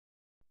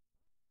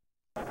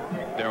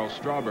Darryl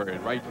Strawberry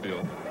at right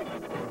field.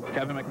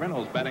 Kevin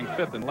McReynolds batting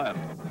 5th and left.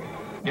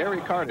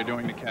 Gary Carter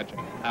doing the catching.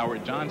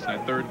 Howard Johnson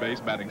at third base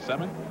batting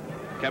 7th.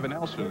 Kevin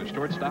Elster, the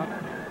shortstop.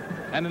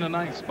 And in the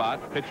 9th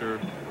spot, pitcher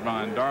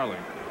Ron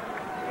Darling.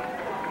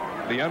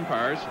 The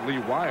umpires, Lee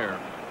Wire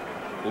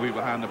will be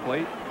behind the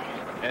plate.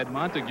 Ed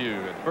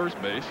Montague at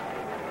first base.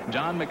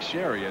 John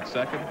McSherry at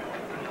second.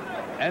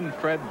 And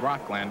Fred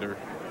Brocklander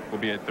will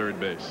be at third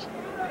base.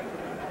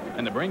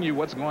 And to bring you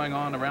what's going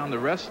on around the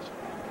rest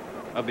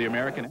of the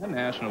American and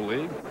National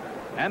League,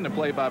 and the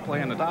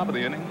play-by-play in the top of the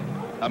inning,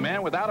 a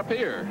man without a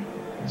peer,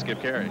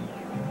 Skip Carey.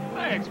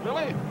 Thanks,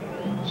 Billy.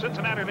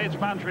 Cincinnati leads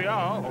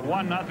Montreal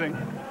 1-0.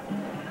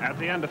 At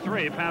the end of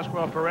 3,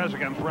 Pascual Perez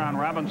against Ron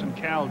Robinson.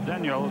 Cal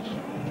Daniels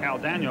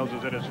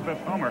is at his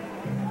 5th homer.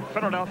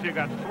 Philadelphia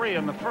got 3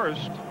 in the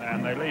first,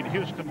 and they lead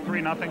Houston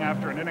 3-0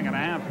 after an inning and a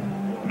half.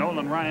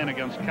 Nolan Ryan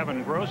against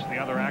Kevin Gross, the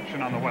other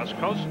action on the West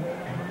Coast.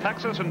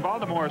 Texas and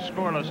Baltimore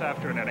scoreless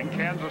after an inning.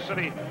 Kansas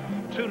City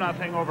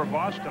 2-0 over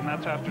Boston.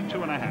 That's after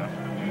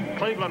 2.5.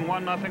 Cleveland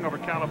 1-0 over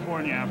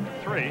California after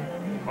 3.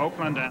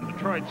 Oakland and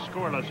Detroit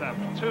scoreless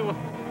after 2.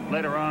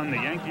 Later on, the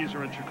Yankees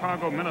are at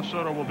Chicago.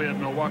 Minnesota will be at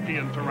Milwaukee,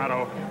 and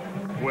Toronto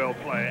will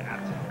play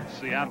at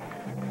Seattle.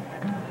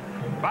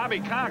 Bobby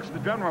Cox, the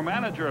general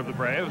manager of the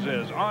Braves,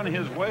 is on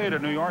his way to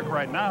New York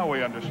right now,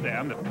 we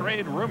understand. The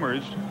trade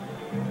rumors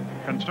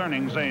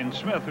concerning Zane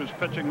Smith, who's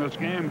pitching this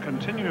game,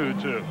 continue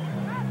to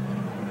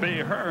be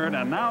heard.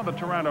 And now the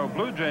Toronto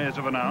Blue Jays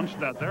have announced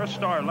that their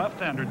star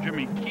left-hander,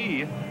 Jimmy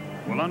Key,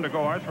 will undergo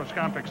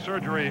arthroscopic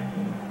surgery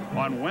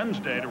on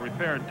Wednesday to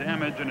repair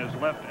damage in his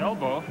left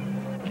elbow.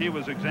 Key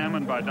was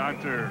examined by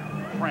Dr.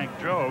 Frank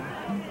Jobe,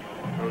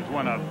 who's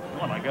one of,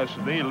 I guess,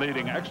 the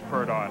leading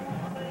expert on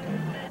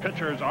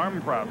pitchers'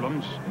 arm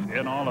problems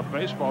in all of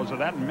baseball. So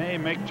that may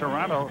make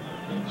Toronto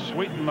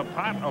sweeten the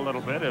pot a little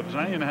bit if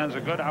Zane has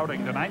a good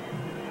outing tonight.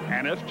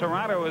 And if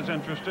Toronto is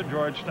interested,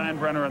 George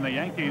Steinbrenner and the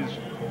Yankees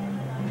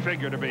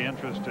figure to be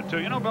interested too.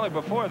 You know, Billy,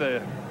 before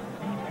the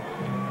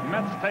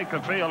Mets take the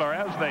field, or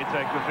as they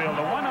take the field,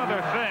 the one other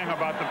thing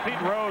about the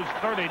Pete Rose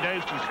 30-day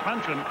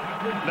suspension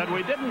that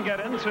we didn't get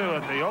into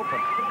at the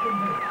Open.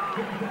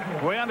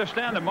 We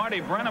understand that Marty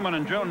Brennaman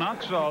and Joe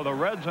Nuxhall, the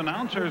Reds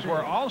announcers,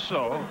 were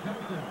also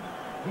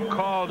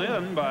called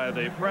in by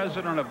the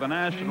president of the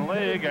National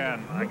League,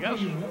 and I guess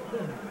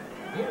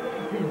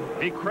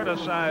he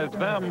criticized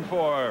them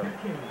for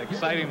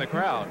exciting the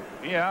crowd.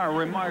 Yeah,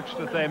 remarks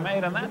that they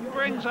made, and that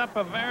brings up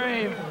a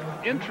very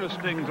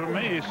interesting to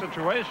me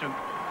situation.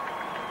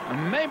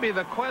 Maybe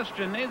the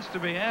question needs to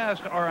be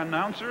asked, are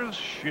announcers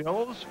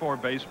shills for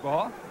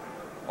baseball,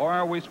 or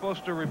are we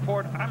supposed to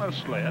report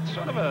honestly? It's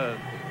sort of a,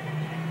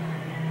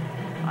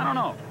 I don't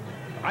know.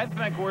 I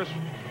think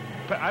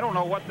I don't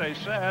know what they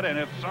said, and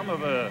if some of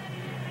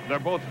they're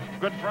both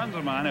good friends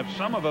of mine, if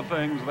some of the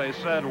things they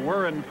said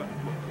were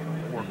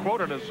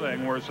quoted as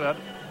saying were said,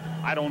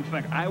 I don't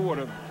think I would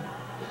have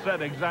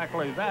said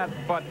exactly that,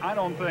 but I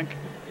don't think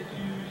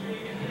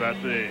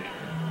that the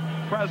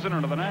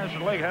president of the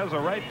National League has a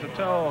right to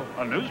tell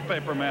a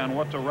newspaper man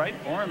what to write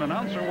or an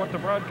announcer what to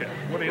broadcast.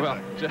 What do you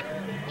think?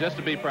 Just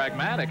to be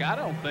pragmatic, I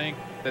don't think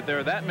that there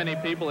are that many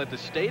people at the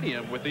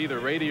stadium with either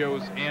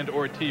radios and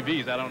or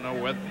TVs. I don't know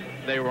what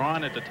they were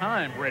on at the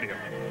time. Radio.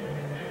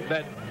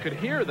 That could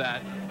hear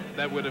that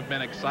would have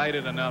been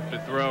excited enough to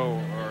throw.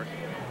 Or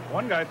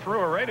one guy threw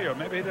a radio.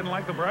 Maybe he didn't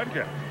like the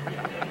broadcast.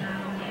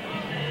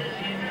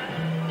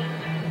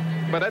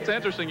 But that's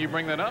interesting you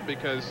bring that up,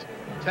 because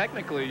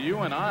technically you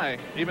and I,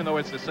 even though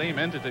it's the same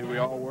entity, we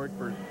all work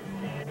for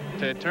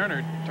Ted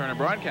Turner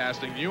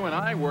Broadcasting, you and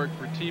I worked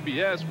for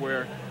TBS,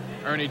 where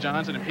Ernie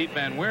Johnson and Pete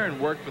Van Wieren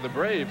worked for the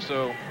Braves.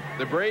 So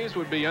the Braves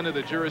would be under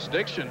the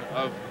jurisdiction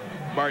of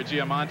Bart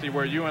Giammonte,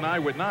 where you and I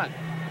would not.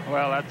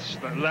 Well,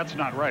 that's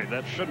not right.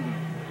 That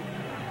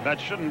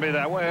shouldn't be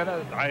that way.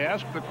 I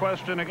asked the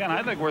question again.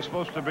 I think we're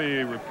supposed to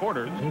be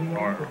reporters,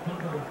 or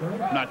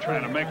not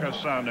trying to make us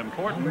sound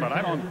important, but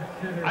I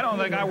don't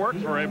think I work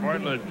for Ray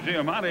Bartlett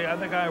Giammonte. I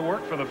think I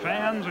work for the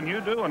fans, and you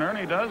do, and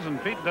Ernie does,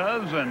 and Pete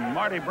does, and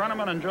Marty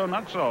Brennaman and Joe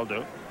Nuxhall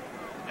do.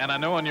 And I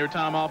know on your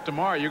time off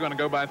tomorrow, you're going to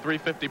go by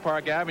 350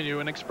 Park Avenue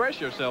and express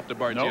yourself to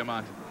Bart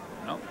Giammonte.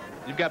 Nope.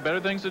 You've got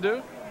better things to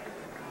do?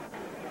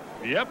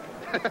 Yep.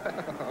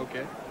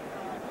 Okay.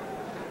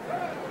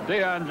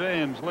 Deion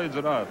James leads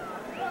it off.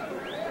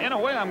 In a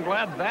way, I'm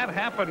glad that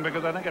happened,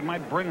 because I think it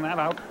might bring that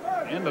out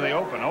into the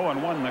open.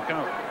 0-1 in the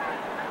count.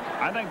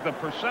 I think the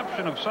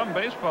perception of some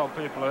baseball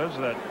people is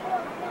that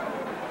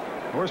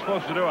we're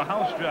supposed to do a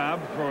house job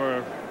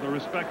for the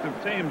respective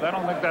teams. I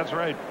don't think that's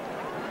right.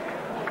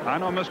 I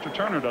know Mr.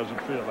 Turner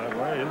doesn't feel that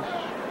way.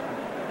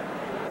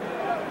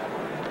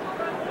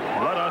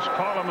 Let us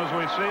call him as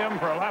we see him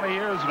for a lot of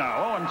years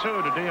now.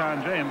 0-2 to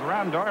Deion James.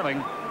 Ron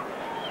Darling,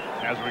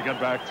 as we get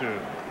back to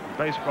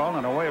baseball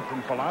and away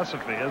from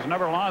philosophy, has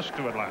never lost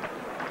to Atlanta.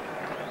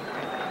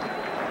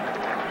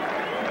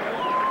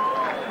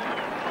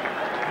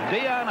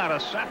 Deion out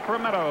of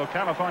Sacramento,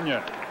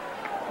 California.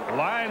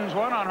 Lines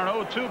one on an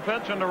 0-2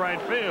 pitch into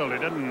right field. He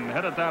didn't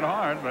hit it that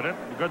hard, but it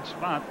a good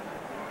spot.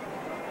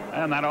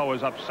 And that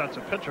always upsets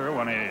a pitcher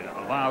when he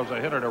allows a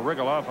hitter to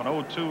wriggle off an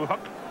 0-2 hook.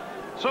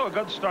 So a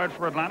good start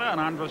for Atlanta, and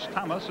Andres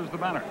Thomas is the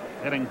batter,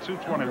 hitting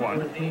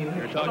 .221.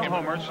 You're talking no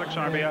homers, 6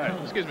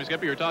 RBI. Excuse me,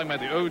 Skip. You're talking about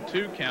the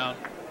 0-2 count.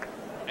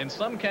 In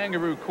some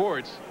kangaroo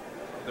courts,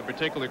 the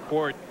particular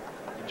court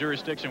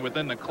jurisdiction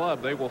within the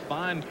club, they will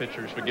fine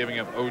pitchers for giving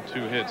up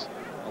 0-2 hits.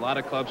 A lot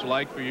of clubs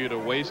like for you to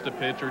waste a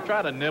pitch or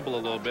try to nibble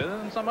a little bit,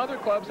 and some other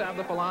clubs have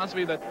the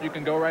philosophy that you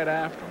can go right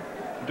after them.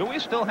 Do we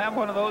still have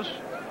one of those?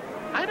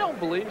 I don't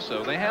believe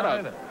so. They had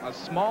a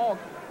small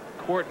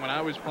court when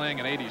I was playing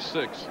in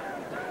 '86.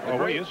 Well,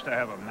 we used to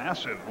have a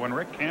massive when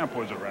Rick Camp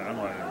was around.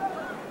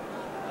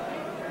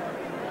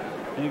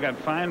 He got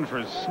fined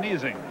for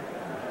sneezing,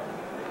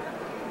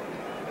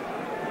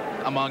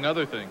 among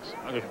other things.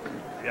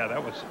 Yeah,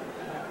 that was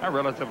a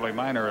relatively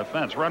minor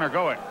offense. Runner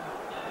going.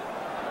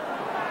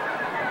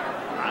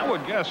 I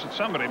would guess that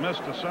somebody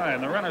missed a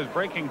sign. The runner's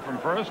breaking from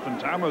first, and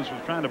Thomas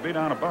was trying to beat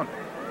on a bunt.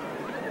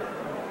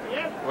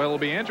 Well, it'll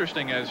be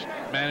interesting as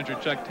manager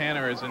Chuck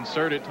Tanner has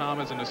inserted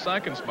Thomas in the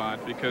second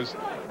spot, because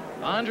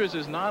Andres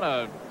is not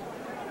a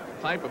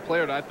type of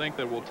player that I think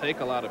that will take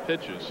a lot of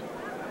pitches.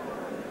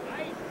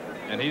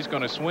 And he's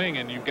going to swing,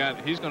 and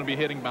he's going to be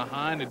hitting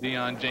behind the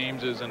Deion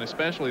Jameses and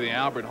especially the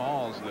Albert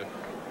Halls,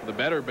 the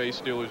better base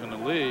stealers in the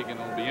league, and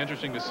it'll be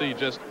interesting to see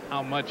just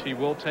how much he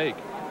will take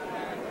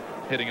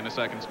hitting in the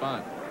second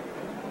spot.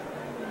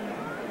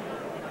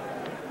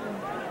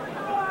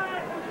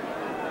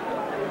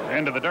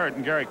 Into the dirt,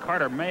 and Gary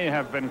Carter may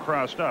have been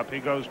crossed up. He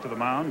goes to the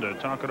mound to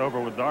talk it over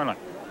with Darling.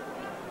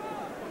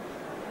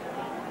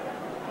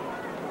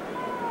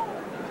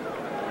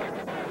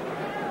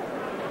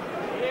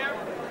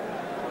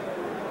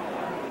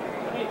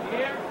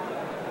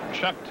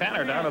 Chuck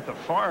Tanner down at the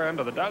far end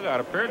of the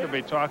dugout appeared to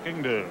be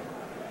talking to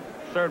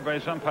third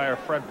base umpire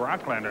Fred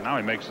Brocklander. Now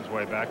he makes his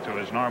way back to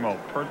his normal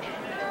perch.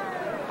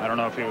 I don't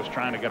know if he was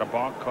trying to get a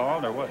balk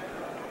called or what.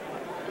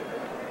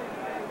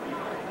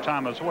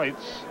 Thomas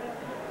waits.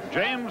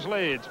 James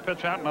leads.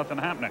 Pitch out, nothing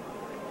happening.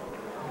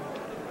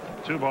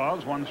 2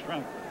 balls, 1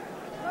 strike.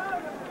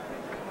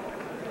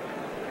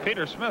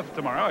 Peter Smith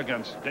tomorrow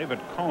against David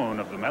Cohn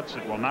of the Mets.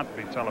 It will not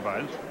be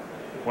televised.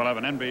 We'll have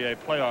an NBA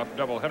playoff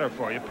doubleheader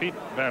for you. Pete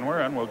Van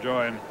Wieren will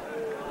join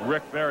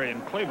Rick Barry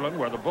in Cleveland,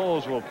 where the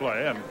Bulls will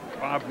play, and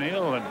Bob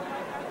Neal and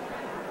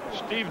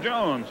Steve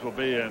Jones will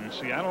be in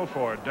Seattle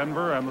for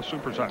Denver and the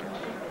Supersonics.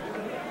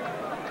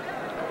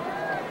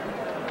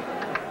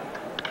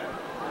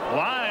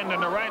 Lined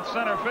into right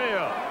center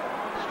field.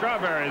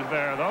 Strawberry's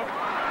there, though.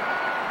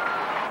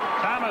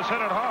 Thomas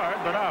hit it hard,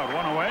 but out.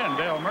 1 away, and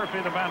Dale Murphy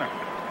the batter.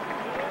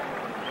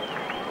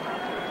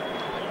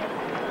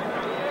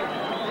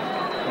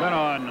 Then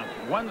on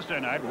Wednesday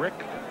night, Rick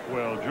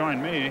will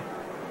join me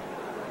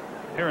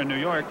here in New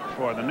York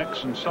for the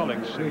Knicks and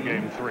Celtics in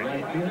Game 3.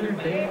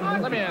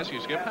 Let me ask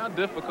you, Skip, how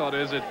difficult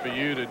is it for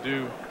you to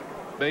do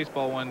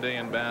baseball one day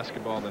and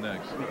basketball the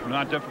next?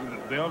 Not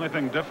difficult. The only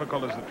thing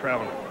difficult is the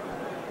traveling.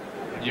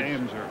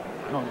 Games are.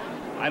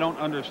 I don't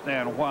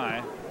understand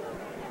why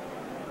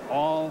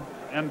all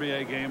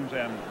NBA games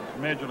and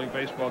Major League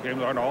Baseball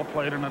games aren't all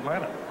played in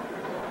Atlanta.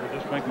 It would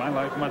just make my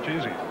life much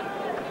easier.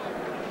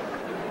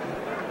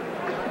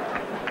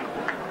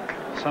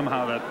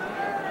 Somehow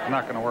that's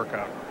not going to work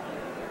out.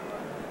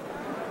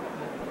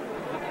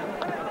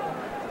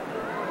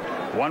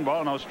 1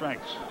 ball, no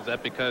strikes. Is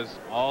that because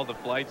all the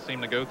flights seem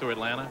to go through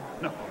Atlanta?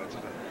 No,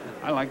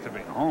 I like to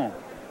be home.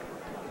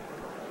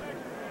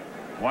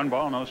 1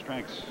 ball, no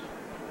strikes.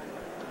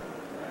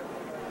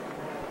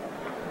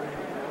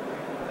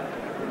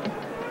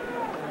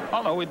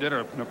 Although we did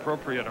an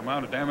appropriate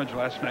amount of damage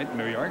last night in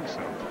New York,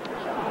 so.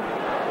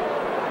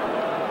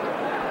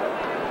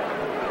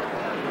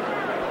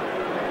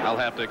 I'll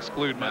have to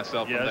exclude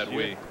myself from that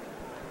we.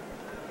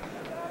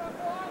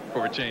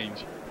 For a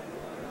change.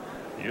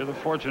 You're the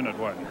fortunate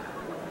one.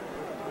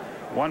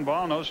 1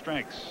 ball, no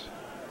strikes.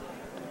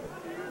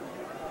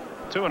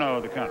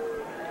 2-0 the count.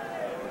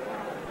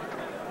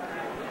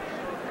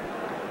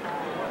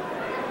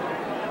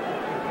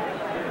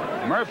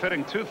 Murph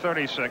hitting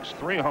 .236,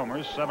 3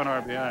 homers, 7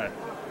 RBI.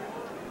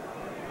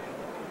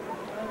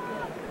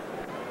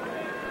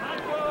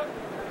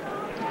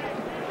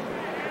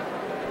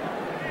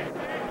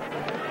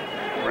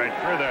 Right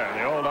through there,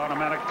 the old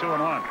automatic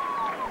 2-1.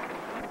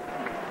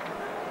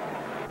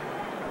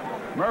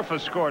 Murph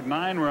has scored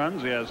 9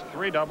 runs. He has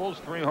 3 doubles,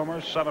 3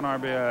 homers, 7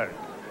 RBI.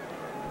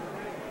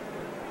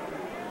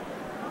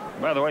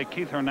 By the way,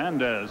 Keith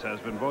Hernandez has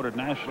been voted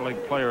National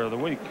League Player of the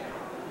Week.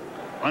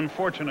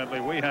 Unfortunately,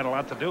 we had a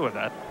lot to do with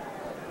that.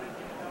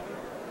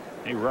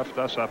 He roughed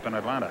us up in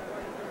Atlanta.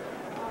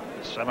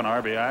 7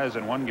 RBIs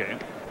in 1 game.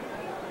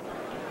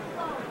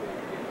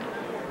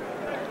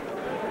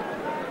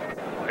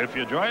 If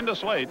you joined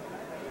us late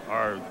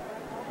or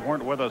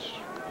weren't with us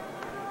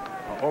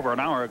over an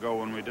hour ago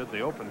when we did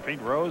the Open,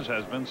 Pete Rose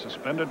has been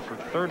suspended for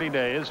 30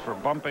 days for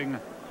bumping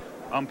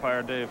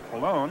umpire Dave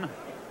Pallone.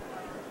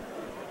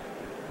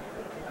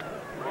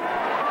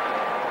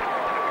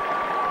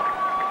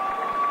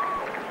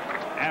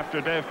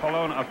 After Dave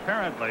Pallone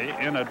apparently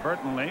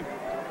inadvertently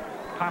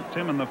popped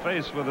him in the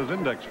face with his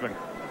index finger.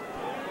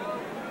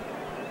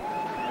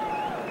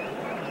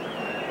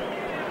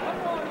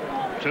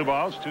 Two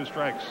balls, two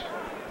strikes.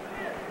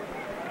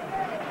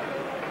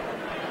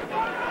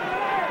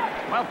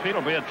 Well, Pete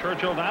will be at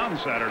Churchill Downs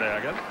Saturday,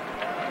 I guess.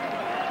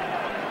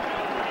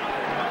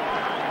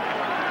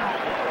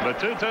 The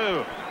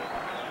 2-2.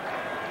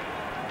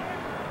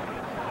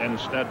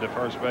 Instead to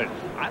first base.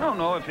 I don't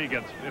know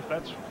if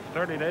that's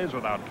 30 days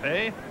without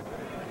pay.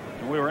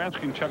 We were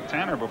asking Chuck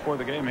Tanner before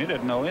the game. He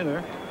didn't know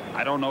either.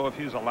 I don't know if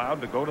he's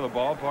allowed to go to the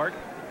ballpark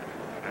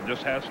and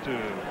just has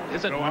to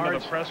go into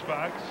the press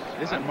box.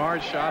 Isn't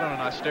Marge shot on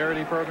an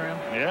austerity program?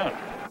 Yeah.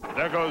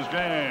 There goes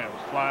James.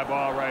 Fly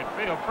ball right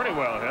field. Pretty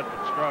well hit,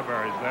 but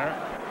Strawberry's there.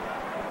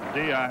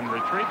 Dion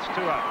retreats,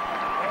 2 out.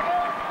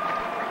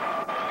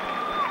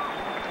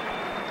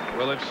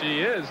 Well, if she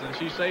is, then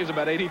she saves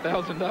about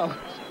 $80,000.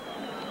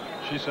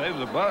 She saves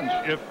a bunch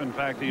if, in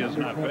fact, he is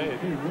not paid.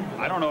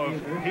 I don't know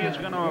if he is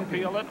going to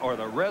appeal it or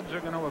the Reds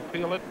are going to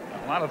appeal it.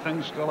 A lot of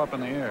things still up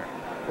in the air.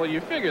 Well,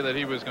 you figure that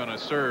he was going to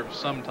serve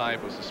some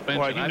type of suspension.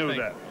 Well, he knew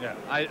that, yeah.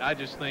 I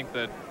just think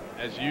that,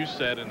 as you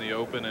said in the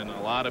open, and a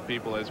lot of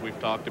people, as we've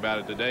talked about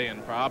it today,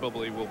 and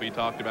probably will be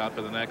talked about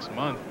for the next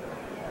month,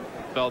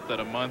 felt that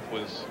a month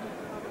was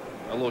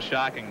a little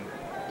shocking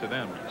to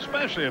them.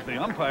 Especially if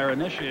the umpire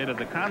initiated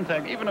the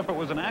contact, even if it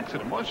was an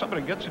accident. What if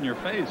somebody gets in your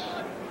face?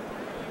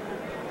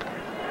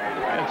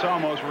 It's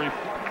almost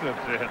reflective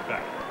to hit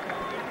that.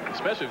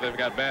 Especially if they've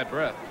got bad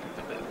breath.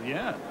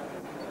 Yeah.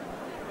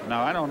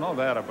 Now, I don't know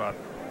that about...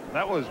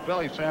 That was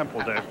Billy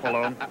Sample, Dave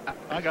Pallone.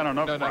 I got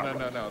enough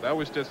problems. No. That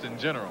was just in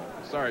general.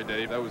 Sorry,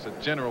 Dave. That was a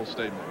general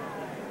statement.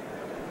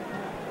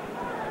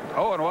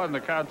 0-1 the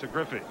count to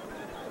Griffey.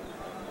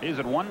 He's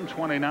at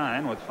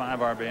 129 with 5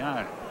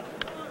 RBI.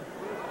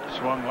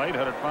 Swung late,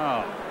 hit it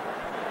foul.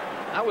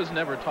 I was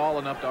never tall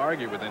enough to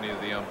argue with any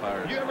of the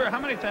umpires. How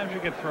many times you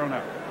get thrown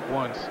out?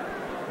 Once.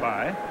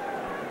 By?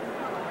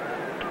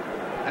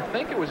 I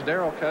think it was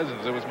Darrell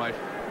Cousins. It was my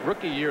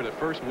rookie year, the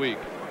first week.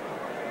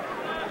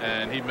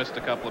 And he missed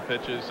a couple of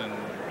pitches, and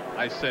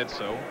I said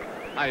so.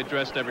 I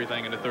addressed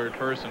everything in the third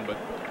person,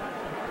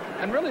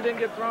 and really didn't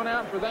get thrown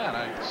out for that.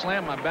 I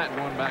slammed my bat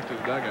going back to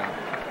the dugout.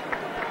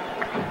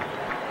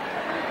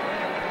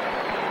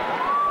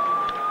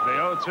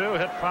 The 0-2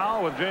 hit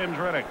foul with James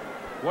Reddick.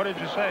 What did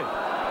you say?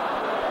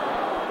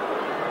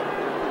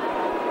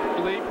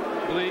 Bleep,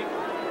 bleep,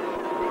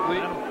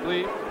 bleep,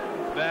 bleep,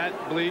 that,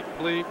 bleep,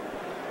 bleep.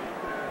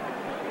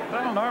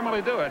 That'll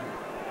normally do it.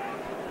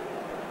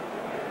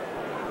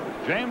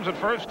 James at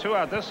first, 2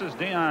 out. This is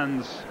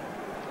Dion's,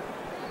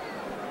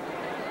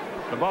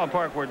 the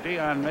ballpark where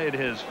Dion made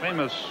his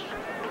famous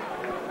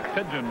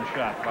pigeon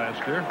shot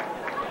last year.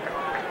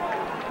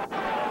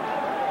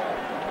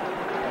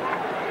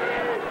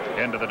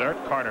 Into the dirt.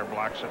 Carter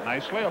blocks it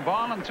nicely. A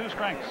ball and 2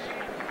 strikes.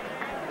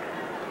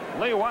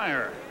 Lee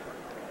Wire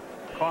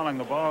calling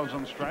the balls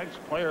and strikes.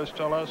 Players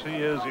tell us he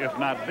is, if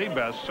not the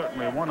best,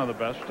 certainly one of the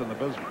best in the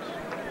business.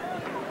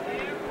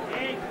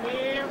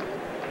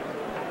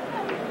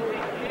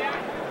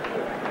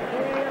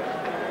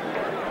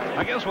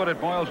 I guess what it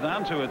boils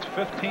down to, it's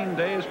 15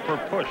 days per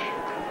push.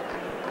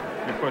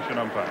 You push an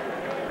umpire.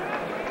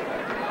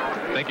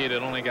 Think he'd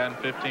have only gotten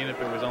 15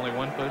 if it was only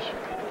 1 push?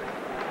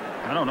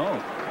 I don't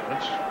know.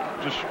 That's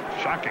just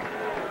shocking.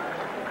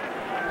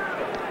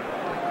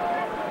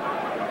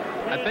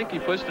 I think he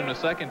pushed him the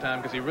second time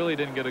because he really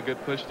didn't get a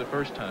good push the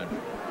first time.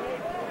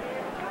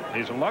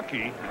 He's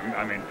lucky.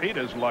 I mean, Pete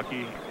is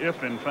lucky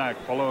if, in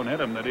fact, Pallone hit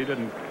him, that he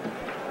didn't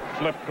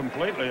flip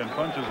completely and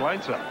punch his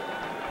lights out.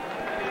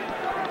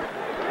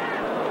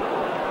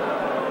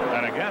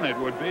 And again, it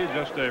would be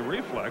just a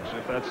reflex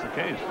if that's the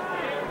case.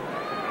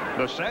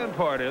 The sad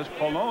part is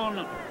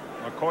Pallone,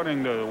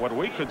 according to what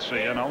we could see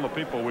and all the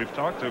people we've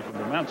talked to from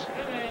the Mets,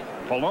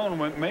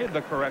 Pallone made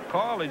the correct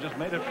call. He just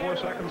made it 4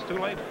 seconds too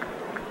late.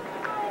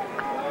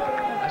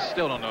 I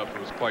still don't know if it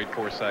was quite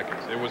 4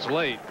 seconds. It was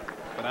late,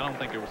 but I don't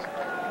think it was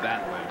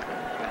that late.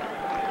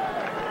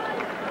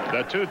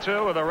 The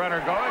 2-2 with a runner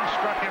going,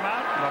 struck him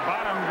out. The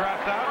bottom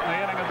dropped out, and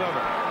the inning is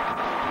over.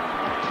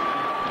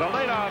 The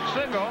leadoff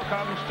single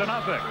comes to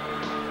nothing.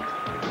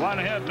 1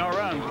 hit, no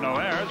runs, no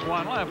errors,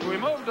 1 left. We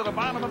move to the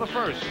bottom of the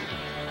first.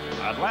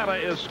 Atlanta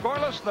is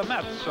scoreless. The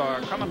Mets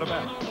are coming to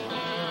bat.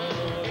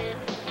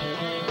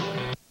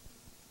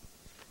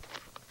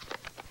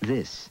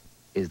 This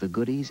is the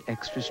Goody's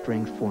Extra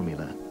Strength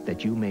formula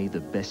that you made the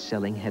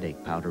best-selling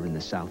headache powder in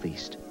the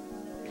Southeast.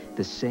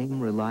 The same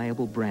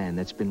reliable brand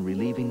that's been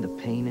relieving the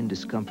pain and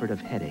discomfort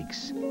of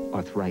headaches,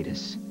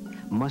 arthritis,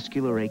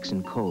 muscular aches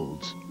and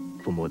colds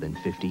for more than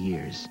 50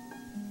 years.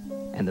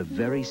 And the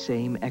very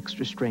same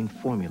extra strength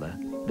formula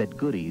that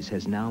Goody's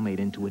has now made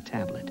into a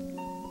tablet.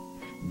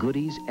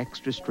 Goody's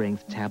Extra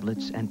Strength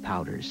tablets and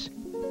powders.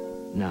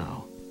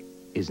 Now,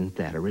 isn't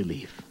that a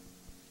relief?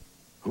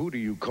 Who do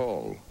you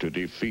call to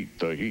defeat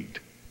the heat?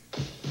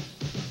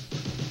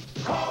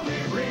 Call me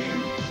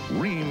Ream.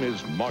 Ream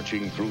is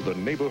marching through the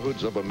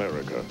neighborhoods of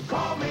America.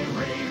 Call me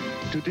Ream.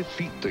 To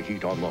defeat the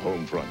heat on the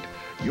home front,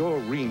 Your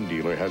Rheem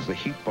dealer has the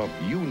heat pump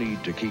you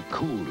need to keep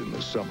cool in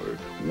the summer,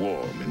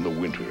 warm in the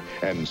winter,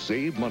 and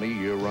save money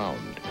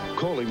year-round.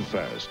 Call him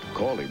fast,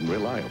 call him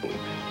reliable,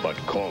 but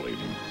call him.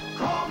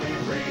 Call me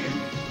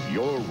Rheem.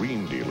 Your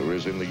Rheem dealer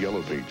is in the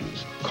yellow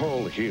pages.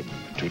 Call him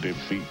to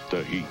defeat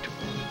the heat.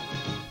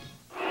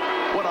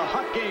 When a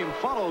hot game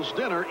follows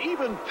dinner,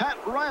 even Pat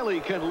Riley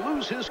can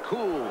lose his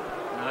cool.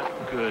 Not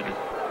good.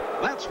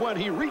 That's when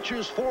he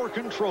reaches for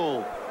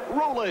control.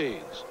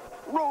 Rolaids.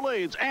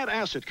 Rolaids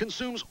antacid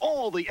consumes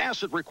all the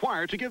acid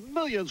required to give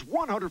millions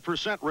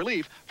 100%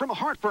 relief from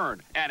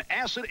heartburn and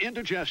acid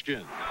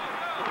indigestion.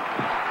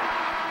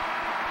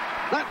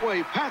 That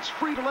way, Pat's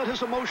free to let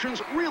his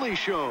emotions really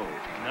show.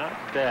 Not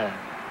bad.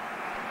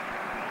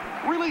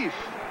 Relief.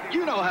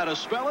 You know how to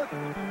spell it.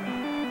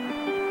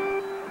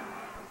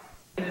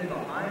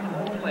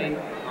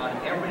 On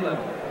every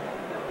level.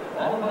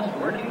 All of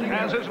us working together.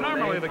 As is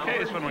normally the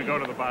case when we go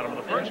to the bottom of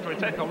the first, we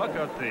take a look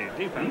at the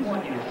defense. We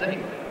want you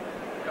safe,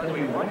 because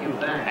we want you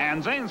back.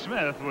 And Zane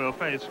Smith will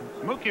face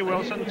Mookie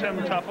Wilson, Tim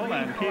Tuffle,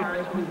 and Keith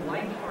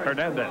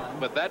Hernandez.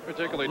 But that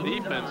particular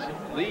defense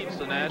leads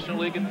the National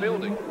League in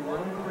fielding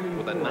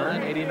with a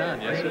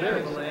 989. Yes, it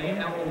is.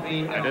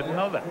 I didn't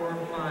know that.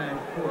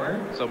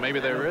 So maybe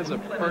there is a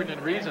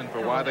pertinent reason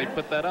for why they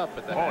put that up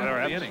at the end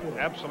of the inning.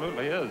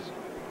 Absolutely is.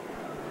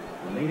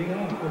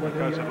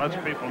 Because it lets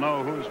people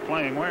know who's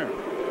playing where.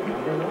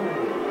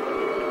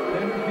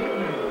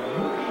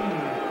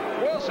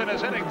 Wilson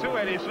is hitting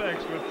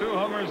 .286 with 2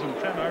 homers and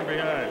 10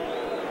 RBIs.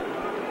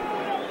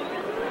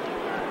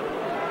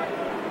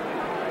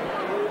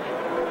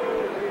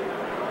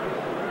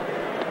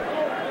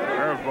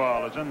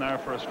 Curveball is in there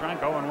for a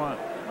strike, 0-1.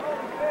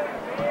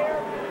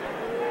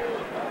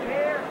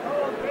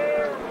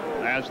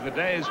 As the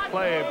day's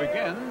play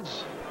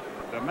begins,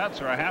 the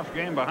Mets are a half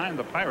game behind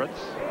the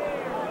Pirates.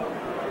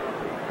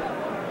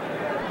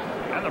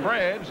 And the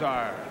Braves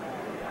are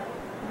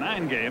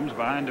 9 games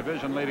behind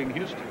division-leading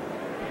Houston.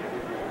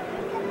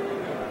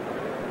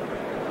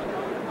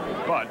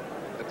 But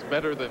it's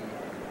better than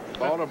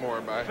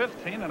Baltimore by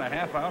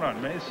 15.5 out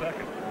on May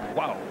 2nd.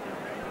 Wow.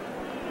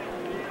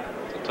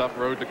 It's a tough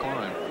road to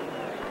climb.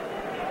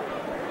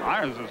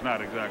 Ours is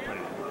not exactly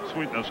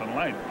sweetness and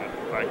light,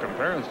 but by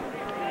comparison.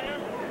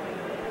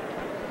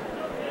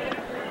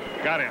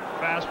 Got him.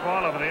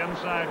 Fastball over the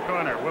inside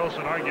corner.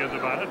 Wilson argues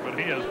about it, but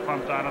he is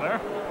pumped out of there.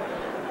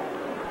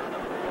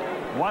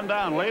 1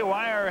 down. Lee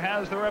Wire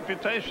has the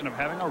reputation of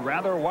having a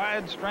rather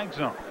wide strike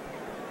zone.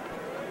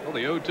 Well,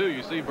 the 0-2,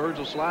 you see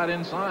Virgil slide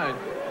inside,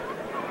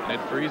 and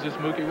it freezes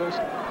Mookie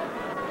Wilson.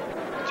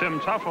 Tim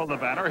Tuffle, the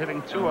batter,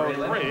 hitting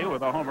 .203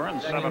 with a homer and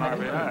 7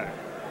 RBI.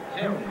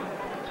 Tim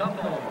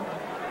Tuffle.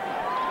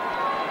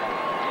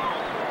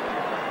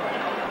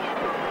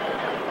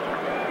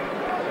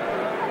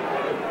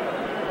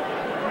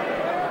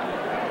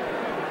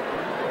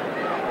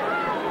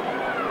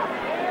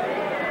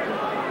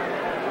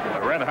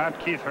 Hot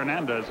Keith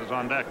Hernandez is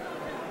on deck.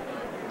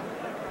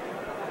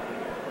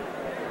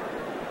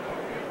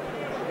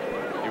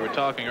 You were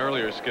talking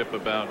earlier, Skip,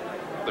 about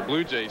the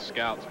Blue Jays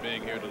scouts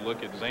being here to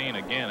look at Zane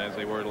again, as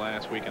they were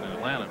last week in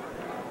Atlanta.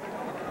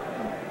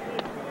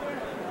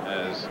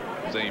 As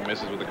Zane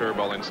misses with the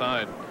curveball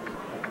inside.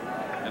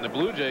 And the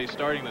Blue Jays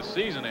starting the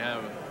season, they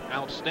have an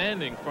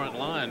outstanding front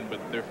line,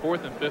 but their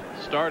 4th and 5th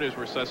starters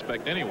were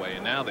suspect anyway,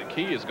 and now that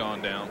Key has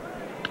gone down.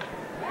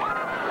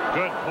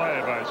 Good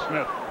play by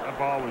Smith. That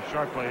ball was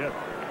sharply hit.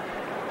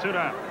 2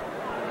 down.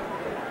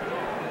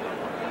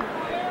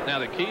 Now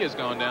that Key has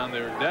gone down,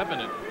 they're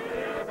definite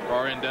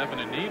or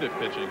indefinite need of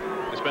pitching,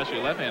 especially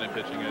left-handed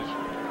pitching, as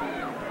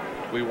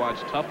we watch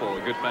Tuffle,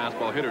 a good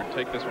fastball hitter,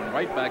 take this one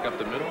right back up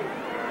the middle.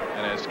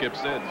 And as Skip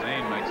said,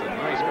 Zane makes a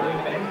nice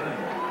play.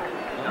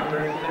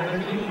 Number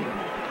 17.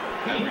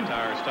 That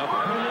retires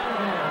Tuffle.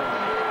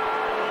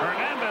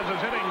 Hernandez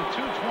is hitting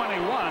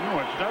 .221,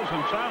 which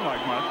doesn't sound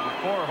like much, with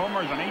 4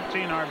 homers and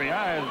 18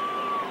 RBIs.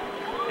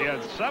 He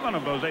had 7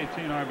 of those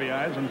 18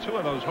 RBIs and 2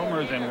 of those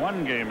homers in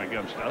 1 game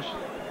against us.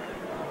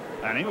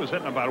 And he was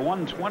hitting about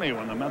 120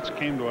 when the Mets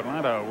came to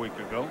Atlanta a week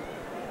ago.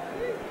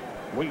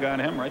 We got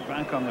him right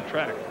back on the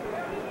track.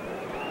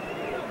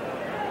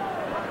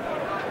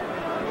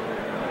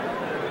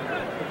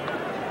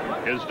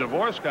 His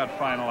divorce got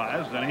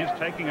finalized, and he's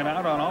taking it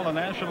out on all the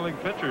National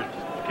League pitchers.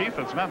 Keith,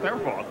 it's not their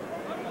fault.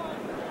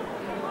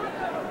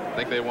 I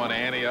think they want to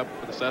ante up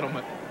for the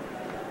settlement.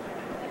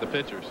 The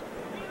pitchers.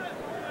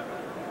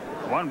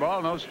 1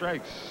 ball, no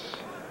strikes.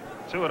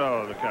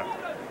 2-0 the count.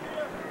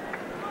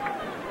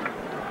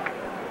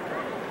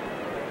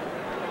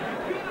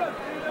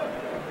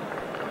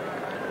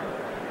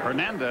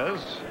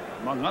 Hernandez,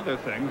 among other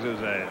things, is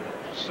a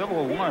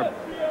Civil War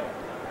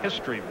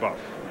history buff.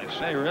 They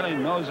say he really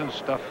knows his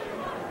stuff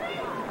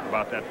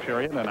about that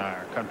period in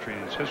our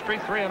country's history.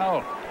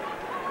 3-0.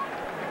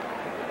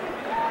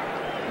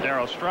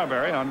 Darryl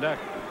Strawberry on deck.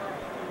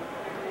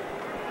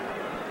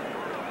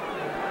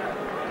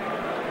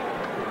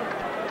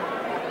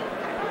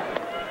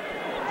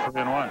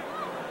 And 1.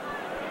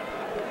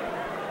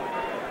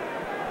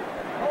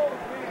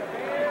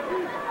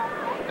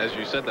 As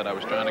you said that, I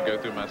was trying to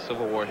go through my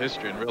Civil War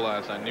history and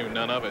realized I knew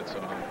none of it, so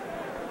I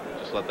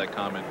just let that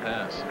comment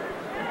pass.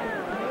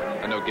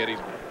 I know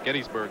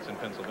Gettysburg's in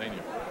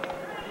Pennsylvania.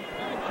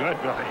 Good,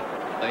 Billy.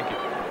 Thank you.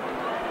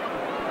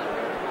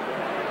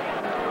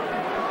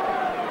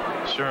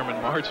 Sherman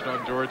marched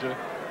on Georgia.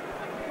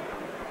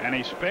 And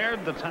he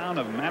spared the town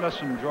of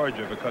Madison,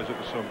 Georgia, because it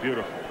was so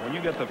beautiful. When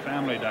you get the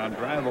family down,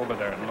 drive over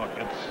there and look.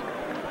 It's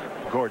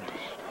gorgeous.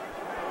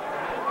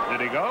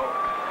 Did he go?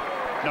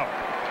 No.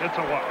 It's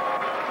a walk.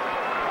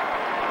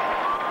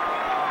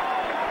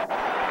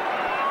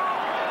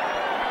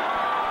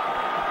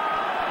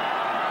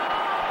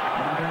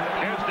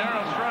 Here's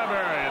Darryl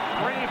Strawberry at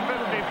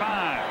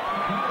 3:55.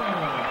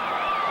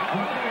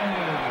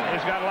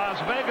 He's got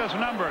Las Vegas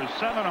numbers,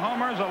 7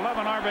 homers,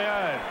 11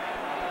 RBI.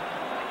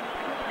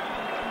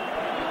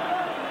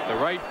 The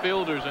right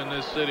fielders in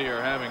this city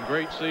are having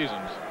great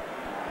seasons.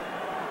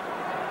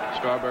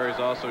 Strawberry's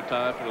also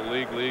tied for the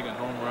league in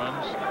home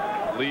runs,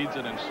 leads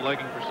it in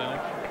slugging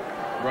percentage,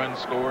 runs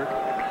scored,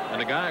 and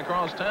the guy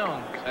across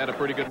town has had a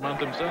pretty good month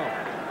himself.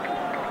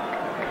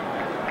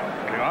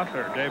 The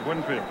author, Dave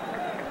Winfield.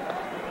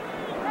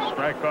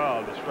 Strike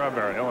call to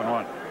Strawberry,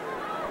 0-1.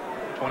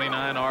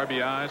 29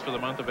 RBIs for the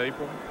month of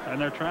April.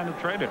 And they're trying to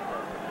trade him.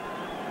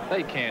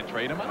 They can't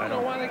trade him. I don't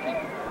know why they keep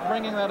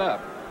bringing that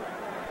up.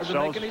 Doesn't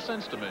make any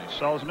sense to me.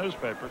 Sells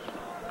newspapers.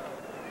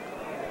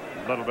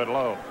 A little bit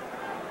low.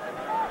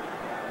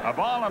 A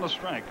ball and a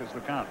strike is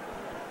the count.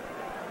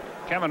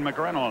 Kevin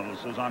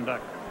McReynolds is on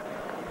deck.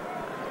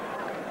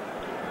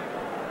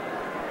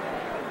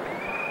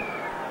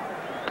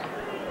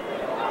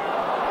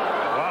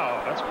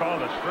 Wow, that's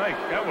called a strike.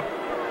 That was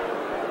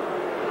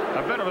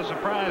a bit of a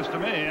surprise to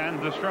me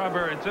and to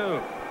Strawberry too.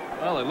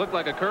 Well, it looked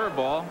like a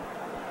curveball.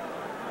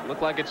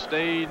 Looked like it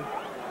stayed,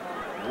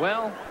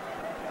 well,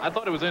 I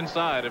thought it was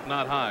inside, if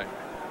not high.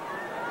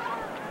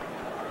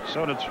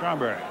 So did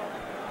Strawberry.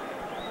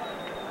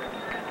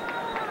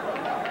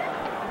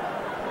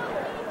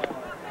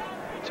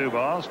 Two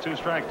balls, 2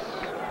 strikes.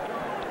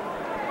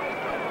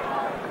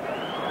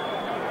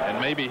 And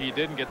maybe he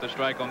didn't get the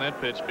strike on that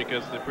pitch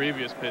because the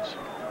previous pitch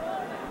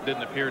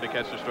didn't appear to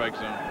catch the strike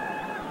zone.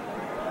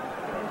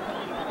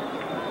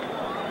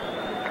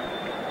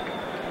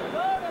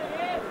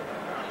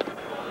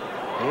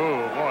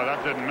 Oh, boy,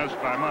 that didn't miss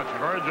by much.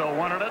 Virgil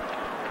wanted it.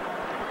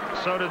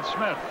 So did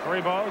Smith.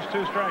 3 balls,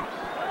 2 strikes.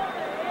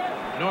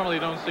 Normally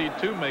you don't see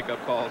 2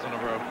 makeup calls in a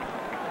row.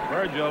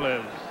 Virgil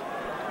is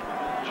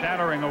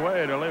chattering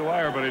away to Lee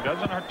Wire, but he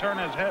doesn't turn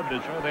his head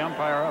to show the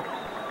umpire up.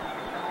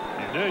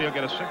 You do, you'll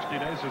get a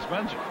 60-day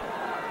suspension.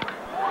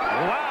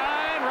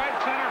 Line, right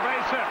center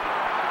base hit.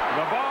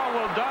 The ball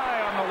will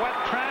die on the wet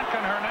track,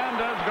 and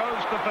Hernandez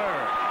goes to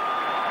third.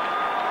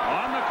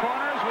 On the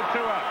corners with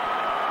 2 out.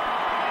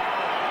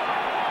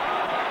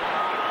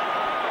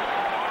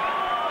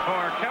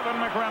 For Kevin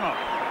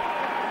McReynolds.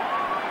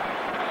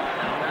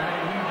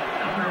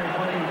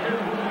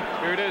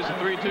 Here it is, a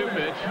 3-2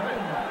 pitch.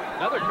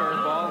 Another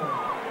curveball.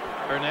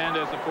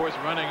 Hernandez, of course,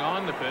 running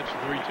on the pitch,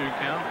 3-2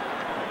 count.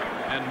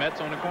 And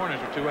Mets on the corners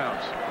with 2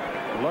 outs.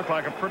 It looked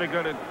like a pretty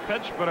good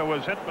pitch, but it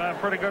was hit by a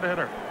pretty good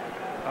hitter.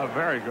 A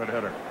very good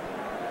hitter.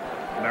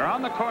 They're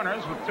on the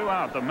corners with 2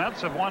 out. The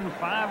Mets have won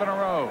 5 in a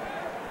row.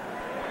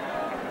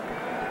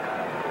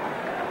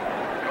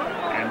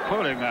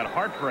 Including that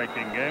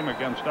heartbreaking game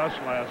against us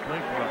last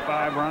week with a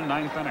 5-run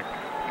 9th inning.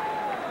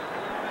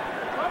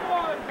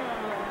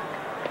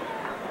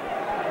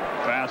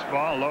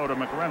 Fastball low to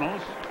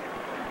McReynolds.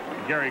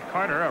 Gary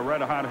Carter, a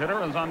red-hot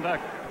hitter, is on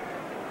deck.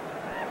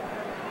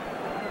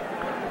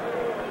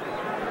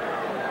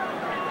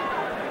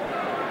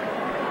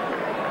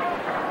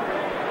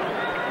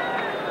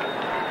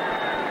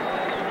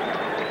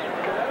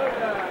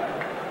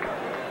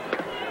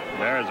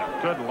 There's a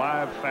good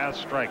live fast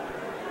strike.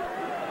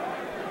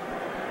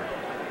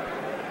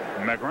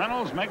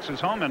 McReynolds makes his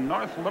home in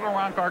North Little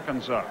Rock,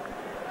 Arkansas.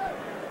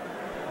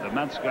 The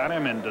Mets got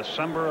him in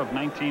December of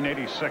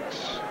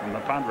 1986 from the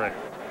Padres.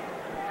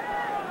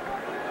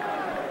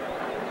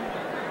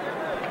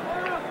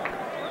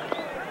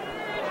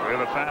 With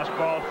a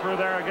fastball through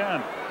there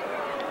again.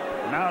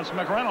 Now it's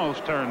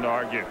McReynolds' turn to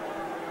argue.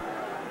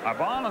 A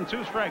ball and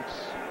 2 strikes.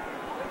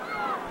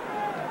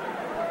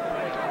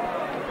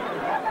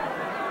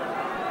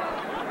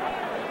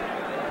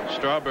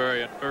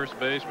 Strawberry at first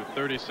base with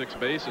 36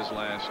 bases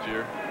last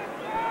year.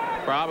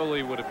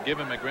 Probably would have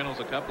given McReynolds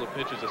a couple of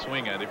pitches to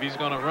swing at. If he's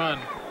going to run,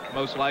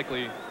 most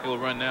likely he'll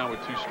run now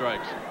with 2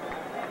 strikes.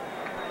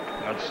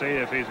 Let's see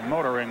if he's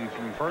motoring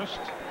from first.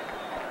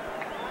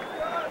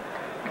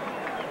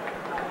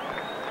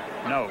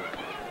 No.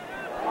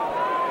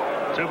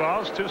 2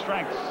 balls, 2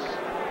 strikes.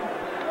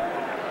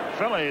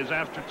 Phillies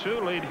after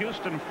 2 lead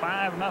Houston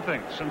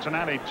 5-0.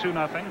 Cincinnati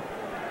 2-0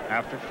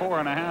 after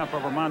 4.5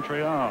 over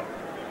Montreal.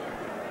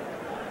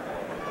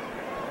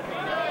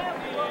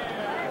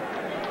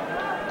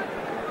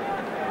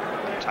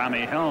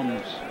 Tommy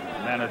Helms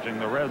managing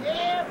the Reds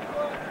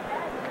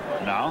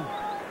now.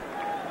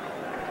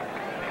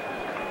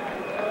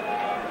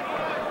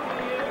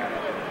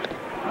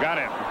 Got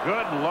him.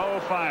 Good low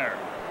fire.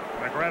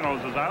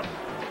 McReynolds is out.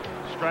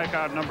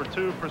 Strikeout number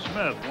 2 for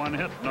Smith. 1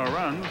 hit, no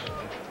runs,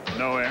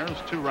 no errors,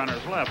 2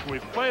 runners left.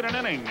 We've played an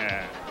inning.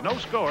 No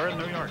score in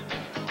New York.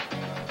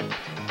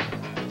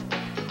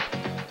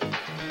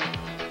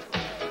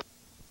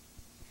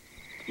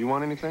 You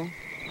want anything?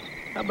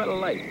 How about a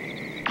light?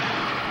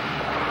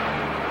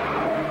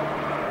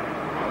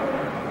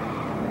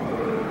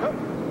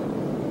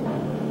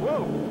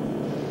 Whoa!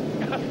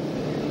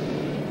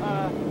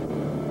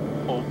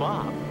 Oh,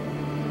 Bob.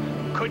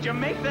 Could you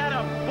make that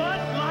a Bud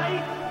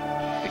Light?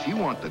 If you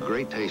want the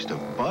great taste of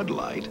Bud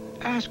Light,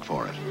 ask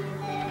for it.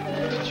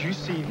 Did you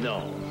see?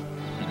 No.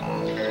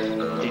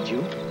 Did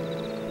you?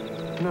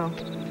 No.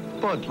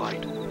 Bud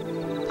Light.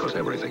 Because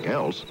everything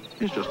else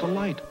is just a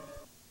light.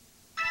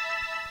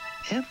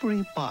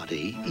 Every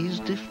body is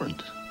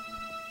different.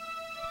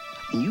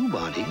 New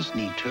bodies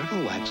need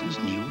Turtle Wax's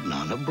new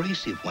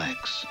non-abrasive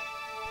wax.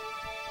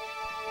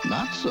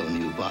 Not so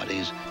new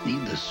bodies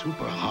need the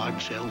super hard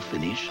shell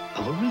finish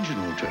of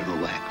original Turtle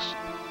Wax.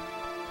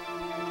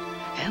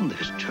 And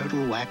there's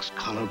Turtle Wax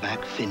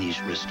Colorback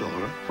Finish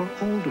Restorer for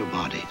older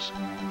bodies.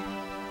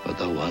 But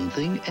the one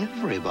thing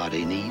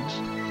everybody needs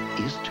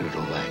is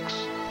Turtle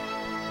Wax.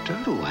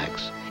 Turtle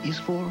Wax is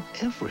for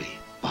every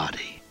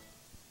body.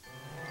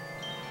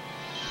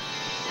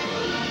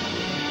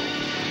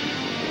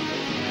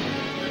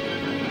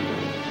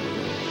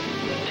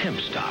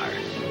 Tempstar.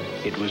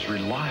 It was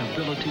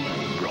reliability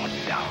brought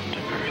down to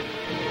earth.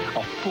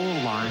 A full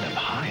line of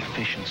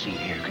high-efficiency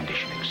air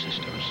conditioning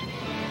systems.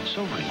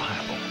 So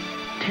reliable,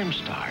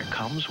 Tempstar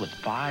comes with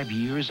 5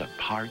 years of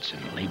parts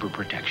and labor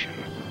protection.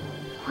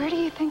 Where do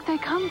you think they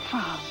come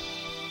from?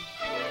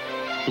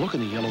 Look in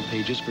the yellow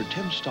pages for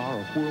Tempstar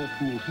or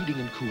Whirlpool Heating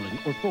and Cooling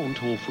or phone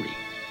toll-free.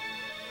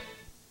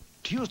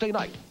 Tuesday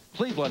night,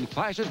 Cleveland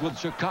clashes with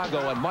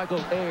Chicago and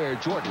Michael Air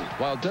Jordan,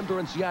 while Denver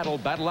and Seattle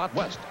battle out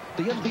west.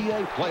 The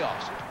NBA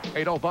playoffs.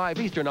 8:05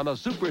 Eastern on the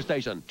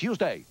Superstation,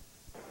 Tuesday.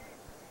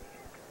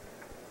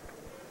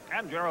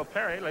 And Gerald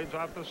Perry leads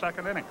off the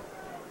 2nd inning.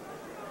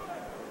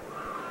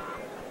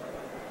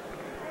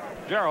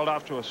 Gerald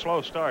off to a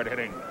slow start,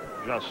 hitting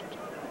just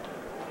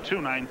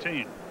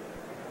 .219.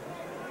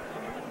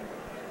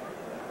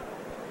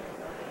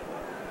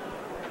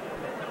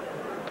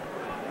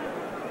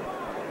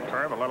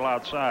 Curve a little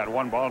outside.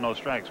 1 ball, no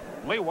strikes.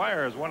 Lee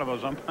Wire is one of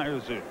those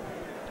umpires who is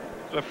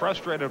a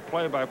frustrated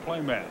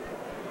play-by-play man.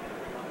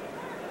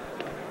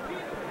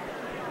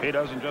 He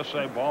doesn't just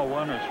say ball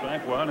 1 or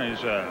strike 1.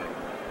 He's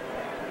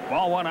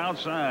ball 1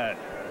 outside.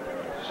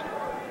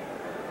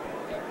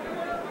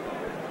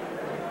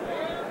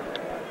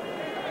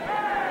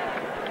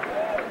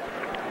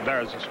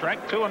 There's a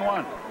strike,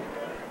 2-1.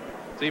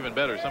 It's even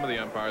better. Some of the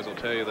umpires will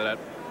tell you that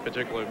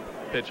particular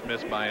pitch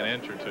missed by an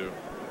inch or 2.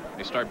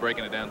 You start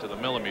breaking it down to the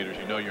millimeters,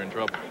 you know you're in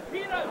trouble. He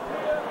hit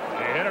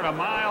it a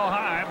mile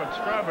high, but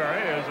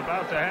Strawberry is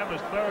about to have his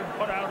 3rd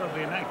put out of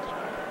the innings.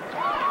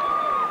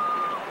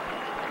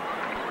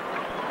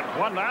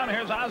 1 down.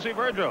 Here's Ozzie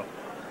Virgil.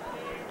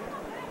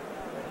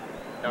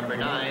 Number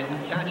 9,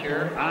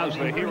 catcher. Oz,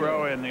 the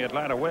hero in the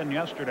Atlanta win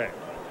yesterday.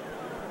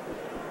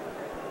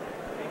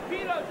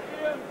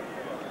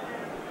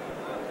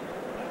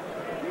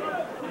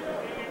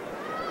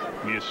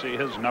 You see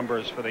his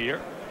numbers for the year.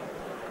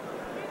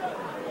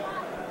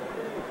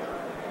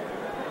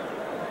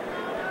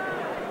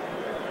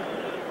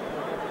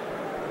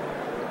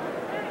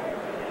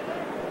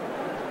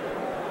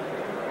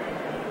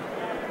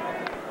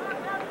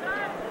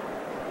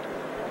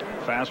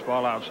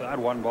 Fastball outside,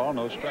 1 ball,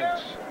 no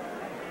strikes.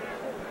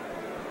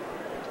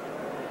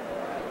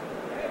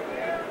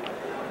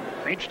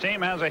 Each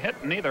team has a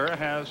hit, neither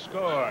has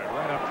scored.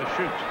 Right up the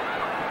chute.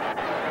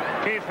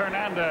 Keith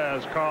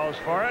Hernandez calls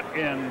for it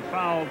in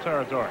foul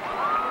territory.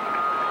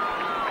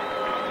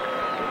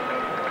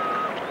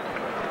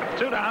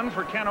 2 down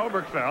for Ken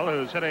Oberkfell,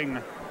 who's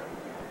hitting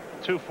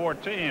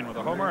 .214 with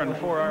a homer and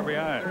 4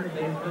 RBI. Third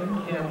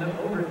baseman Ken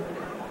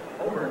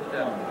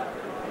Oberkfell.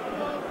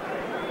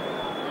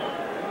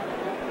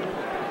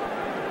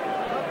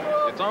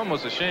 It's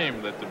almost a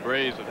shame that the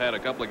Braves have had a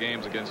couple of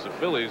games against the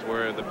Phillies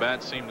where the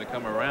bats seem to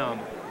come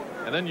around,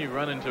 and then you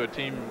run into a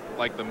team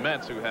like the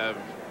Mets who have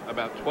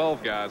about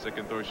 12 guys that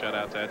can throw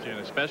shutouts at you, and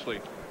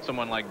especially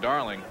someone like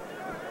Darling,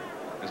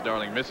 as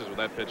Darling misses with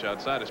that pitch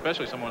outside,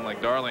 especially someone like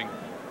Darling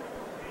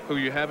who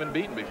you haven't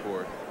beaten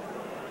before.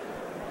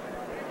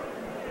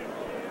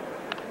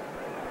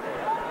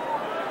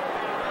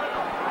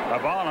 A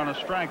ball and a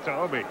strike to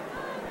Obi.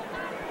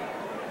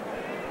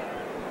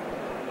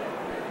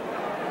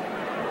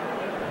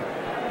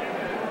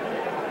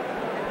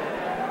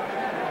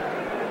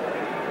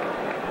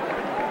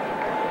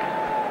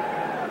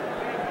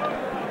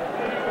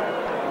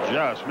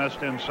 Just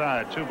missed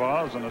inside. 2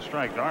 balls and a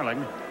strike.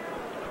 Darling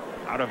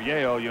out of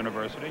Yale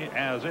University,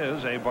 as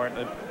is A.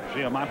 Bartlett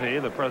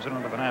Giamatti, the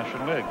president of the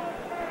National League.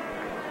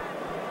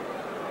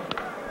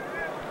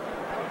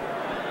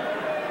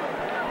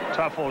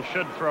 Tuffle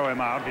should throw him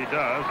out. He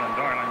does, and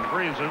Darling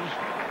breezes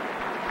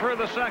through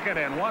the 2nd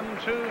in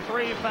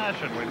 1-2-3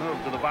 fashion. We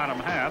move to the bottom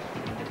half.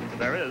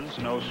 There is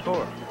no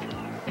score.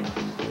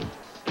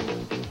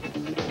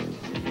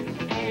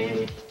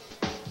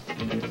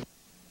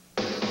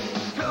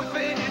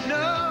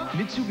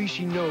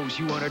 Mitsubishi knows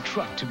you want a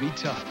truck to be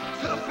tough.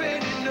 Tough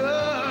ain't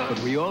enough.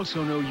 But we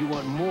also know you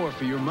want more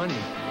for your money.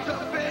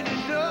 Tough ain't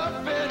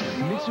enough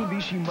anymore.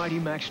 Mitsubishi Mighty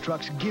Max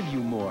trucks give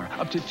you more.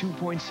 Up to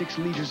 2.6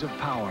 liters of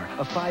power,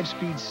 a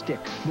 5-speed stick,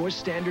 more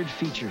standard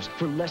features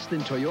for less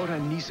than Toyota,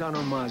 Nissan,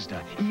 or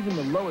Mazda. Even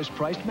the lowest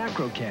priced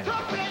macro cab.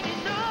 Tough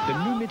ain't enough.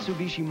 The new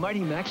Mitsubishi Mighty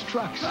Max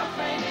trucks. Tough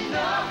ain't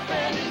enough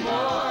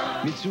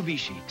anymore.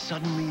 Mitsubishi,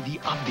 suddenly the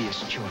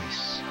obvious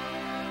choice.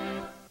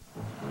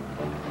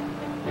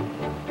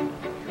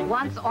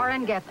 Once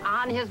Orrin gets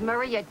on his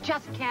Murray, you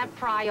just can't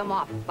pry him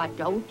off. But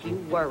don't you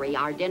worry,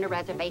 our dinner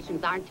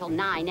reservations aren't till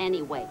 9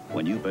 anyway.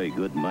 When you pay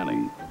good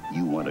money,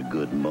 you want a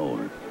good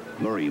mower.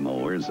 Murray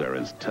mowers are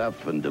as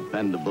tough and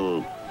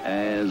dependable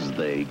as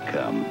they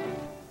come.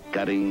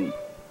 Cutting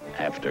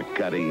after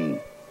cutting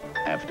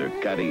after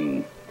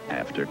cutting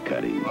after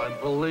cutting. I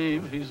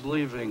believe he's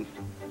leaving.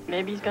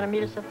 Maybe he's going to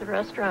meet us at the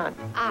restaurant.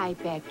 I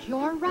bet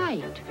you're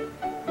right.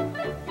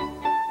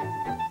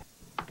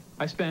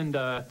 I spend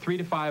 3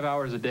 to 5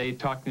 hours a day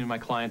talking to my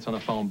clients on the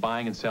phone,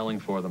 buying and selling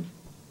for them.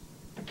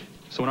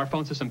 So when our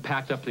phone system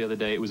packed up the other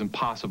day, it was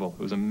impossible.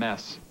 It was a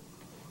mess.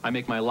 I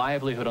make my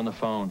livelihood on the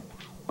phone,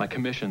 my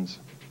commissions.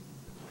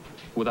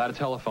 Without a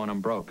telephone,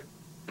 I'm broke.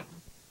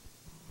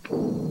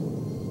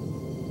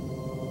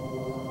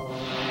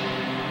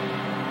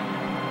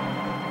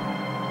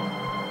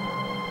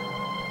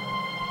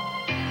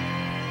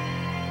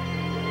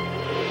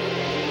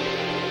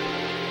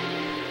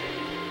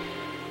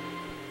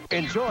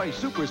 Enjoy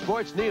Super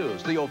Sports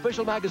News, the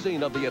official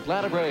magazine of the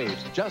Atlanta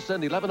Braves. Just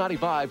send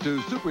 $11.95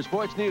 to Super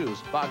Sports News,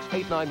 Box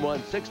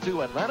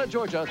 89162, Atlanta,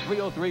 Georgia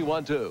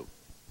 30312.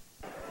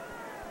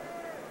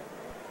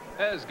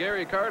 As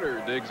Gary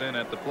Carter digs in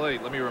at the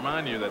plate, let me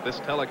remind you that this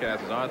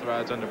telecast is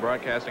authorized under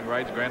broadcasting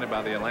rights granted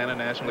by the Atlanta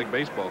National League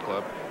Baseball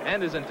Club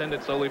and is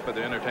intended solely for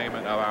the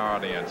entertainment of our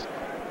audience.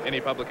 Any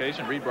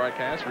publication,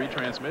 rebroadcast,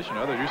 retransmission, or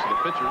other use of the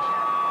pictures,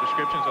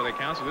 descriptions, or the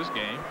accounts of this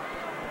game,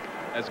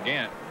 as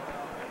Gant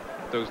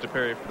throws to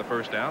Perry for the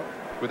first out,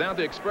 without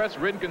the express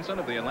written consent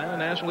of the Atlanta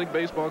National League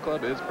Baseball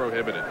Club, is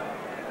prohibited.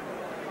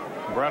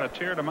 Brought a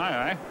tear to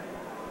my eye.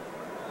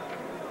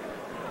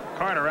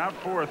 Carter out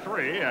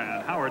 4-3,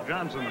 and Howard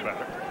Johnson the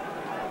batter.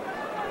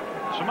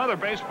 Some other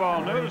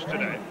baseball news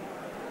today.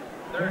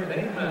 Third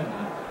baseman.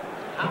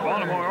 The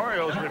Baltimore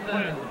Orioles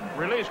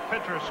released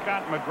pitcher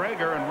Scott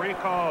McGregor and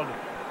recalled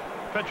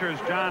pitchers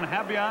John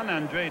Habian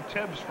and Jay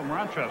Tibbs from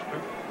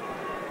Rochester.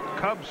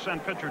 Cubs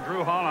sent pitcher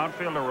Drew Hall,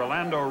 outfielder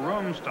Rolando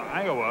Rooms to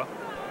Iowa,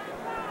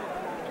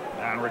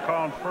 and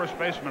recalled first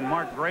baseman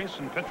Mark Grace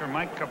and pitcher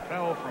Mike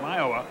Capel from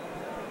Iowa.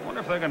 I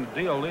wonder if they're going to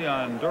deal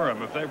Leon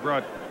Durham. If they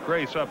brought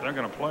Grace up, they're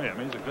going to play him.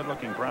 He's a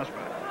good-looking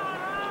prospect.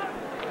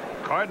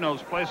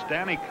 Cardinals placed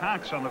Danny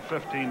Cox on the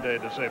 15-day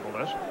disabled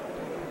list.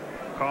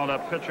 Called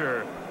up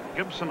pitcher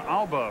Gibson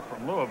Alba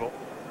from Louisville.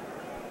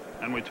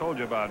 And we told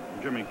you about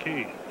Jimmy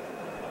Key.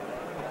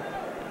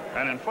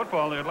 And in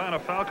football, the Atlanta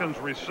Falcons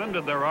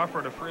rescinded their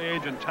offer to free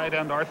agent tight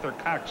end Arthur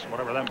Cox,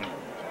 whatever that means.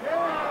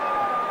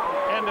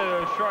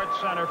 Into short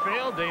center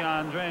field,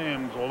 Deion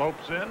James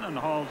lopes in and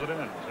hauls it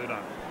in. See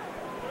that?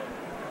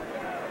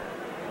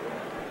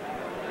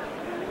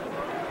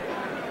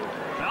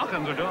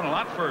 Falcons are doing a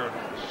lot for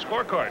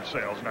scorecard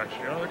sales next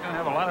year. They're going to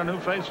have a lot of new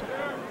faces.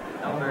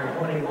 Number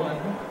 21,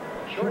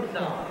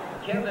 shortstop,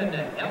 Kevin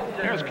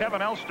Elster. Here's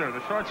Kevin Elster,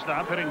 the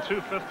shortstop, hitting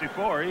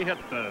 .254. He hit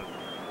the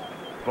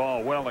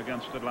ball well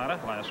against Atlanta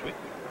last week.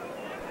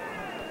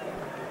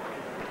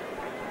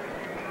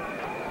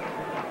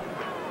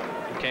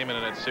 He came in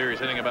that series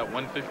hitting about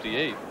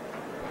 158.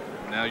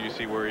 Now you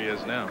see where he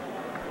is now.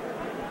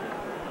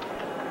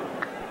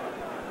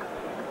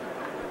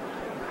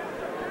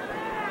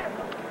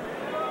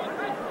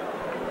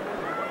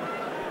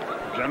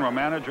 General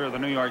manager of the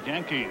New York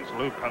Yankees,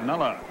 Lou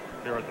Piniella,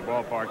 here at the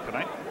ballpark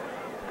tonight.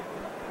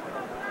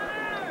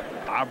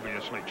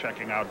 Obviously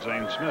checking out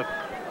Zane Smith.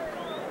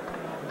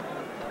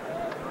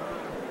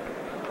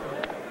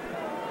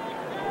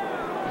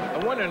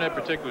 I wonder in that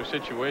particular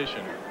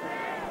situation,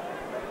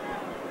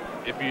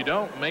 if you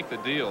don't make the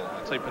deal,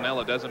 let's say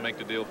Piniella doesn't make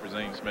the deal for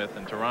Zane Smith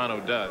and Toronto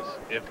does,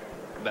 if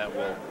that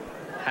will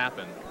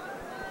happen,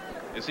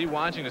 is he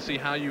watching to see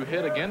how you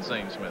hit against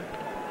Zane Smith?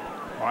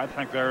 Well, I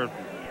think they're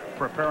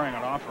preparing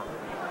an offer.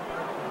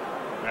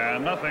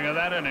 And nothing in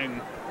that inning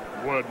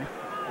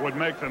would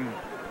make them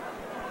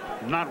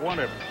not want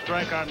to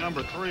strike out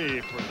number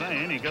 3 for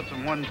Zane. He gets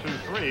him 1, 2,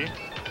 3.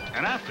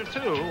 And after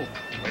 2,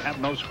 we have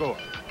no score.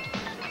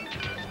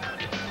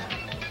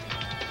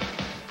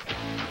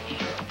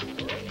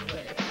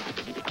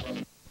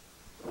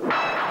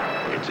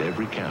 It's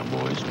every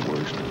cowboy's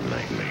worst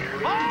nightmare.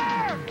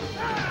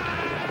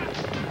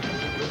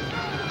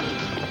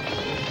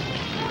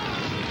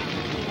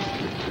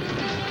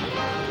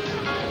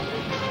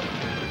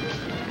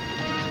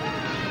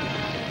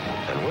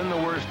 And when the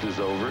worst is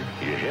over,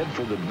 you head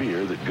for the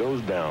beer that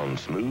goes down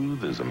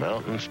smooth as a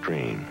mountain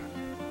stream.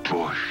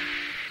 Bush.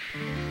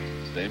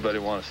 Does anybody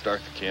want to start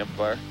the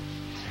campfire?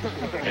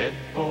 Head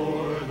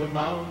for the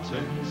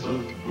mountains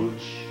of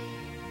Bush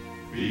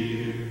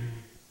beer.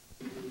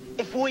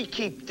 If we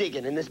keep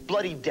digging in this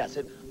bloody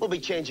desert, we'll be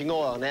changing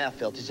oil and air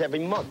filters every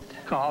month.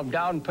 Calm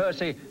down,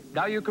 Percy.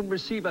 Now you can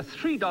receive a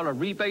 $3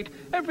 rebate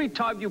every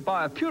time you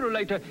buy a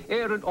Purolator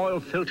air and oil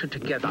filter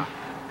together.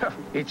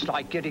 It's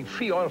like getting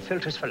free oil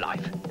filters for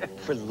life.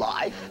 For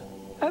life?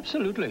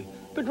 Absolutely.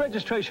 But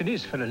registration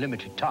is for a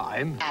limited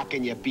time. How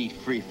can you be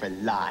free for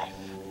life?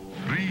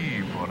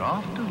 Free for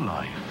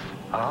afterlife.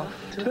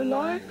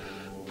 Afterlife?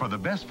 For the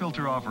best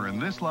filter offer in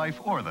this life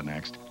or the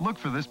next, look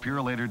for this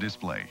Purolator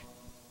display.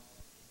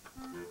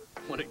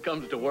 When it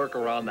comes to work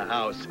around the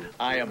house,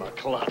 I am a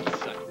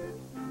klutz.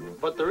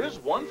 But there is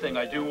one thing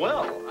I do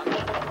well.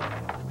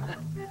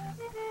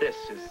 This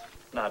is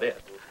not it.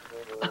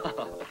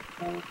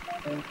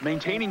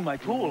 Maintaining my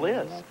pool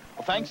is.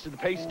 Well, thanks to the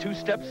Pace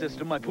two-step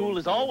system, my pool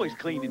is always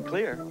clean and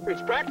clear.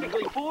 It's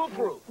practically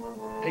foolproof.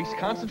 Pace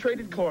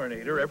concentrated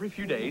chlorinator every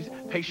few days.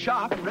 Pace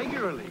shock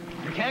regularly.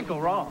 You can't go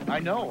wrong. I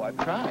know, I've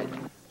tried.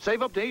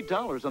 Save up to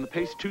 $8 on the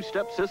Pace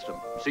two-step system.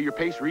 See your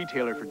Pace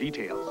retailer for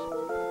details.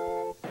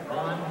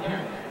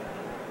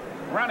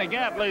 Ronnie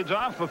Gant leads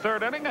off the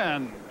third inning,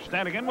 and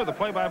standing in with a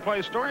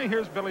play-by-play story,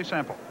 here's Billy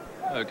Sample.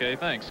 Okay,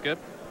 thanks, Skip.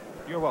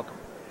 You're welcome.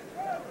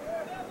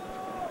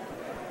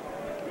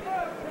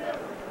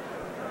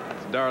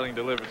 Darling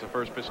delivers the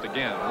first pitch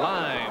again.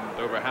 Lined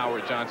over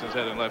Howard Johnson's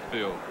head in left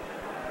field.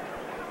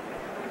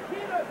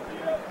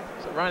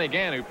 So Ronnie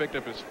Gant, who picked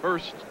up his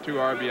first 2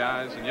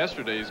 RBIs in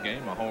yesterday's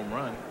game, a home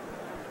run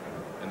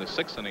in the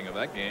 6th inning of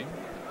that game.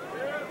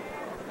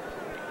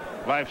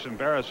 Life's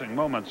embarrassing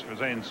moments for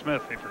Zane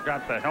Smith. He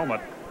forgot the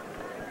helmet,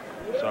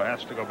 so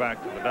has to go back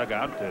to the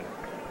dugout to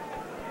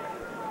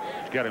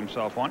get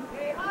himself one.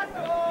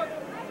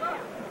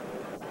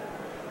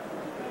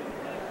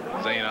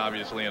 Zane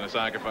obviously in a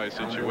sacrifice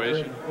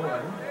situation.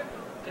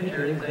 It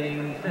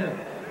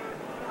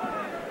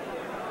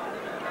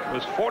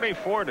was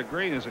 44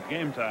 degrees at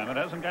game time. It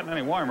hasn't gotten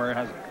any warmer,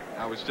 has it?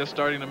 I was just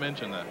starting to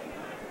mention that.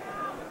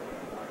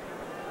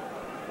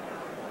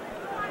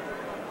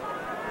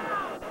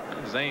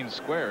 Zane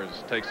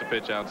squares, takes a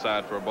pitch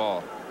outside for a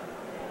ball.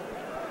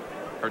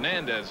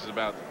 Hernandez is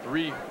about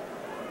 3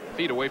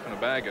 feet away from the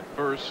bag at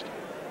first.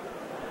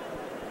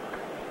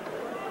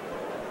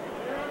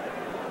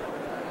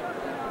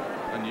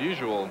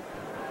 Unusual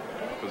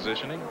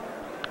positioning.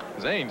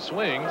 Zane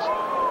swings,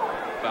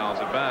 fouls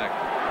it back.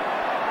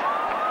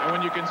 And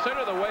when you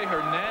consider the way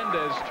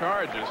Hernandez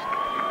charges,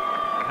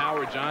 and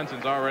Howard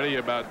Johnson's already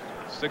about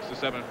 6 to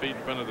 7 feet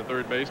in front of the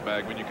third base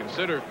bag, when you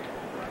consider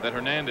that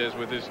Hernandez,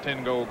 with his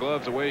 10 gold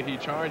gloves, the way he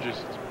charges,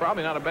 it's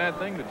probably not a bad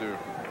thing to do,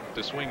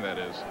 to swing, that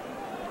is.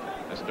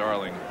 As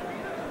Darling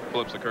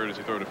flips the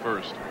courtesy throw to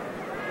first.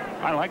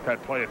 I like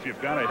that play if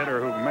you've got a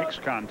hitter who makes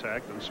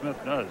contact, and Smith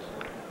does.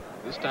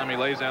 This time he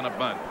lays down a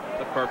bunt.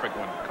 The perfect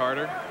one.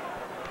 Carter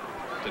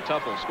to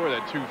Tuffle. Score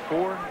that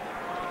 2-4.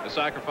 The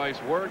sacrifice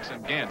works,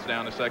 and Gant's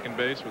down to second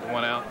base with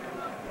 1 out.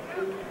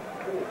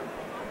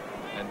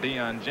 And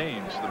Deion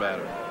James, the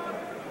batter.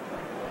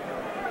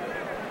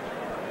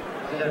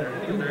 Center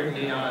fielder,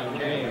 Deion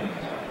James.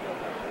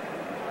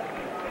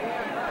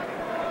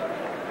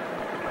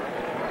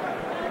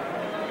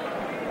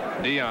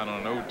 Deion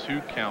on an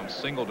 0-2 count,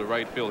 single to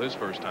right field his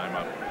first time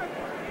up.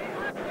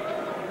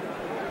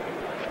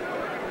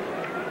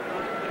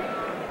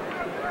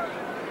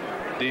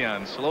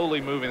 Deion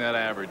slowly moving that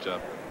average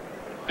up.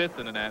 5th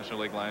in the National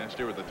League last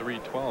year with a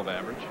 .312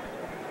 average.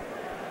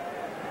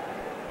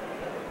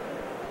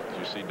 As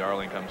you see,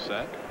 Darling comes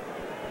set.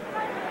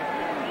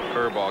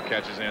 Curveball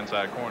catches the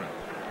inside corner.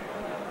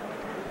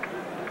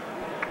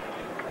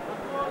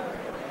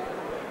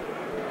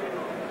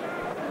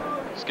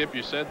 Skip,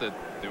 you said that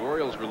the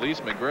Orioles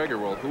released McGregor.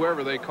 Well,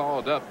 whoever they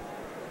called up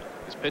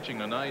is pitching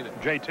tonight.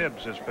 Jay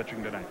Tibbs is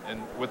pitching tonight.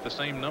 And with the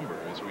same number,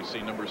 as we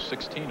see number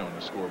 16 on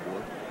the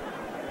scoreboard.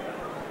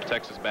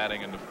 Texas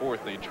batting in the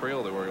 4th. They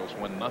trail the Orioles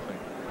 1-0.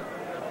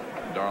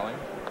 Darling.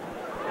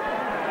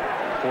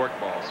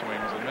 Forkball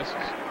swings and misses.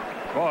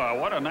 Boy,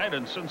 what a night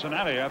in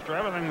Cincinnati. After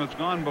everything that's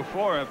gone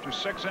before, after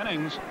 6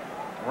 innings,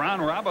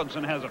 Ron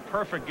Robinson has a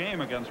perfect game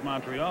against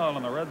Montreal,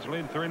 and the Reds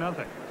lead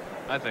 3-0.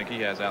 I think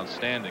he has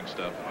outstanding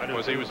stuff.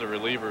 Because he was a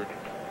reliever,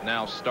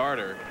 now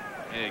starter.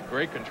 And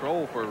great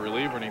control for a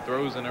reliever, and he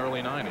throws in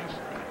early 90s.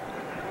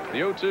 The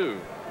 0-2.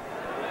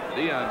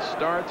 Deion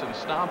starts and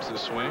stops his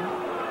swing.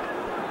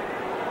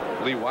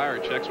 Lee Wire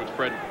checks with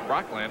Fred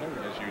Brocklander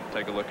as you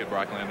take a look at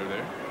Brocklander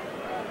there.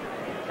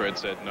 Fred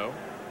said no.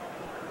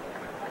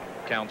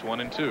 Counts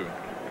 1-2.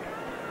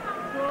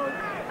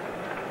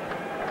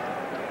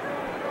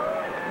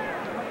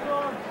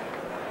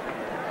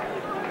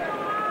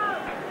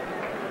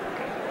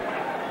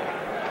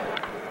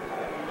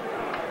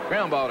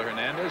 Ground ball to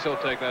Hernandez. He'll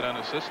take that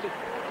unassisted.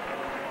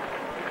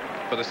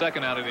 For the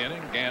 2nd out of the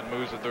inning, Gant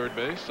moves to third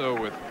base. So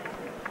with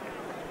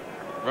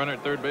runner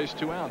at third base,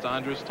 2 outs,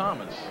 Andres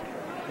Thomas.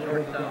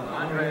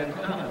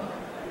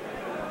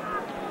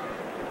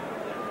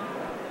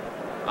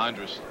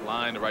 Andres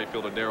line to right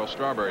fielder Darryl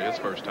Strawberry, his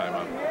first time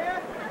up.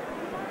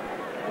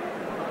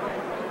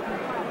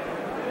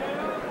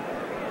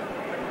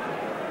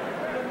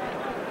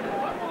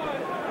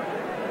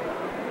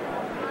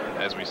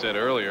 said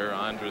earlier,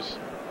 Andrus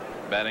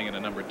batting in a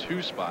number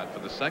 2 spot for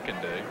the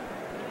second day.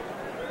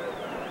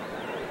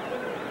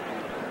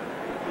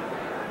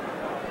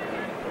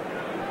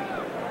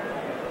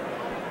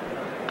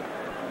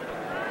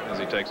 As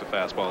he takes a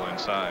fastball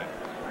inside.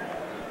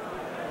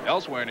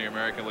 Elsewhere in the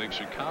American League,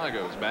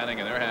 Chicago is batting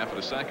in their half of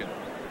the second.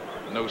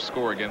 No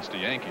score against the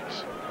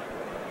Yankees.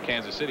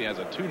 Kansas City has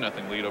a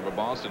 2-0 lead over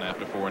Boston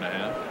after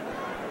 4.5.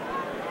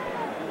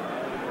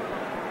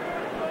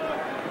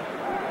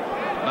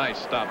 Nice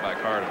stop by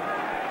Carter.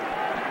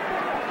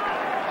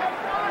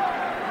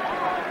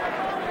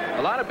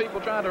 A lot of people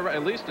tried to,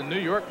 at least the New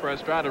York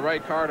press, tried to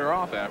write Carter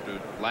off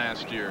after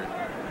last year.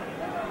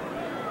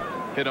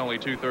 Hit only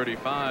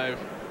 .235.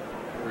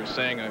 We were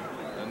saying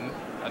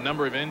a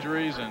number of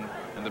injuries and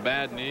the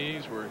bad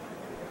knees were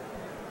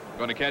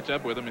going to catch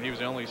up with him, and he was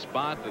the only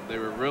spot that they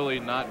were really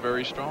not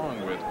very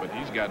strong with, but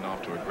he's gotten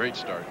off to a great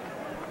start.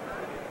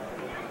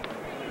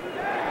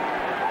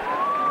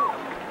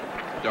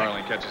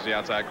 Darling catches the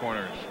outside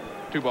corners.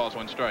 2 balls,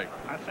 1 strike.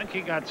 I think he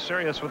got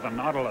serious with the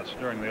Nautilus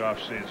during the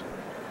offseason.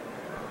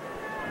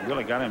 He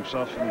really got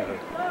himself into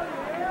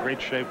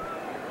great shape.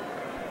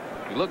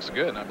 He looks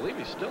good, and I believe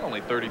he's still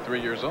only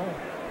 33 years old.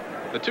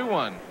 The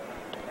 2-1.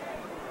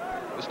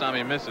 This time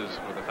he misses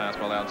with a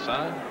fastball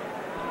outside.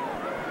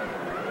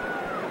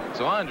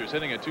 So Andrus,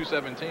 hitting at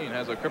 .217,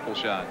 has a cripple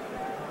shot.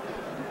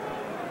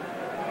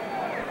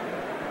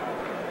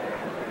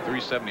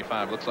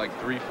 375, looks like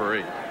 3 for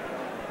 8.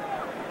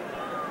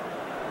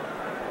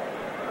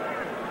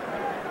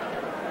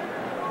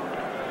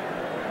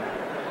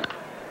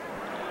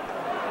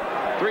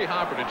 Three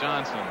hopper to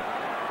Johnson.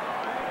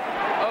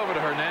 Over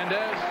to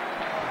Hernandez.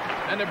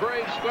 And the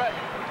Braves sweat,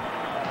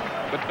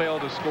 but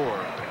failed to score.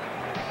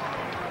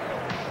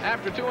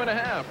 After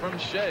 2.5 from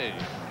Shea.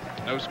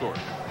 No score.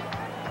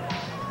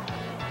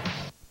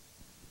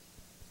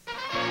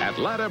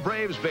 Atlanta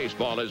Braves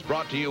baseball is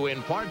brought to you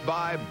in part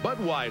by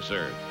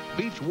Budweiser.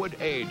 Beechwood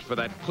aged for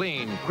that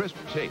clean, crisp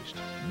taste.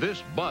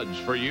 This Bud's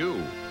for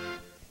you.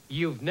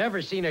 You've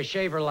never seen a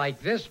shaver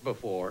like this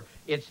before.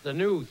 It's the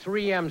new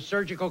 3M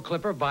surgical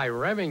clipper by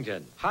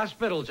Remington.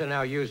 Hospitals are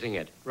now using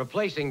it,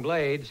 replacing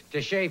blades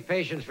to shave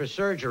patients for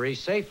surgery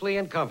safely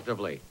and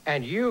comfortably.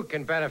 And you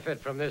can benefit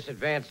from this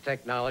advanced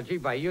technology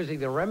by using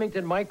the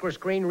Remington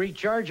Microscreen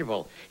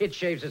Rechargeable. It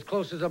shaves as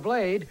close as a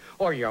blade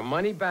or your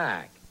money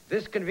back.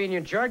 This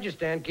convenient charger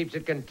stand keeps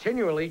it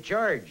continually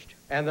charged.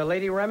 And the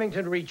Lady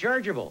Remington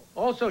Rechargeable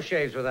also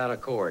shaves without a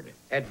cord.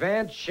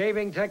 Advanced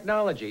shaving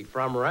technology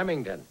from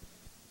Remington.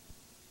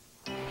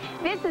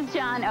 This is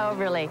John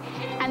Overly,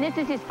 and this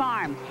is his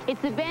farm.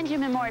 It's the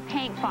Benjamin Moore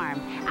Paint Farm.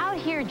 Out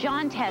here,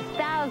 John tests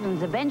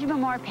thousands of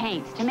Benjamin Moore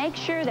paints to make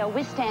sure they'll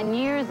withstand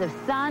years of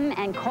sun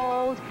and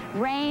cold,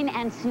 rain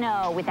and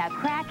snow without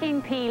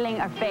cracking,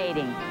 peeling, or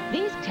fading.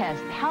 These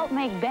tests help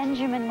make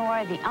Benjamin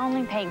Moore the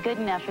only paint good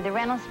enough for the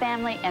Reynolds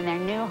family and their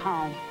new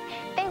home.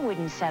 They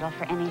wouldn't settle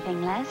for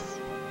anything less,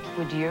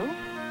 would you?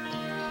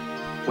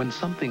 When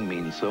something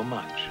means so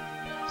much,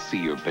 see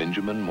your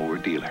Benjamin Moore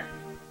dealer.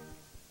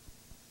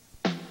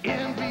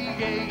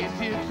 NBA is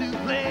here to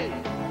play.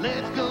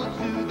 Let's go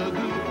to the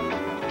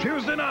hoop.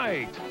 Tuesday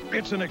night,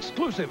 it's an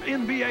exclusive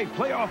NBA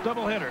playoff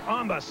doubleheader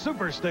on the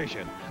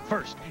Superstation.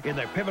 First, in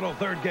their pivotal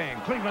third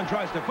game, Cleveland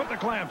tries to put the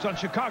clamps on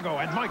Chicago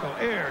and Michael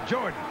Air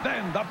Jordan.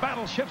 Then the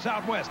battle shifts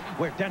out west,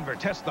 where Denver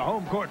tests the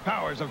home court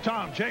powers of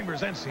Tom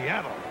Chambers and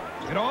Seattle.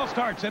 It all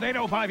starts at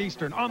 8:05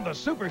 Eastern on the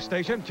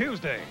Superstation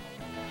Tuesday.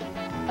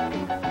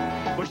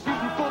 We're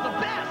shooting for the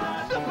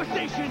best.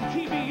 Superstation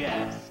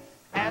TBS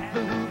at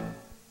the hoop.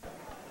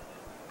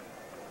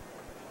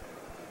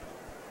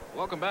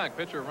 Welcome back.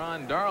 Pitcher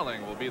Ron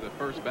Darling will be the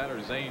first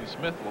batter Zane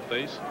Smith will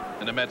face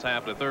in the Mets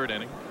half of the third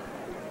inning.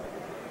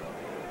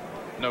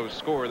 No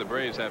score. The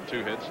Braves have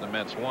 2 hits. The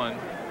Mets 1.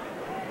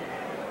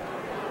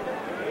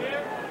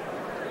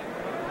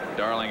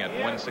 Darling at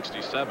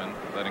 167.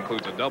 That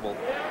includes a double.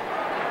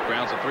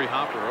 Grounds a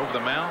 3-hopper over the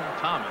mound.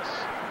 Thomas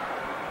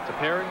to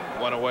Perry.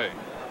 1 away.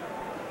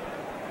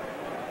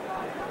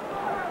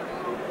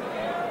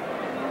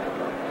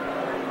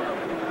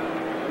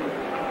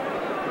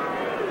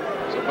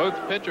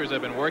 Both pitchers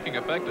have been working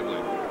effectively,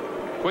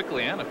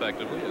 quickly and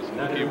effectively, as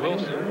Mookie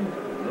Wilson.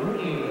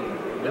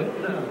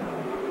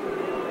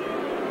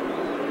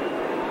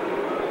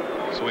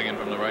 Swinging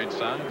from the right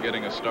side,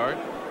 getting a start.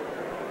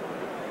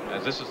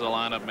 As this is the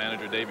lineup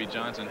manager Davey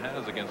Johnson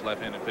has against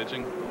left-handed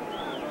pitching.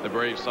 The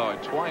Braves saw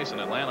it twice in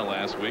Atlanta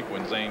last week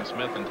when Zane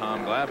Smith and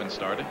Tom Glavine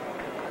started.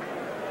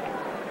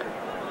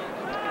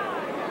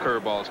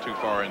 Curveball's too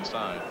far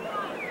inside.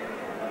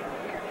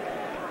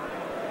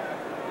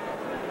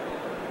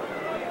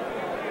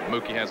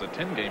 Mookie has a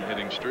 10-game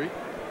hitting streak.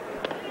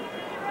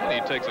 And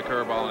he takes a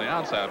curveball on the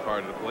outside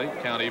part of the plate.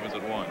 Count evens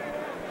at 1.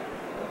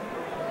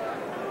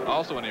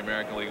 Also in the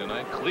American League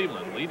tonight,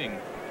 Cleveland, leading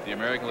the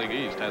American League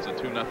East, has a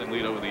 2-0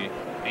 lead over the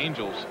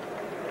Angels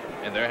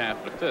in their half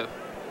of the 5th.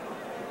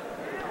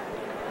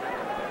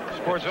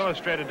 Sports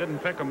Illustrated didn't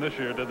pick them this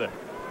year, did they?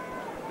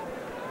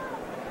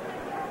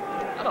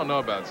 I don't know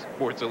about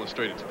Sports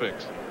Illustrated's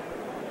picks.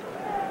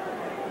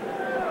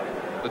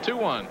 The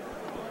 2-1.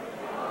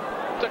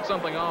 Took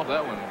something off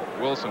that one.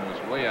 Wilson was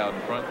way out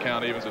in front.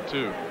 Count evens at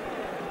 2.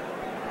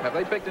 Have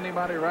they picked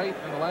anybody right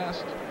in the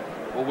last?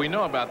 Well, we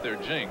know about their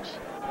jinx.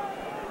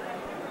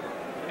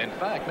 In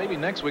fact, maybe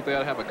next week they ought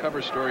to have a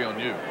cover story on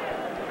you.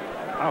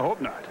 I hope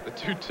not. The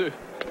 2-2.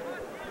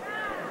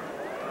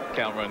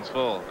 Count runs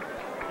full.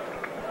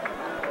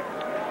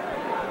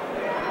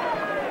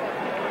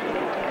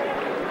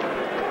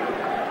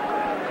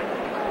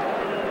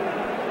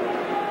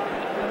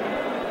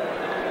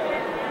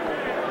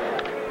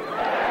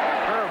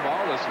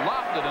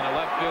 Lofted in the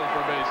left field for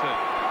a base hit.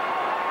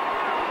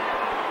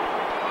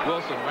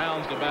 Wilson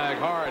rounds the bag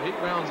hard. He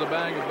rounds the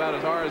bag about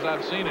as hard as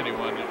I've seen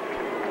anyone.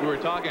 We were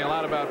talking a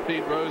lot about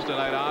Pete Rose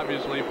tonight,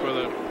 obviously, for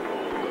the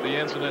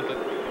incident that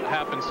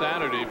happened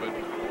Saturday, but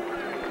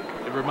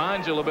it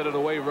reminds you a little bit of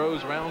the way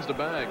Rose rounds the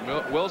bag.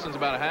 Wilson's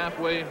about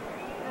halfway,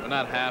 well,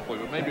 not halfway,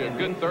 but maybe a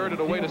good third of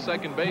the way to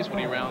second base when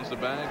he rounds the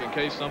bag in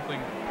case something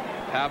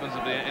happens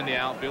in the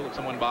outfield, if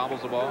someone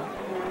bobbles the ball.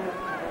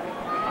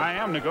 I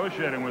am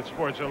negotiating with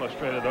Sports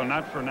Illustrated, though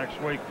not for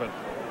next week, but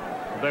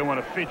they want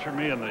to feature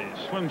me in the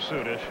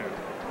swimsuit issue.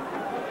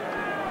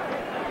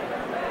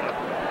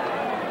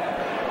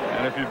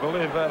 And if you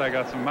believe that, I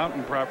got some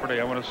mountain property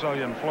I want to sell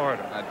you in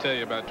Florida. I tell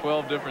you, about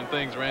 12 different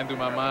things ran through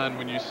my mind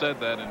when you said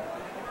that, and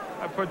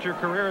I put your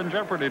career in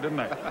jeopardy,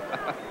 didn't I?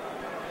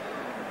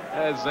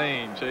 As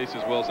Zane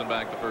chases Wilson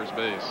back to first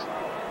base.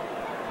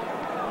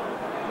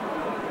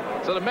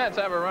 So the Mets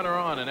have a runner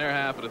on in their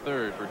half of the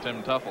third for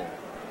Tim Tuffle.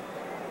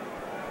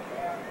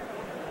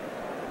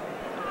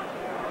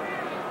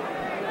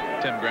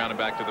 Tim grounded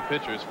back to the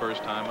pitcher his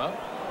first time up.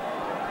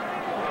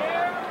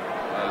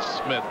 As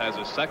Smith has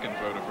his second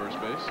throw to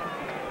first base.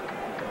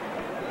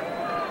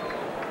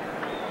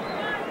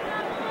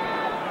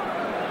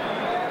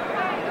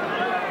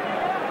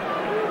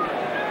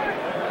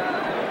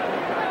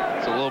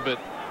 It's a little bit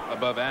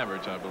above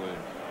average, I believe.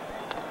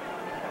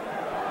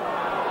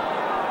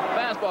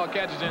 Fastball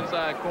catches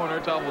inside corner.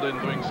 Tuffle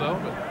didn't think so,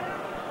 but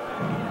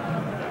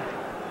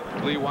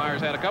Lee Wyers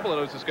had a couple of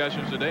those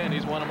discussions today, and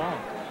he's won them all.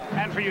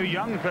 And for you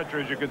young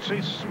pitchers, you could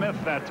see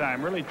Smith that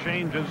time really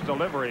change his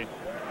delivery.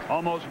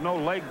 Almost no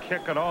leg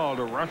kick at all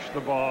to rush the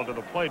ball to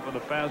the plate with a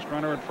fast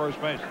runner at first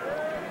base.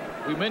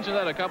 We mentioned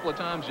that a couple of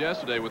times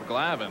yesterday with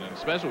Glavine, and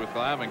especially with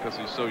Glavine because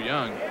he's so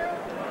young.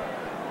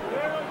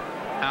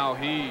 How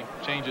he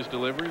changes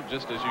delivery,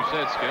 just as you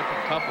said, Skip.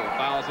 And Tuffle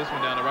fouls this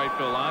one down the right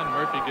field line.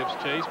 Murphy gives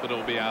chase, but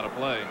it'll be out of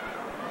play.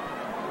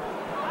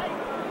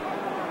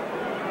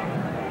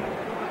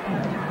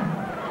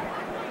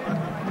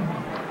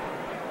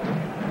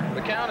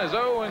 The count is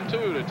 0-2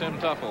 to Tim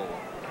Tuffle.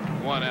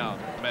 1 out.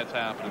 Mets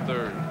half of the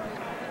third.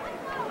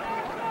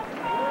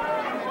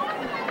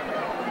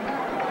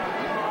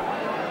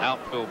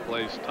 Outfield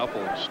plays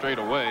Tuffle straight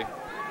away.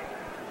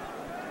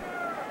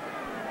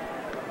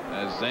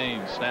 As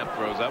Zane snap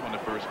throws that one to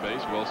first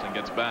base. Wilson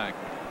gets back.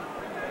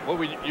 What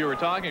you were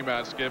talking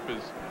about, Skip,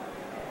 is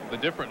the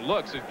different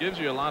looks. It gives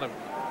you a lot of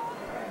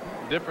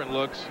different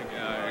looks.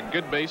 A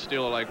good base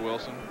stealer like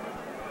Wilson.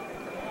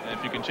 And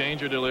if you can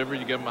change your delivery,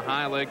 you give him a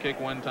high leg kick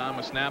one time,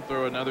 a snap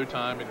throw another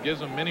time. It gives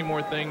him many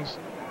more things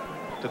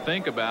to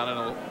think about, and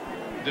it'll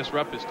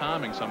disrupt his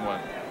timing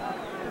somewhat.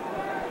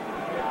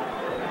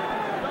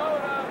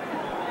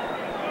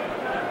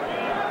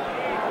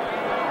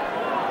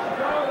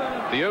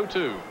 The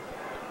 0-2.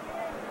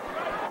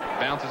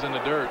 Bounces in the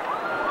dirt.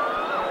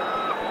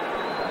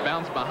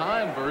 Bounce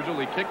behind Virgil.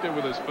 He kicked it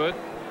with his foot.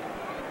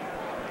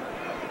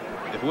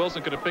 If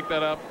Wilson could have picked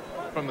that up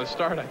from the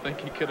start, I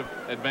think he could have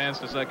advanced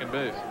to second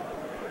base.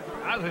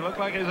 Does he look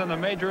like he's in the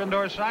major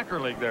indoor soccer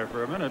league there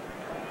for a minute?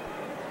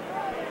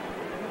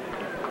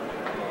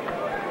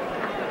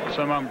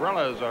 Some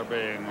umbrellas are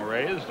being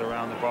raised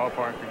around the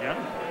ballpark again.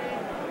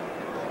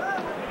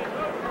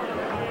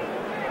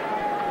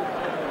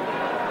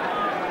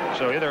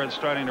 So either it's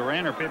starting to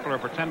rain or people are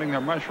pretending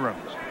they're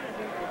mushrooms.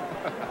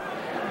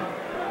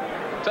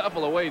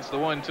 Tuffle awaits the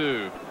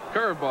 1-2.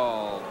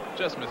 Curveball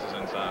just misses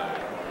inside.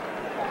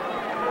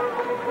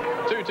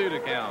 2-2 to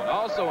count.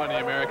 Also in the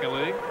American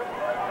League.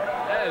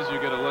 As you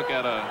get a look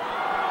at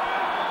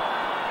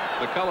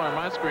the color on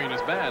my screen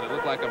is bad. It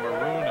looked like a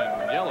maroon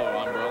and yellow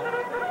umbrella.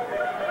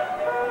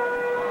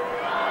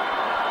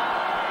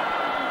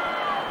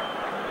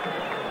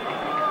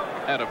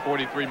 Had a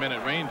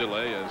 43-minute rain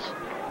delay as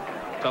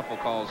Tuffle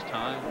calls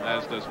time,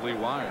 as does Lee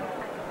Wyers.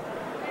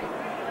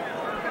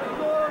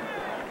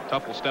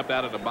 Tuffle stepped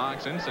out of the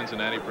box in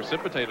Cincinnati,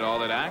 precipitated all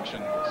that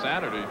action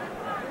Saturday.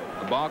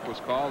 The balk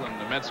was called,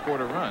 and the Mets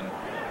scored a run.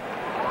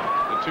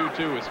 The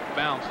 2-2 is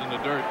bounced in the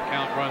dirt.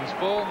 Count runs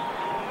full.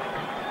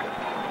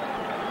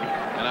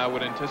 And I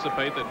would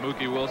anticipate that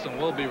Mookie Wilson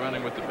will be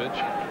running with the pitch.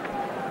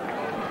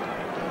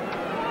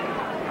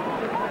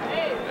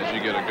 As you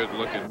get a good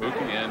look at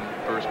Mookie and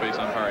first base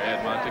umpire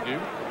Ed Montague.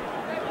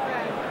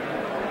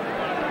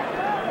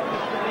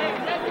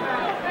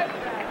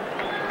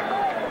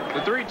 The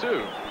 3-2. He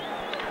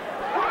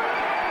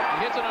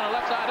hits it on the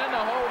left side in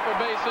the hole for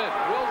base hit.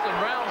 Wilson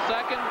rounds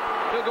second.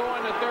 He'll go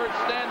into third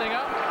standing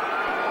up.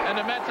 And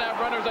the Mets have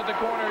runners at the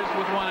corners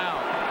with one out.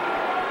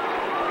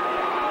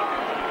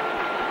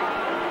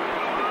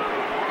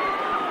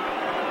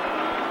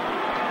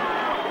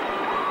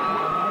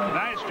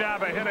 Nice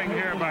job of hitting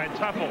here by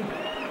Tuffle.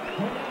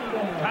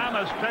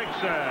 Thomas takes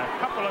a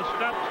couple of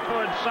steps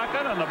towards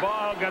second, and the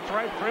ball gets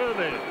right through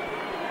the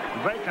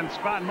vacant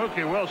spot.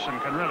 Mookie Wilson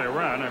can really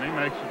run, and he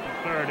makes it to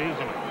third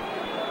easily.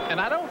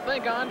 And I don't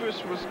think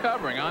Andres was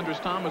covering.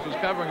 Andres Thomas was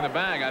covering the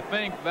bag. I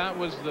think that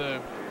was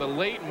the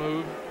late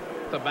move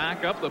to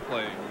back up the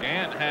play.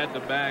 Gant had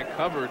the bag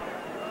covered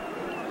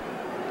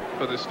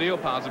for the steal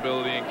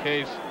possibility in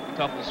case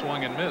Tuffle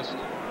swung and missed.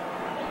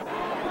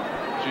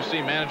 As you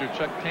see manager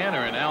Chuck Tanner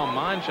and Al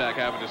Monchak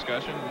have a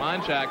discussion.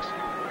 Monchak's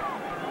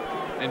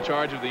in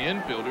charge of the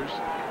infielders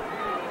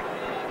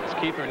as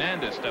Keith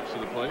Hernandez steps to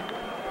the plate.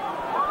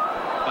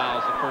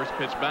 Fouls the first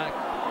pitch back.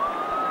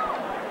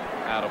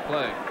 Out of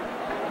play.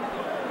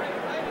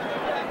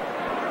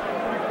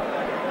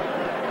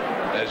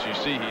 As you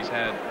see, he's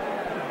had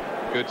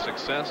good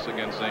success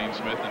against Zane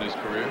Smith in his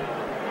career.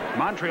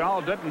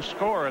 Montreal didn't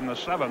score in the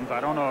 7th. I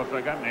don't know if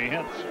they got any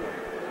hits.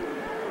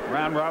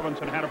 Ron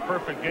Robinson had a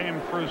perfect game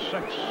through 6.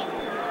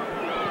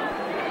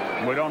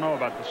 We don't know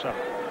about the 7th.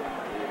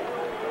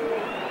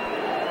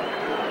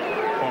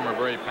 Former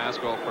Brave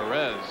Pascual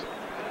Perez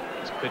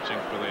is pitching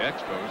for the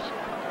Expos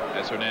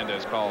as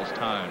Hernandez calls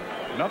time.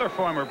 Another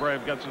former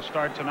Brave gets a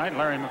start tonight,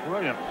 Larry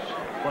McWilliams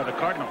for the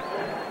Cardinals.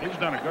 He's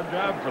done a good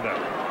job for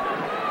them.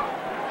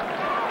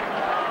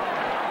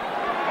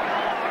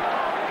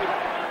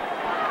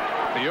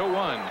 The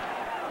 0-1.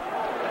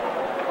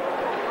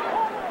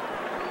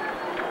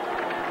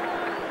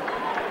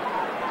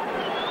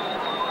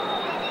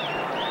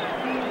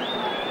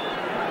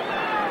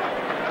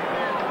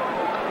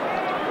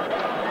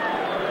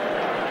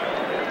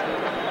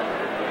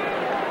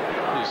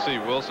 You see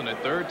Wilson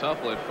at third,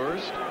 Tuffle at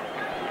first.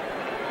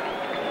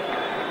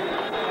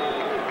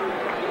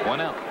 1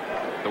 out.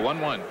 The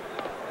 1-1.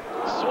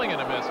 Swing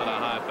and a miss on a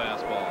high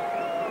fastball.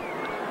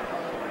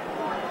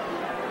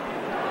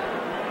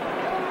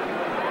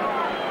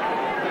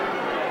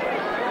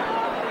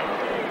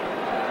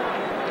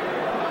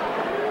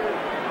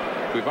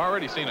 We've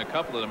already seen a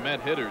couple of the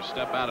Met hitters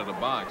step out of the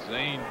box.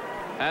 Zane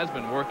has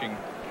been working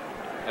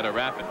at a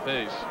rapid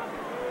pace.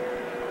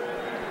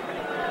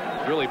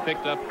 He's really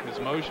picked up his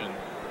motion,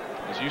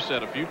 as you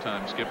said a few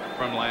times, Skip,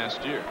 from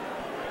last year.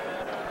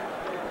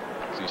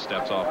 As he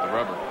steps off the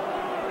rubber.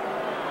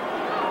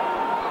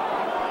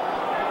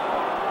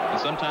 And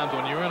sometimes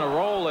when you're in a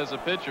role as a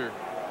pitcher,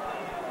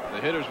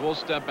 the hitters will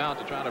step out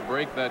to try to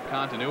break that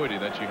continuity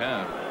that you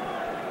have.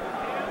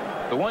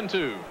 The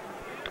 1-2.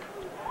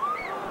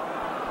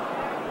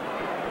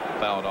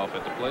 Fouled off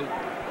at the plate.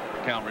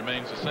 Count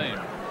remains the same.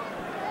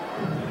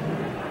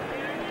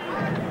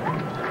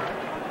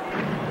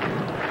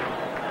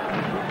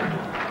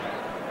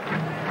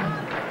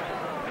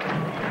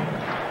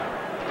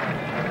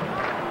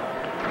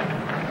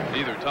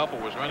 Either Tuffle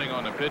was running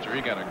on the pitcher.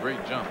 He got a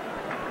great jump.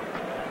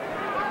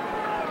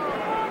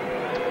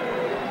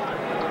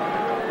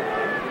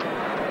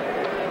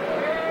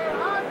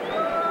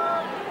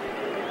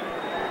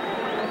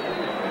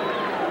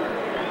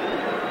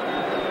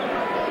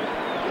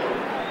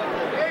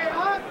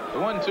 The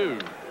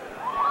 1-2.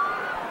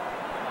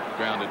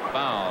 Grounded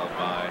foul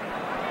by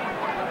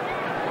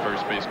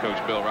first base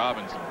coach Bill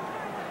Robinson.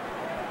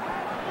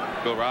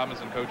 Bill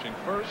Robinson coaching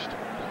first.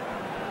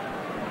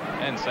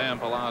 And Sam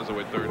Palazzo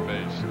at third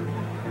base.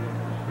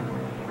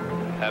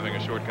 Having a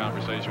short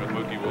conversation with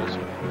Mookie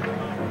Wilson.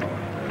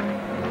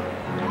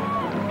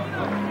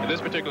 In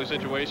this particular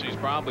situation, he's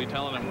probably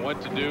telling him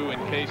what to do in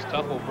case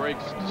Tuffle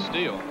breaks to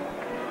steal.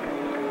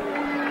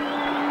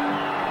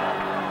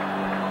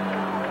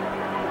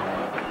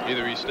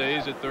 Either he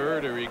stays at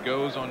third or he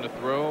goes on the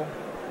throw,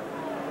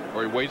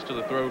 or he waits till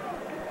the throw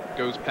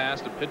goes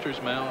past the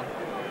pitcher's mound.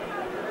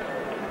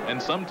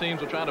 And some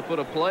teams will try to put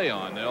a play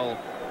on. They'll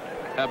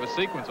have a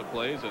sequence of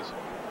plays as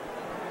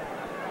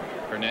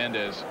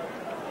Hernandez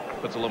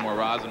puts a little more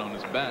rosin on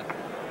his bat.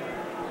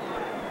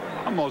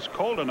 Almost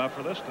cold enough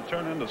for this to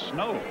turn into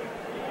snow.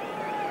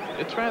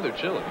 It's rather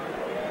chilly.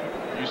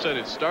 You said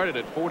it started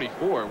at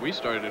 44. We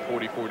started at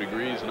 44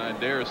 degrees, and I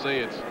dare say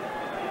it's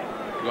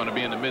going to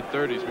be in the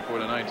mid-30s before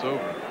the night's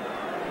over.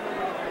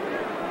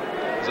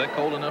 Is that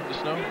cold enough to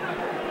snow?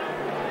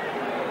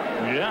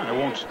 Yeah, it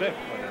won't stick.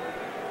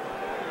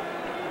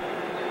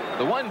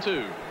 The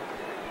 1-2.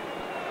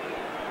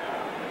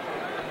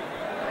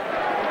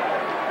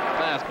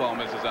 Fastball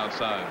misses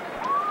outside.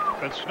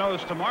 If it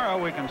snows tomorrow,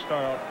 we can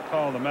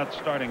call the Mets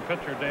starting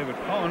pitcher David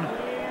Cohn.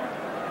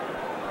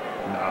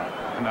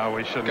 No,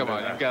 we shouldn't. Come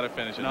on, you've got to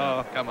finish it.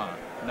 No, come on.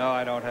 No,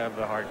 I don't have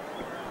the heart.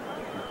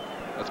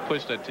 Let's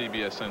push that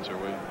TBS sensor,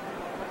 will you?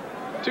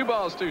 2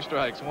 balls, 2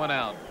 strikes, 1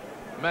 out.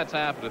 Mets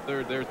half of the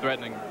third. They're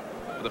threatening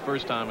for the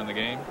first time in the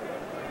game.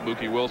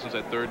 Mookie Wilson's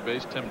at third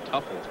base. Tim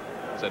Tuffle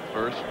is at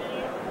first.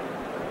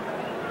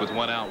 With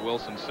 1 out,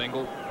 Wilson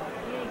singled.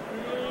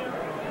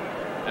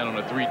 And on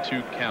a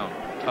 3-2 count,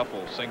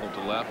 Tuffle singled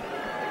to left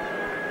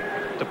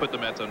to put the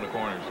Mets on the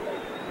corners.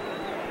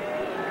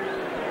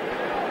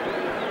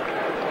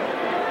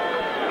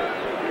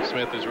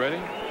 Smith is ready.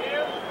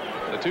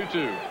 The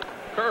 2-2.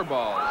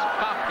 Curveball is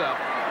popped up.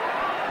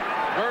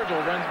 Virgil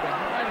runs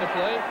behind the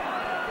plate.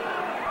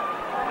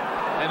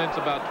 And it's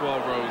about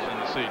 12 rows in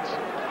the seats.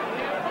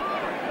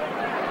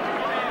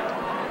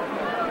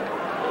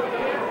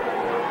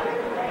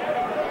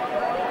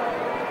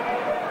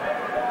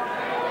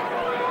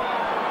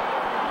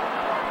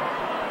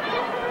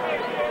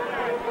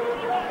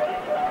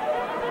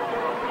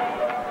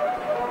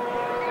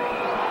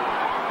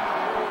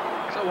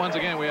 So once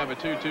again, we have a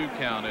 2-2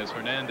 count as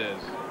Hernandez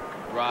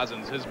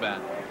rosins his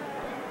bat.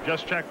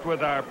 Just checked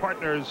with our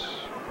partners,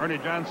 Ernie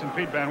Johnson,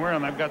 Pete Van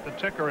Wieren. I've got the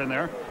ticker in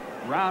there.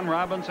 Ron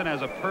Robinson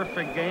has a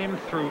perfect game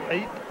through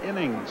 8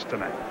 innings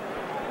tonight.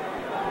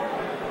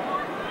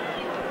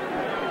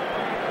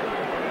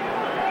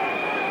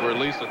 We're at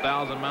least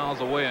 1,000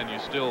 miles away, and you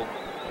still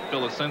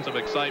feel a sense of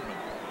excitement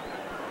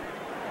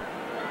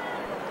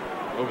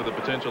over the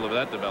potential of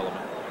that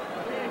development.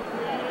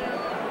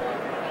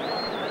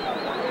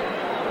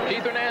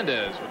 Keith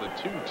Hernandez with a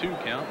 2-2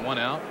 count, 1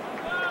 out.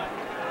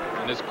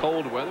 In this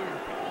cold weather,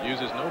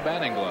 uses no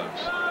batting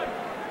gloves.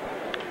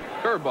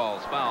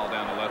 Curveball's foul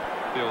down the left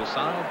field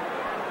side,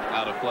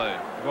 out of play.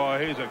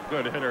 Boy, he's a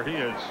good hitter. He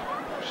is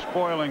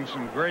spoiling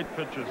some great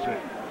pitches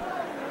here.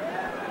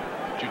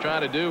 What you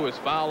try to do is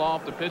foul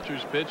off the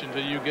pitcher's pitch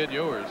until you get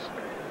yours.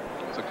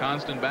 It's a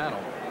constant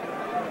battle.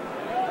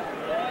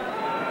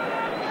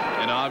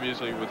 And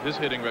obviously, with his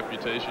hitting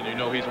reputation, you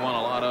know he's won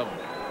a lot of them.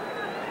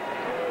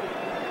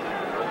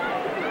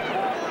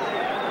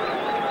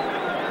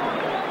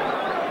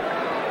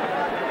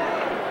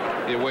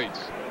 He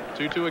awaits.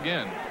 2-2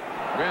 again.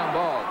 Ground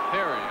ball.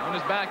 Perry on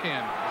his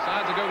backhand.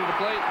 Decides to go to the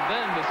plate,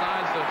 then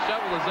decides to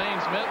shovel to Zane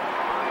Smith.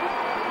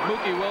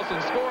 Mookie Wilson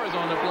scores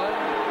on the play.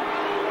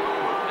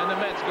 And the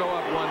Mets go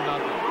up 1-0.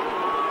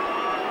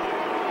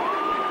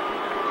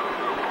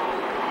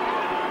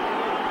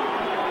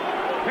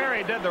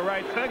 Perry did the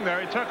right thing there.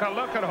 He took a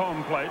look at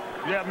home plate.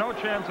 You have no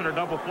chance at a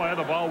double play.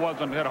 The ball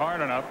wasn't hit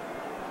hard enough.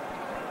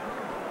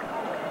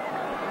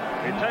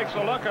 He takes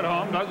a look at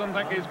home, doesn't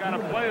think he's going to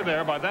play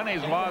there, but then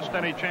he's lost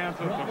any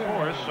chances of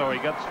force, so he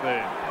gets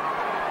the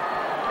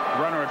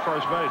runner at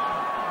first base.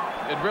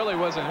 It really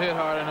wasn't hit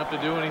hard enough to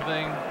do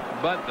anything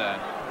but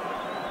that.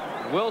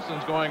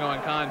 Wilson's going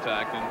on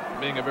contact and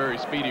being a very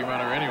speedy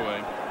runner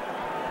anyway.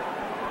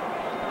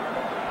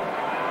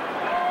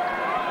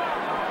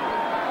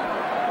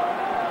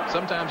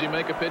 Sometimes you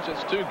make a pitch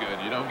that's too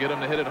good. You don't get him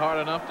to hit it hard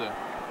enough to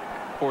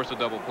force a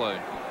double play.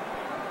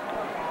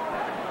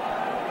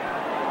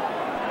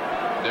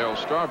 Darryl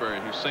Strawberry,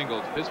 who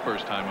singled his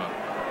first time up,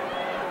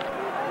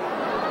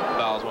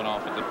 fouls one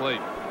off at the plate.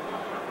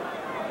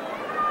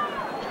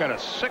 He's got a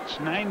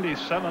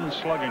 .697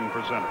 slugging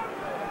percentage.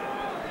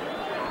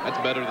 That's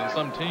better than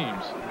some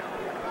teams.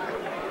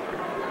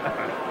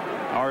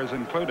 Ours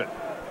included.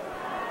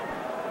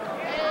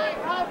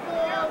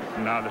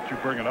 Now that you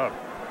bring it up.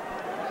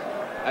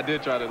 I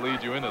did try to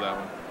lead you into that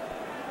one.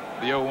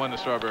 The 0-1 to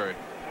Strawberry.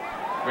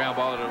 Ground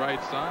ball to the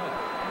right side.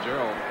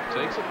 Gerald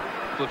takes it.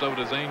 Flips over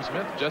to Zane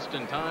Smith just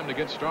in time to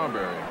get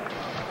Strawberry.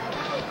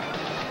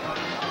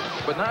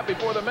 But not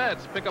before the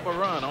Mets pick up a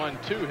run on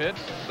 2 hits.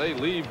 They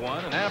leave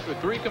 1, and after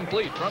 3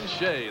 complete from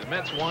Shea, the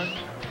Mets 1,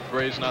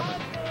 Braves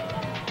nothing.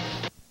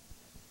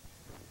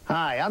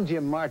 Hi, I'm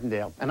Jim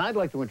Martindale, and I'd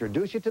like to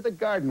introduce you to the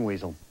Garden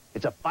Weasel.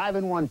 It's a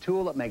 5-in-1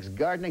 tool that makes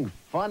gardening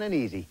fun and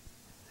easy.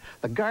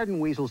 The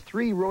Garden Weasel's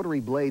 3 rotary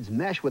blades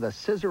mesh with a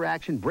scissor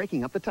action,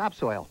 breaking up the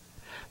topsoil.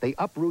 They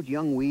uproot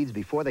young weeds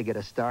before they get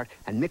a start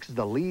and mixes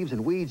the leaves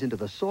and weeds into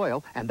the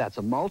soil, and that's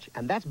a mulch,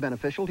 and that's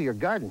beneficial to your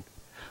garden.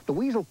 The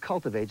Weasel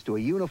cultivates to a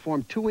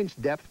uniform 2-inch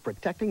depth,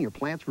 protecting your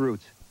plant's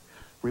roots.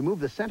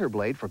 Remove the center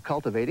blade for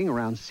cultivating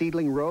around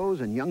seedling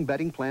rows and young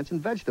bedding plants and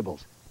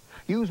vegetables.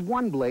 Use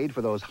 1 blade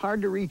for those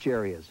hard-to-reach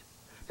areas.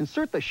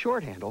 Insert the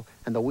short handle,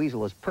 and the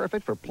Weasel is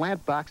perfect for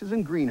plant boxes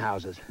and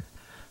greenhouses.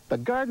 The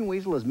Garden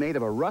Weasel is made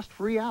of a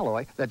rust-free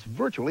alloy that's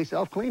virtually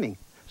self-cleaning.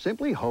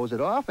 Simply hose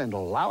it off and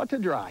allow it to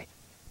dry.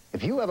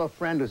 If you have a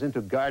friend who's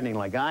into gardening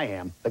like I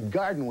am, the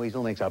Garden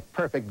Weasel makes a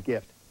perfect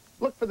gift.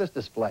 Look for this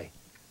display.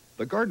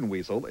 The Garden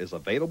Weasel is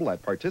available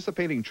at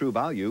participating True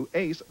Value,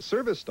 Ace,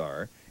 Service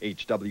Star,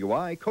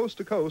 HWI, Coast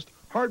to Coast,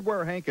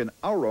 Hardware Hank, and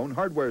our own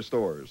hardware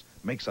stores.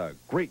 Makes a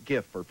great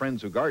gift for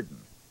friends who garden.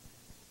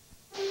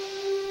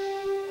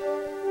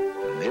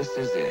 This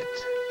is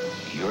it.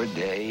 Your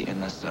day in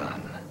the sun.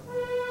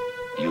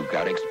 You've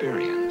got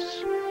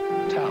experience,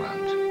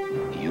 talent.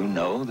 You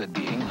know that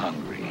being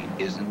hungry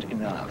isn't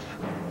enough.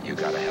 You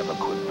gotta have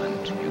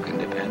equipment you can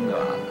depend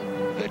on.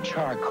 The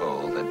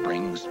charcoal that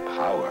brings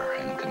power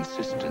and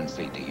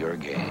consistency to your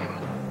game.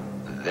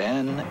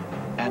 Then,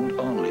 and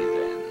only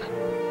then,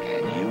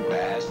 can you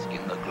bask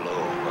in the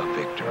glow of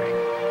victory.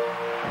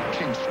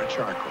 Kingsford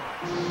Charcoal,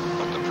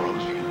 what the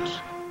pros use.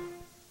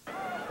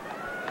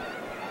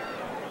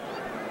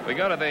 We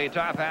go to the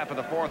top half of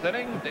the 4th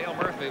inning. Dale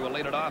Murphy will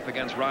lead it off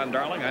against Ron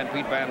Darling. I'm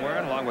Pete Van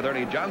Wieren, along with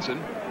Ernie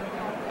Johnson,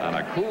 on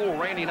a cool,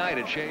 rainy night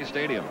at Shea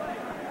Stadium.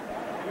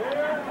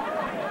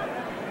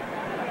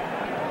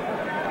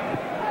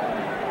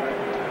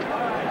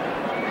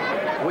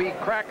 We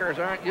crackers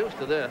aren't used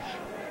to this.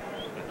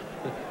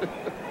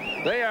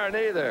 They aren't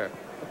either.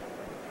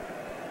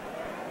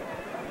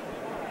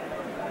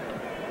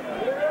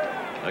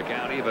 The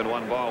count even,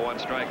 1 ball, 1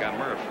 strike on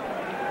Murph.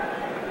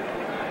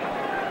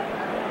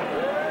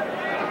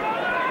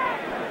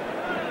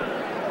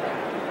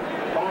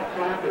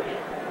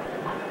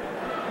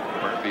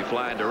 Murphy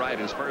flying to right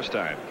his first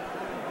time.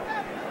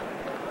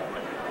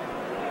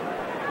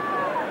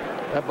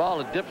 That ball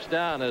that dips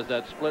down is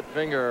that split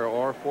finger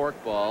or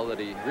fork ball that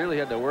he really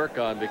had to work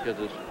on because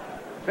his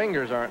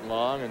fingers aren't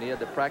long and he had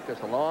to practice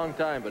a long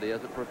time, but he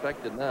has it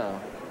perfected now.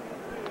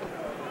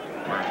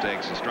 Murph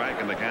takes a strike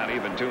and the count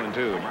even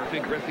 2-2.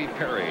 Murphy, Griffey,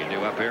 Perry due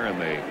up here in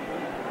the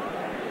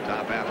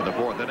top half of the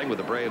 4th inning with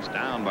the Braves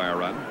down by a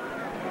run.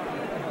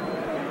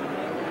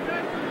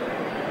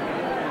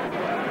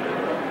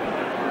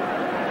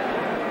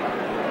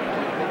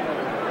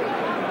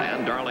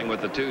 And Darling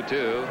with the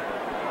 2-2.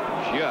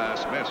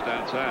 Just missed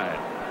outside.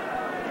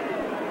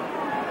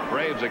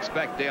 Braves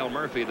expect Dale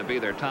Murphy to be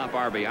their top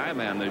RBI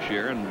man this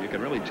year, and you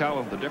can really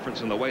tell the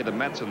difference in the way the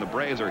Mets and the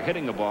Braves are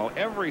hitting the ball.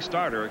 Every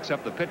starter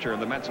except the pitcher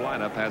in the Mets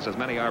lineup has as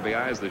many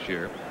RBIs this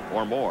year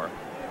or more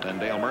than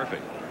Dale Murphy.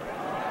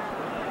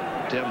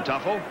 Tim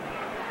Tuffle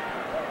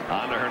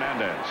on to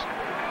Hernandez.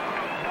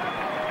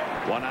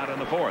 1 out in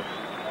the 4th.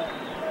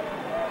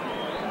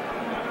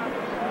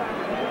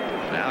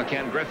 Now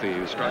Ken Griffey,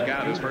 who struck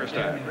out his first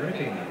time.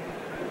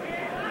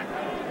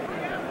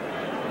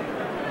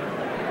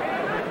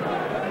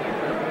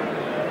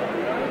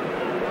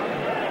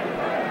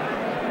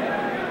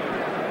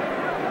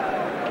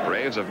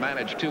 Braves have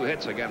managed 2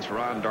 hits against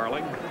Ron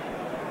Darling.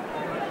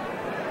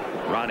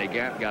 Ronnie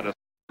Gant got his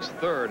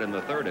 3rd in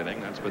the 3rd inning.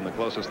 That's been the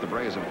closest the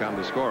Braves have come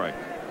to scoring.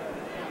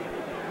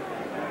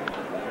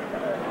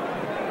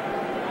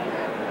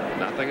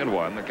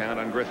 0-1, the count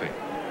on Griffey.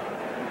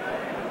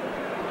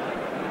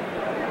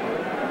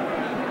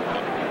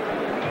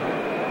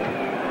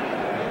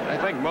 I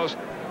think most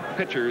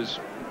pitchers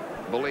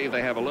believe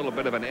they have a little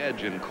bit of an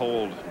edge in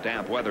cold,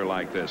 damp weather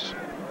like this.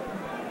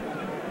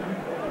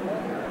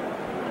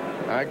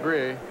 I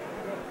agree.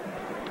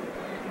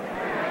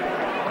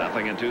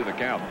 0-2 the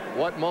count.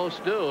 What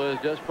most do is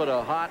just put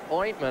a hot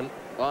ointment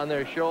on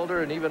their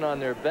shoulder and even on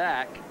their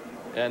back,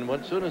 and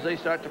as soon as they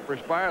start to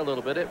perspire a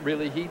little bit, it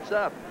really heats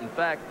up. In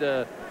fact,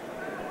 the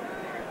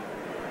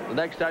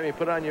next time you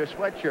put on your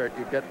sweatshirt,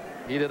 you get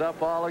heated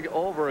up all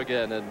over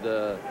again, and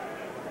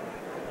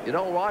you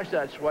don't wash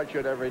that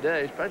sweatshirt every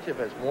day, especially if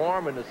it's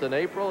warm and it's in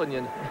April and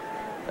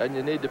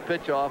you need to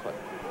pitch often.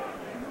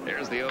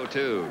 Here's the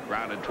 0-2,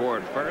 grounded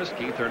toward first.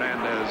 Keith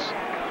Hernandez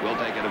will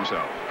take it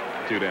himself.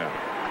 2 down.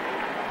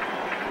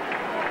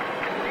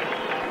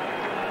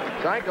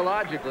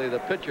 Psychologically, the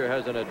pitcher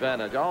has an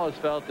advantage. I always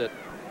felt that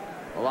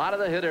a lot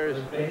of the hitters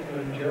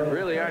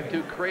really aren't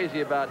too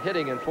crazy about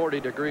hitting in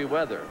 40-degree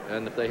weather.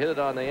 And if they hit it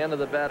on the end of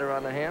the bat or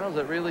on the handles,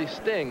 it really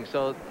stings.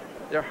 So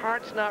their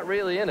heart's not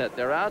really in it.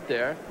 They're out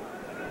there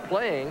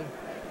playing,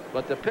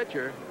 but the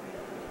pitcher,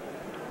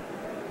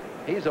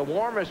 he's the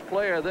warmest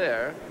player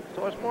there.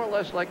 So it's more or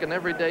less like an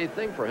everyday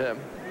thing for him.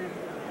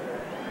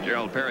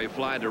 Gerald Perry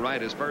flied to right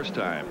his first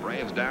time.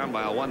 Braves down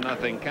by a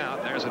 1-0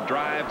 count. There's a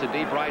drive to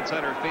deep right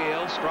center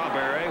field.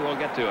 Strawberry will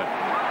get to it.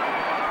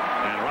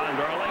 And Ron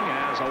Darling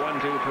has a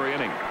 1-2-3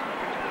 inning.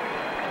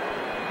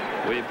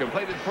 We've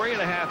completed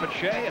 3.5 at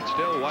Shea. It's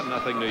still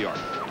 1-0 New York.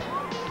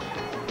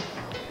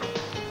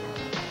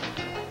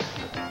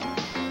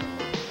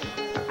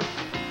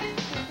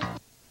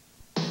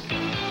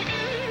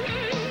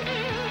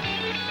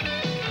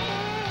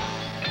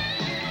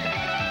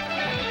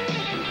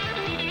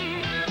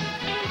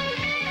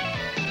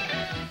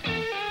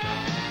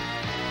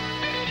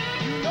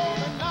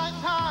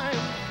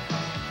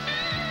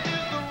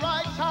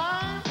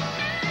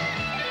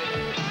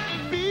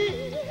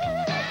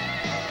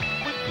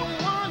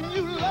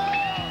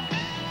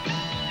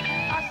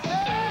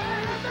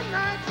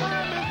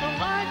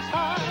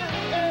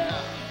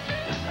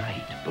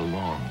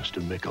 To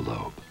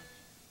Michelob.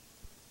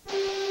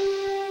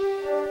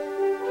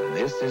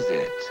 This is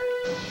it.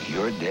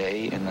 Your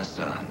day in the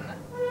sun.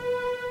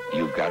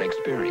 You've got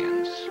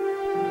experience,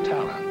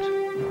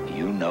 talent.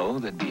 You know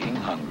that being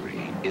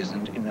hungry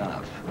isn't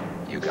enough.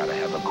 You gotta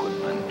have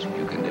equipment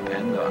you can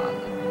depend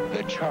on.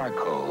 The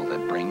charcoal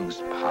that brings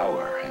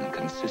power and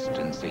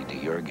consistency to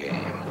your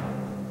game.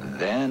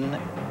 Then,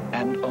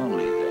 and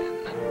only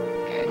then,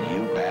 can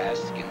you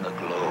bask in the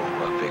glow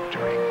of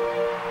victory.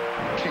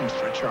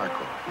 Kingsford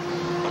charcoal,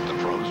 what the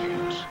pros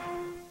use.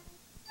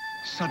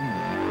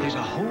 Suddenly, there's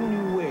a whole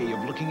new way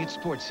of looking at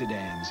sports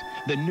sedans.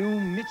 The new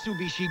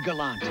Mitsubishi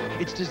Galant.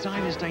 Its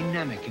design is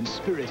dynamic and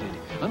spirited.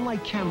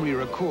 Unlike Camry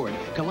or Accord,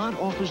 Galant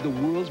offers the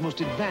world's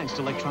most advanced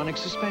electronic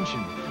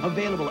suspension,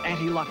 available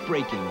anti-lock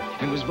braking,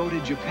 and was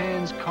voted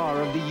Japan's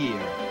Car of the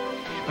Year.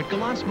 But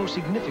Galant's most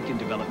significant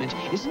development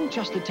isn't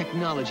just the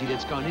technology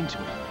that's gone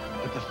into it,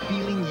 but the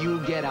feeling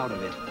you'll get out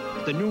of it.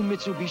 The new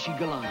Mitsubishi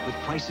Galant with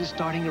prices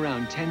starting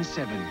around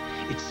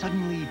 $10,700. It's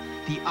suddenly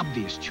the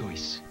obvious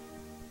choice.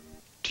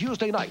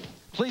 Tuesday night,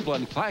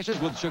 Cleveland clashes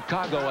with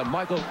Chicago and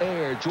Michael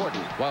Air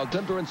Jordan, while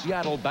Denver and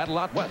Seattle battle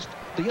out west.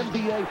 The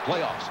NBA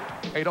playoffs.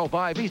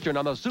 8:05 Eastern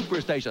on the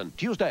Superstation,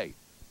 Tuesday.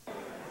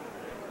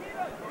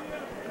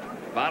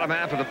 Bottom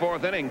half of the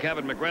fourth inning,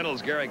 Kevin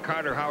McReynolds, Gary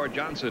Carter, Howard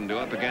Johnson do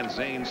up against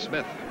Zane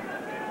Smith.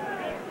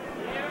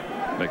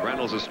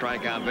 McReynolds a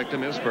strikeout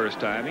victim his first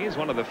time. He's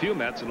one of the few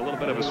Mets in a little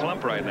bit of a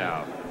slump right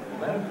now.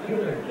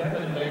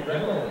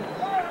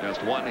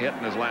 Just one hit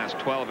in his last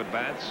 12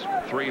 at-bats,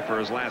 3 for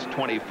his last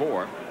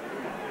 24.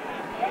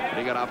 But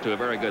he got off to a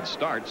very good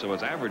start, so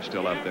his average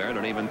still up there at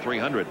an even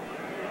 300.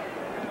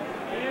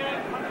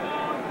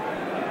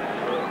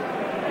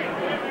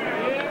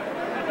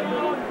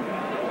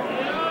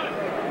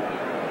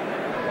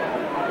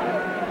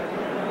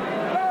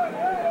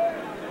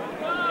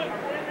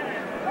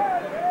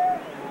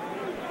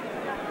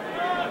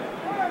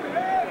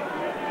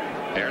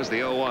 There's the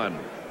 0-1.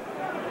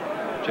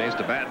 Chased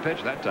a bad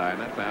pitch that time.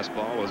 That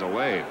fastball was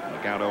away. The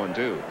count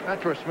 0-2.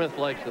 That's where Smith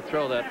likes to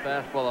throw that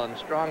fastball on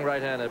strong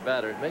right-handed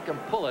batters. Make him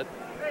pull it,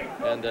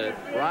 and it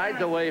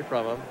rides away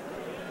from him,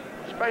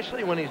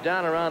 especially when he's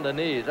down around the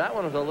knees. That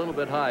one was a little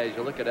bit high as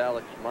you look at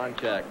Alex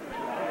Monchak.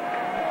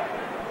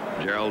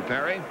 Gerald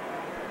Perry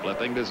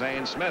flipping to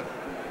Zane Smith.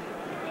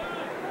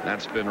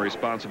 That's been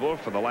responsible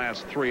for the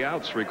last 3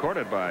 outs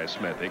recorded by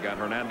Smith. He got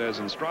Hernandez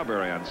and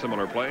Strawberry on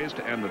similar plays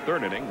to end the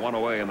third inning. 1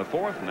 away in the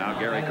fourth. Now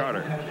Gary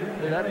Carter.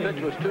 That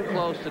pitch was too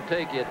close to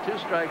take. He had 2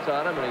 strikes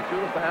on him, and he threw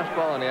the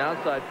fastball on the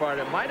outside part.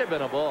 It might have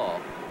been a ball,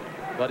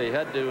 but he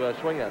had to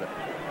swing at it.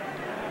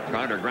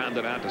 Carter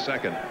grounded out to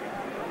second.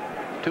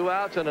 2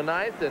 outs in the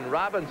ninth, and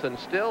Robinson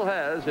still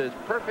has his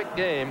perfect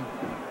game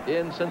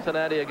in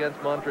Cincinnati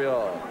against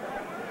Montreal.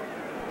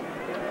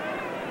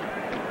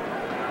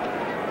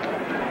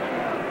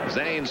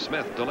 Zane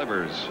Smith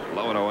delivers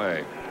low and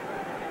away.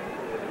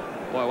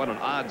 Boy, what an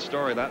odd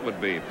story that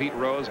would be. Pete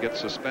Rose gets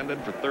suspended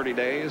for 30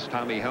 days.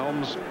 Tommy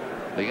Helms,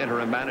 the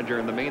interim manager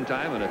in the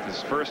meantime. And if his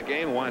first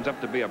game winds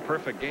up to be a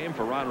perfect game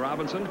for Ron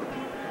Robinson,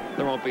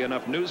 there won't be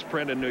enough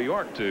newsprint in New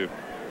York to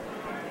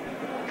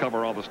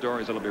cover all the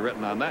stories that'll be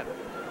written on that.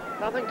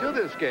 Nothing to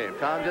this game.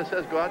 Tom just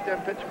says go out there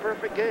and pitch a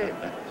perfect game.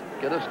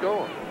 Get us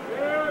going.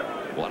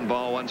 1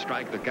 ball, 1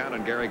 strike, the count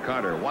on Gary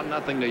Carter.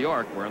 1-0 New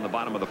York. We're in the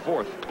bottom of the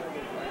fourth.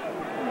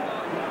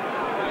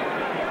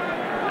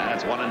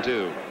 That's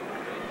 1-2.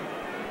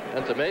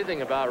 That's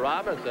amazing about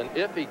Robinson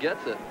if he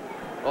gets it.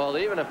 Well,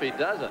 even if he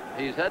doesn't,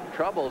 he's had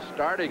trouble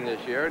starting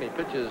this year, and he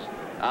pitches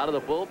out of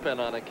the bullpen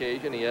on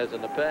occasion. He has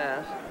in the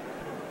past,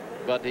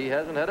 but he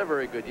hasn't had a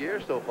very good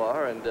year so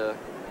far, and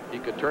he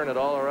could turn it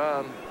all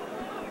around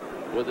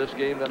with this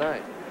game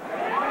tonight.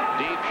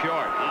 Deep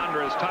short.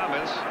 Andres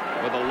Thomas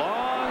with a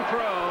long throw.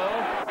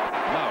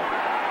 No.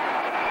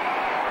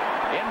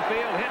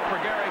 Infield hit for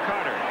Gary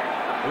Carter,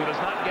 who does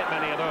not get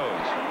many of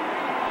those.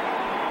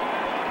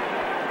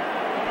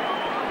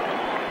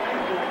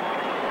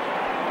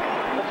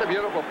 That's a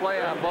beautiful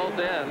play on both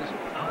ends.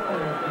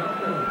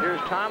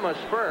 Here's Thomas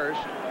first,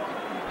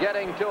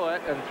 getting to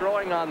it and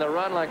throwing on the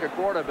run like a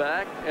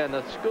quarterback, and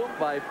the scoop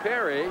by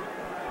Perry,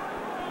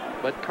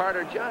 but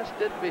Carter just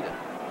did beat it.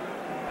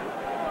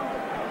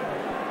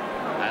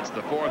 That's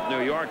the 4th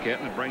New York hit,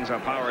 and it brings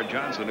up Howard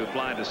Johnson, who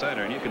flied to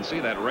center, and you can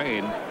see that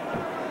rain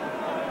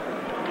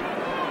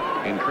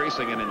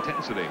increasing in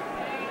intensity.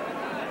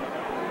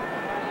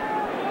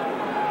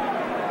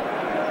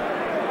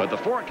 But the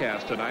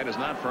forecast tonight is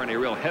not for any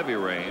real heavy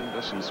rain,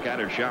 just some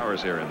scattered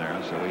showers here and there,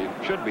 so we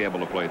should be able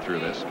to play through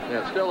this.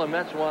 Yeah, still the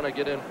Mets want to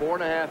get in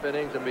 4.5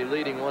 innings and be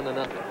leading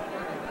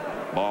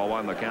 1-0. Ball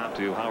 1, the count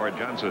to Howard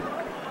Johnson.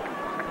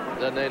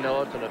 Then they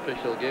know it's an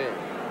official game.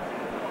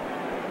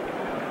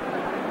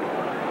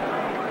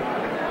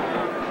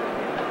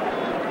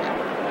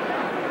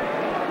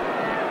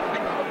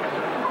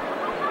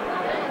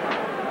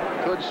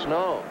 Good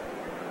snow.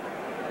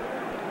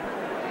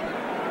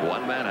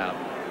 1 man out.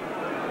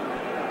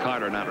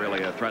 Carter not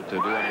really a threat to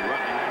do any running.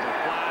 There's a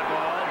fly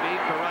ball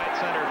deep to right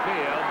center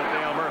field, but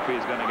Dale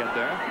Murphy's going to get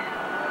there.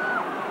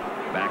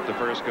 Back to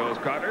first goes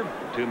Carter.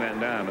 2 men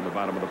down in the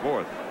bottom of the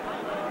fourth.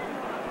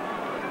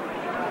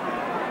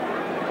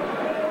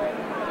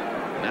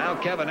 Now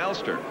Kevin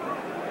Elster,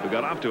 who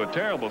got off to a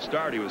terrible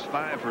start. He was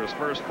 5 for his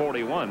first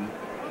 41.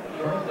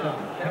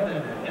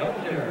 Kevin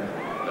Elster.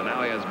 And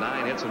now he has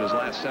 9 hits in his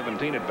last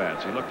 17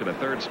 at-bats. He looked at a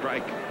 3rd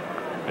strike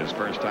his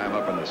first time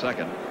up in the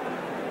 2nd.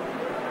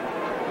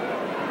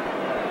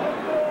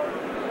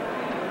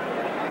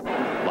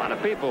 A lot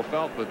of people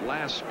felt that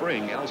last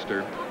spring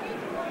Elster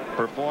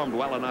performed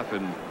well enough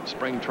in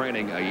spring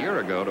training a year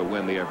ago to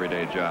win the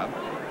everyday job.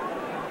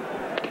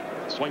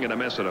 Swing and a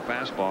miss at a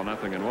fastball,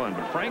 0-1.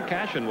 But Frank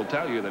Cashin will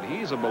tell you that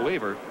he's a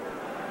believer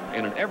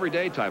in an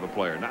everyday type of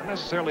player, not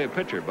necessarily a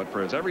pitcher, but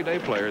for his everyday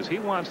players, he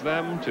wants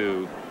them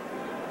to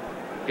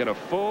get a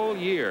full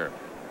year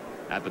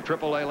at the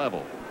AAA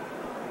level.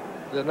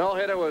 The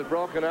no-hitter was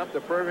broken up.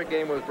 The perfect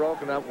game was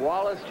broken up.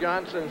 Wallace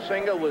Johnson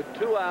single with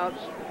 2 outs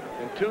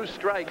and 2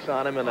 strikes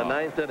on him in the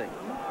 9th inning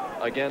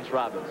against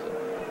Robinson.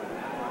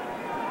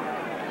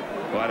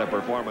 Quite a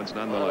performance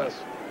nonetheless.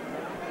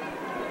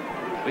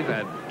 We've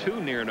had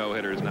 2 near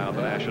no-hitters now in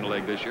the National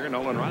League this year.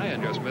 Nolan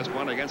Ryan just missed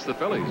one against the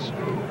Phillies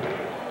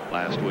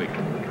last week.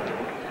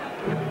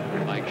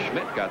 Mike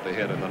Schmidt got the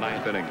hit in the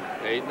 9th inning.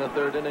 8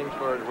 1/3 innings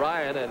for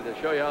Ryan, and to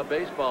show you how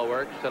baseball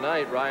works,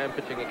 tonight Ryan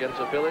pitching against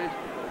the Phillies,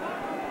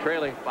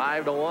 trailing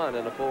 5-1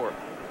 in the 4th.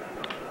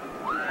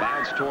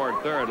 Bounce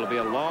toward third. It'll be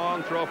a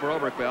long throw for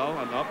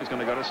Oberkfell. And he's going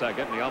to go to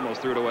second, and he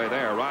almost threw it away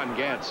there. Ron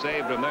Gant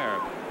saved him there.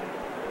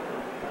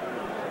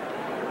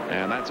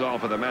 And that's all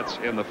for the Mets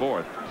in the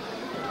 4th.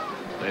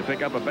 They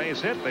pick up a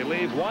base hit, they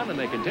leave 1, and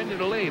they continue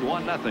to lead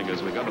 1-0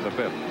 as we go to the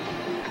 5th.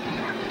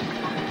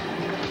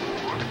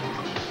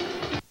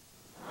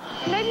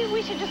 Maybe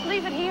we should just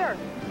leave it here.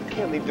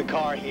 Can't leave the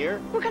car here.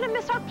 We're going to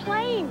miss our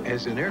plane.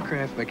 As an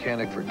aircraft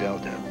mechanic for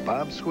Delta,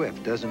 Bob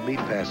Swift doesn't meet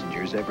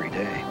passengers every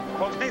day.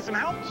 Folks need some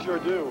help? Sure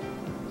do.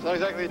 It's not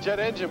exactly a jet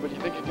engine, but you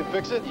think you can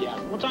fix it? Yeah.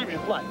 What time is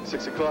your flight?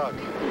 6 o'clock.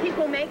 You think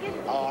we'll make it?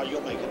 Oh,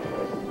 you'll make it.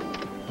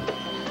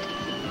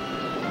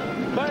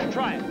 Go ahead and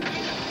try it.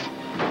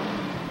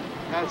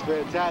 That's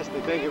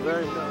fantastic. Thank you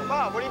very much.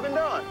 Bob, what have you been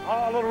doing?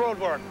 Oh, a little road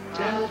work.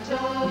 Delta,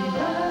 we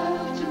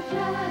love to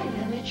fly,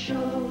 and it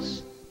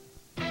shows.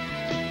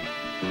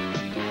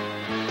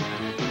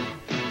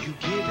 You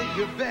give it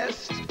your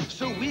best,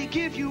 so we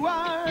give you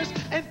ours,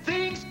 and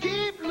things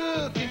keep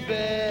looking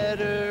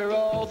better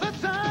all the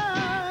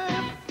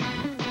time.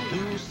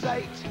 Lose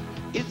sight,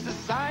 it's a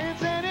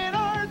science and an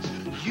art.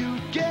 You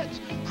get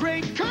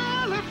great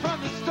color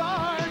from the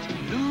start.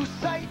 Lose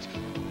sight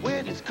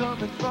when it's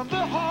coming from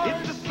the heart.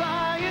 It's the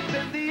science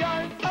and the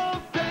art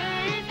of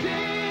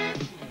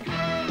painting.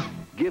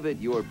 Give it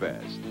your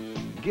best.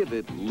 Give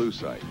it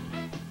Lucite.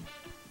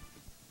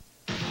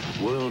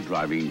 World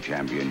driving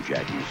champion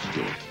Jackie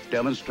Stewart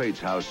demonstrates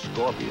how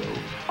Scorpio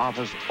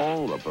offers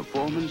all the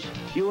performance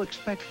you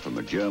expect from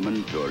a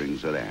German touring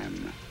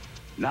sedan.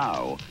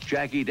 Now,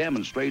 Jackie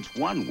demonstrates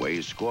one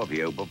way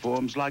Scorpio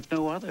performs like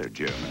no other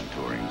German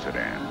touring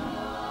sedan.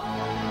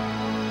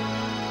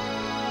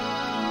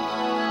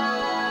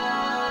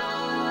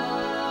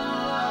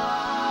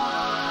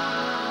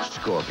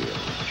 Scorpio,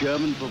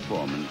 German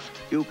performance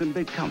you can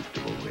be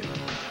comfortable with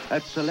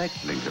at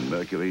select Lincoln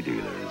Mercury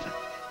dealers.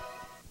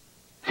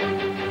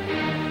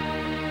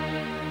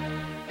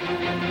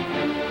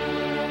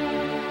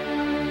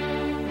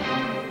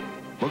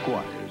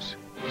 McGuire's,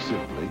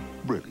 simply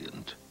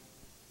brilliant.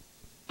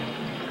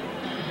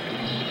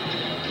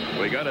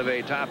 We go to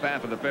the top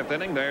half of the 5th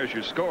inning. There's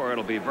your score.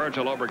 It'll be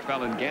Virgil,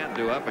 Oberkfell, and Gant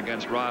due up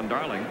against Ron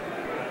Darling.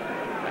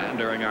 And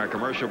during our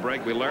commercial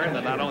break, we learned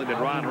that not only did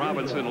Ron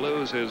Robinson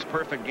lose his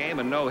perfect game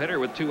and no-hitter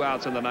with 2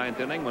 outs in the 9th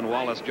inning when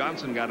Wallace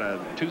Johnson got a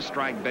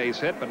 2-strike base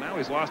hit, but now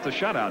he's lost the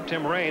shutout.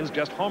 Tim Raines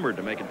just homered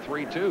to make it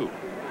 3-2.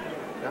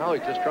 Now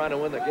he's just trying to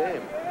win the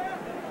game.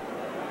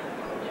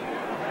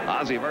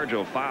 Ozzie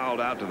Virgil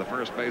fouled out to the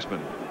first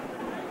baseman.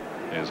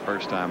 His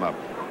first time up.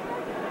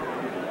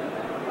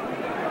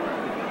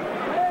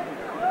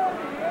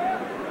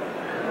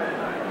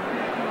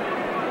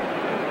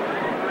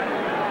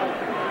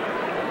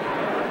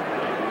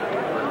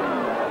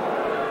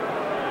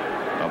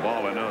 A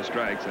ball and no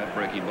strikes. That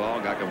breaking ball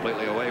got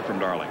completely away from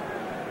Darling.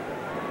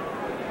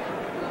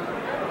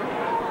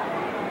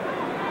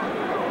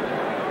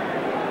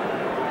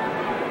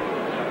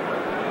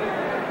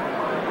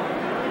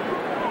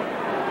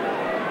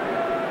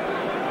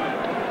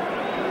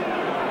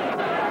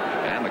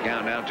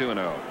 Now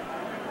 2-0.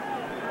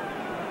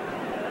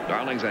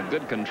 Darling's had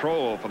good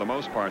control for the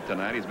most part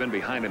tonight. He's been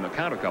behind in the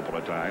count a couple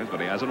of times, but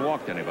he hasn't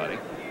walked anybody.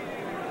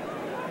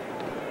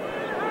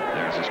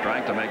 There's a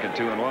strike to make it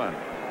 2-1.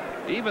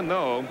 Even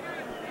though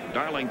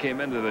Darling came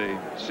into the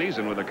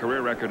season with a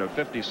career record of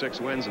 56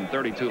 wins and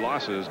 32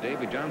 losses,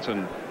 Davy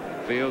Johnson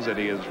feels that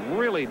he is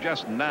really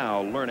just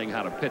now learning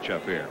how to pitch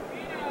up here.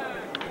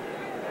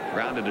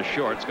 Grounded to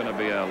short. It's going to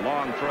be a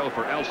long throw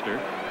for Elster,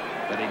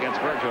 but he gets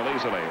Virgil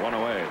easily. 1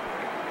 away.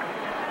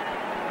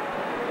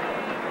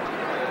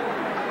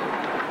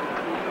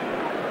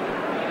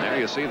 There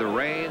you see the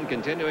rain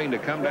continuing to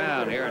come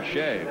down here at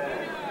Shea.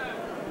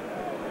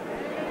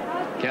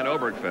 Ken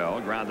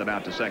Oberkfell grounded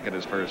out to second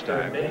his first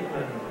time.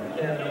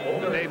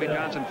 Davy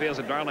Johnson feels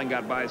that Darling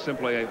got by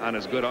simply on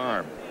his good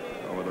arm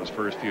over those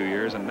first few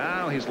years, and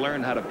now he's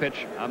learned how to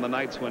pitch on the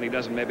nights when he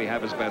doesn't maybe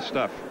have his best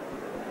stuff.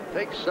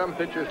 Takes some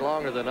pitchers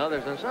longer than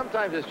others, and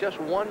sometimes it's just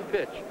one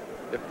pitch.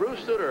 If Bruce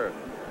Sutter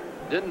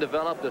didn't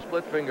develop the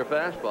split finger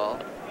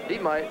fastball, he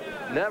might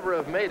never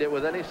have made it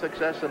with any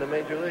success in the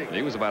major league.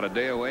 He was about a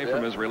day away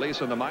from his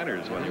release in the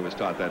minors when he was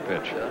taught that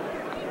pitch.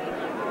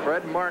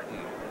 Fred Martin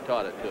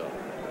taught it to him.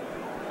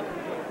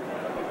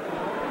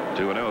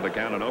 2-0 the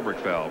count on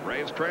Oberkfell.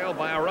 Braves trail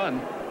by a run.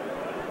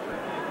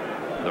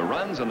 The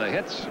runs and the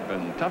hits have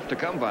been tough to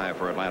come by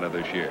for Atlanta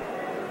this year.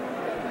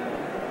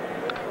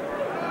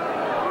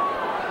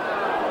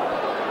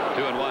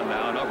 2-1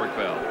 now on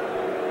Oberkfell.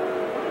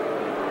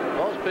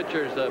 Most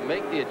pitchers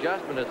make the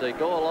adjustment as they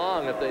go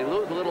along. If they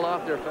lose a little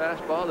off their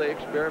fastball, they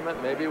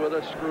experiment maybe with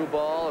a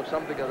screwball or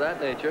something of that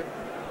nature.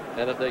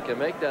 And if they can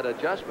make that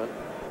adjustment,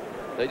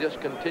 they just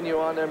continue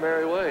on their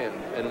merry way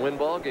and win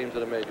ball games in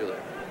the major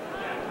league.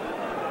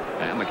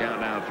 And the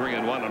count now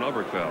 3-1 on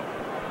Oberkfell.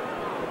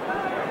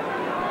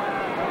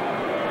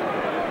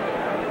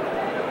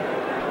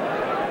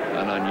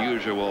 An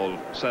unusual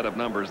set of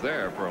numbers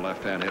there for a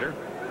left-hand hitter.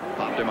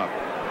 Popped him up.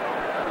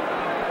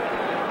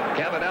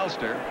 Kevin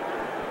Elster.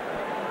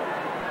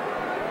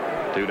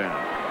 2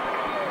 down.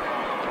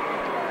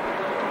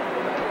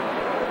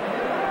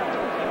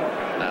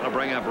 That'll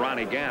bring up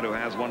Ronnie Gant, who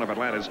has one of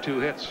Atlanta's 2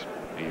 hits.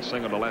 He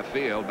singled to left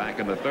field back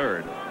in the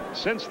 3rd.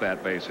 Since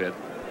that base hit,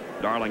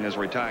 Darling has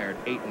retired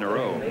 8 in a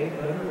row.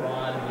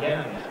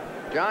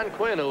 John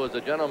Quinn, who was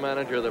the general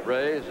manager of the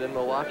Braves in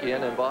Milwaukee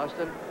and in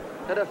Boston,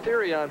 had a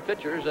theory on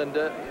pitchers, and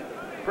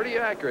pretty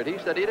accurate. He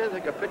said he didn't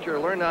think a pitcher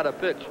learned how to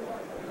pitch.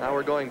 Now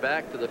we're going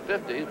back to the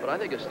 50s, but I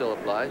think it still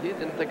applies. He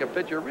didn't think a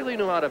pitcher really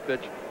knew how to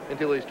pitch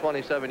until he's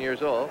 27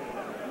 years old.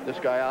 This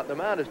guy out in the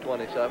mound is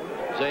 27.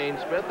 Zane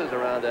Smith is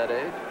around that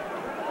age.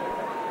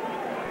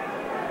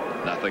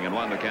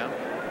 0-1 the count.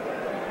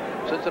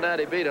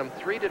 Cincinnati beat him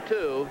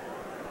 3-2.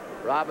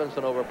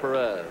 Robinson over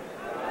Perez.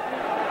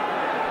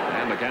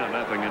 And the count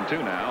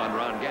 0-2 now on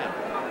Ron Gant.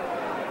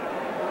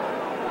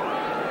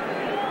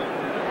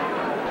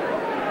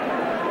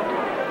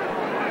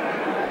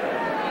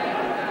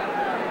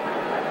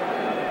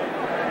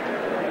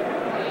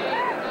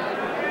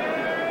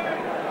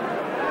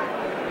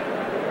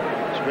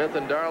 Smith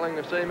and Darling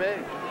the same age,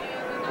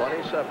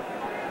 27.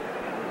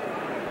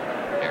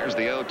 Here's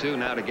the 0-2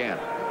 now to Gant.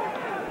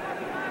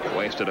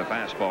 Wasted a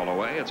fastball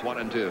away. It's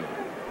 1-2.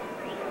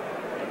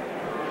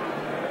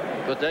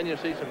 But then you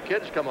see some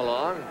kids come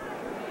along.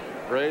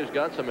 Braves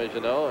got some, as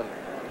you know, and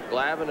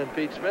Glavine and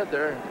Pete Smith,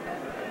 they're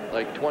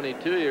like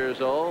 22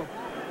 years old.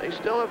 They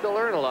still have to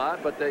learn a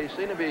lot, but they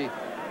seem to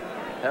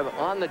have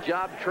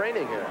on-the-job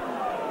training here.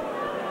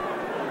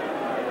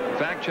 In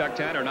fact, Chuck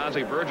Tanner and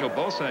Ozzie Virgil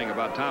both saying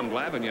about Tom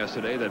Glavine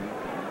yesterday that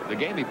the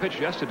game he pitched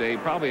yesterday, he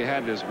probably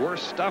had his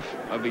worst stuff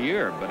of the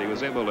year, but he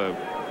was able to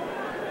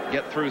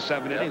get through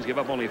 7 innings, give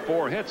up only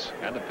 4 hits,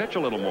 had to pitch a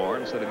little more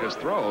instead of just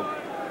throw.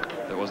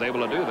 That was able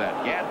to do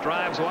that. Gant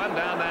drives one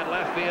down that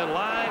left field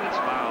line. It's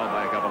fouled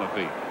by a couple of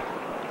feet.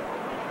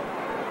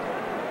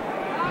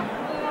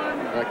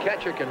 A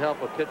catcher can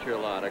help a pitcher a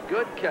lot. A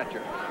good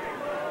catcher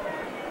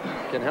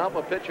can help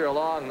a pitcher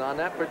along on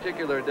that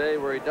particular day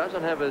where he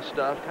doesn't have his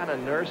stuff, kind of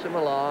nurse him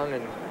along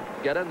and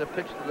get him to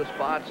pitch to the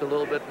spots a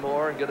little bit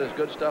more and get his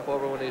good stuff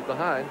over when he's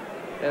behind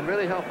and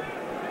really help him.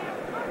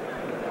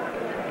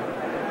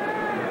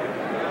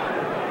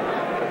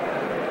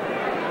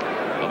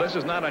 Well, this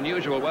is not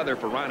unusual weather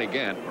for Ronnie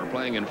Gant. We're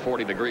playing in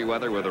 40-degree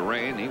weather with the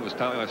rain. He was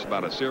telling us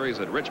about a series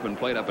that Richmond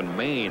played up in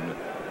Maine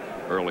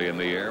early in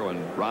the year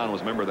when Ron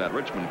was a member of that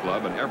Richmond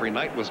club, and every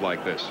night was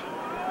like this.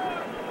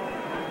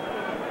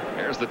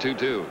 Here's the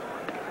 2-2.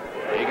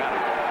 He got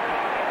it.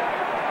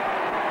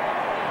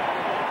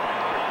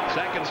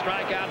 Second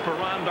strikeout for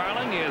Ron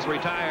Darling. He has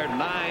retired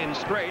 9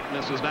 straight, and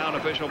this is now an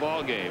official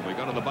ball game. We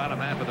go to the bottom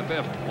half of the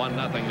 5th.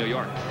 1-0 New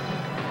York.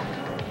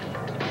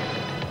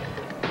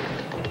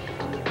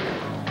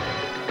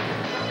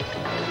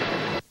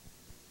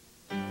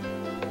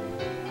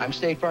 I'm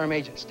State Farm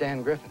Agent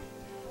Stan Griffin.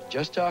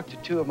 Just talked to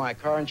 2 of my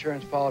car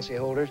insurance policy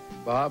holders,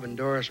 Bob and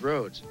Doris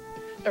Rhodes.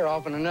 They're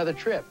off on another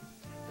trip.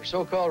 They're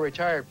so-called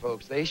retired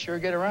folks. They sure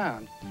get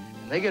around.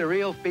 And they get a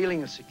real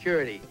feeling of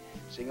security,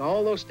 seeing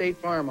all those State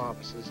Farm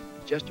offices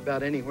just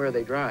about anywhere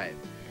they drive.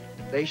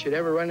 If they should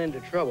ever run into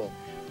trouble,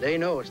 they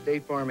know a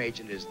State Farm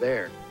agent is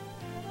there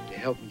to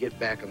help them get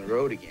back on the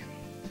road again.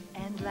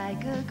 And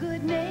like a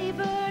good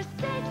neighbor,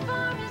 State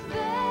Farm is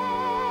there.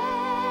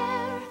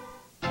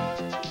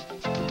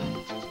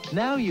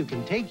 Now you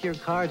can take your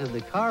car to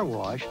the car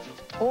wash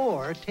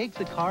or take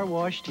the car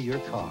wash to your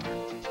car.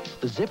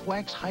 The Zip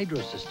Wax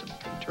Hydro System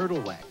from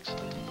Turtle Wax.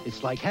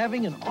 It's like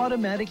having an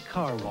automatic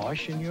car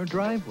wash in your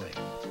driveway.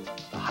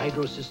 The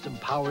Hydro System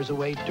powers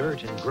away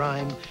dirt and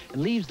grime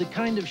and leaves the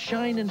kind of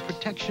shine and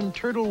protection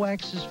Turtle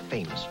Wax is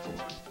famous for.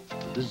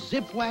 The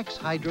Zip Wax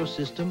Hydro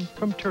System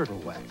from Turtle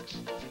Wax.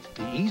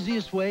 The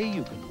easiest way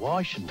you can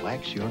wash and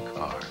wax your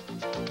car.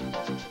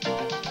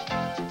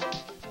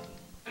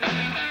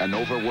 An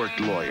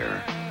overworked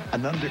lawyer,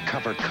 an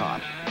undercover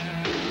cop,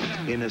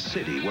 in a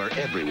city where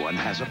everyone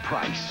has a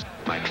price.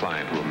 My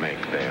client will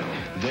make bail.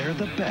 They're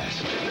the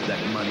best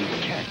that money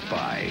can't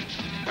buy.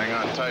 Hang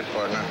on tight,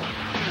 partner.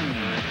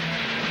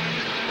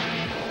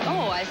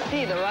 Oh, I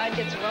see. The ride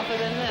gets rougher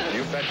than this.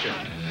 You betcha.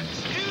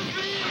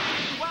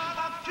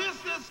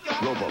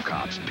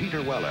 RoboCop's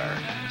Peter Weller,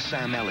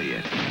 Sam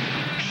Elliott.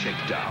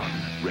 Shakedown,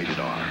 rated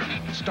R.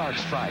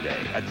 Starts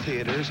Friday at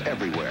theaters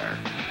everywhere.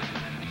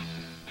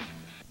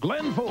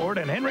 Glenn Ford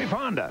and Henry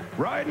Fonda,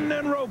 riding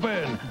and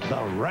roping,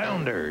 the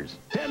Rounders.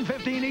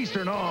 10:15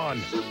 Eastern on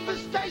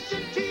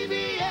Superstation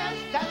TBS,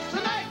 that's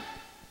the night.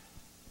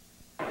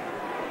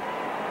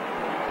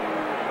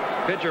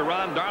 Pitcher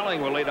Ron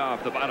Darling will lead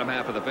off the bottom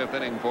half of the 5th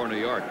inning for New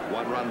York.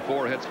 1 run,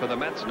 4 hits for the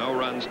Mets. No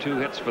runs, 2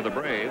 hits for the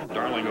Braves.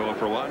 Darling 0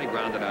 for 1. He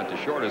grounded out to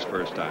short his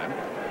first time.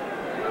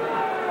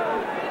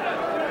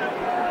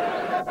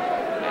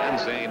 And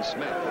Zane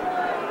Smith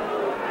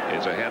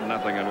is ahead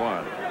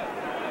 0-1.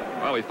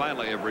 Well, we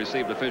finally have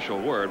received official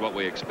word what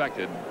we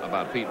expected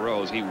about Pete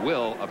Rose. He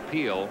will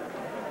appeal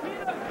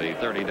the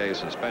 30-day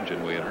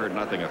suspension. We had heard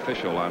nothing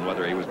official on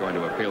whether he was going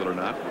to appeal it or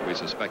not. We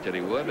suspected he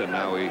would, and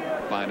now we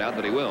find out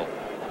that he will.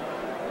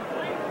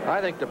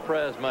 I think the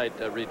press might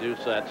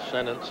reduce that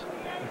sentence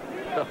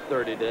to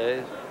 30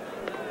 days.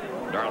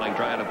 Darling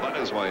trying to butt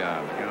his way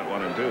out. Count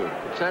 1 and 2. The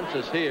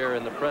consensus here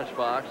in the press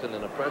box and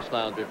in the press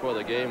lounge before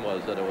the game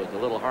was that it was a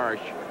little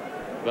harsh.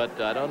 But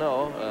I don't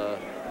know.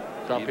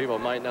 Some people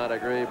might not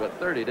agree, but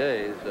 30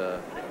 days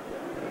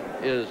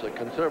is a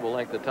considerable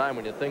length of time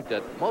when you think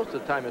that most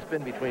of the time it's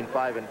been between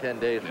 5 and 10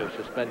 days for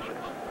suspensions.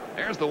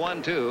 There's the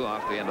 1-2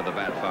 off the end of the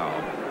bat foul.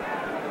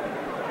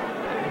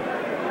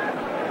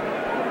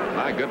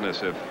 My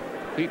goodness, if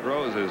Pete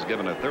Rose is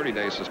given a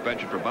 30-day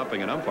suspension for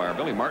bumping an umpire,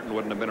 Billy Martin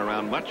wouldn't have been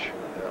around much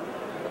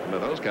under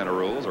those kind of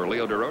rules, or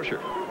Leo DeRocher.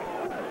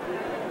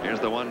 Here's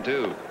the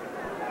 1-2.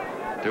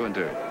 2 and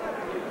 2.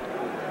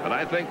 But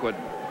I think what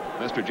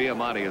Mr.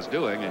 Giamatti is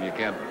doing, and you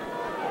can't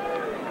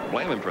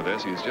blame him for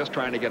this, he's just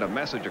trying to get a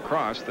message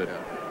across that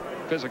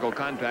physical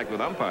contact with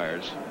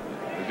umpires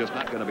is just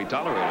not going to be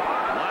tolerated.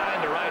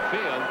 Line to right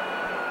field.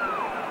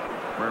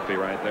 Murphy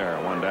right there,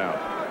 1 down.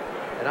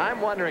 And I'm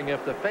wondering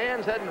if the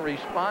fans hadn't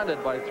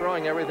responded by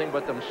throwing everything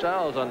but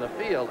themselves on the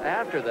field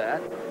after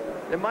that,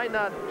 it might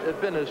not have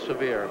been as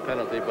severe a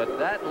penalty, but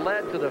that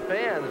led to the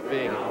fans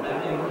being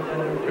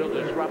real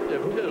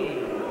disruptive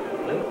too.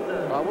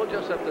 We'll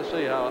just have to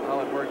see how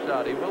it works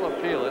out. He will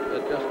appeal it.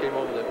 It just came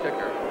over the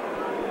ticker.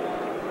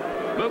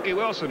 Mookie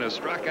Wilson has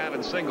struck out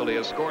and singled. He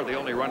has scored the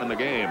only run in the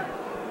game.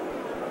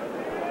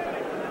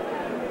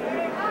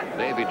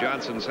 Davey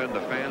Johnson said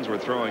the fans were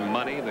throwing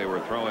money. They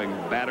were throwing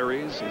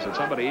batteries. He said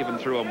somebody even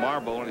threw a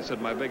marble, and he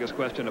said my biggest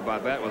question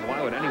about that was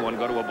why would anyone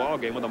go to a ball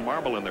game with a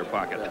marble in their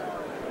pocket?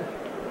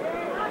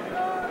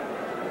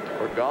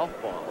 Or golf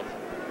balls.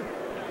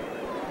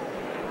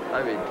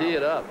 I mean, tee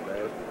it up,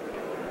 man.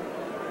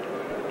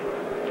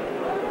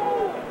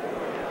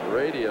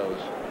 Radios.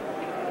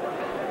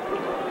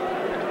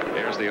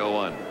 Here's the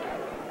 0-1.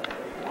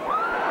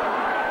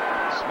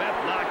 Smith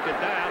knocked it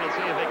down. Let's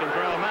see if he can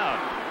throw him out.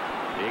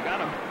 He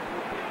got him.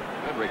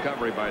 Good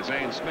recovery by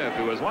Zane Smith,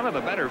 who is one of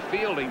the better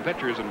fielding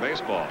pitchers in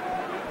baseball.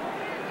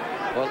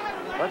 Well,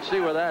 let's see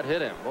where that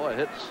hit him. Boy, it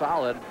hit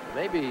solid.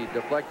 Maybe he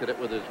deflected it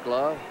with his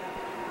glove.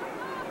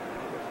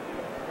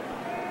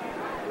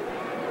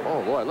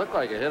 Oh, boy, it looked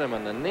like it hit him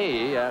in the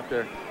knee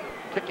after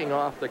kicking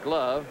off the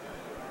glove.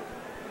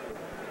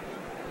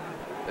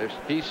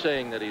 He's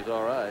saying that he's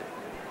all right.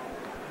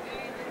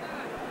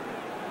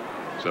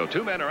 So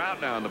 2 men are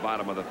out now in the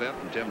bottom of the 5th,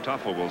 and Tim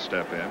Tuffle will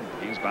step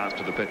in. He's bounced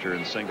to the pitcher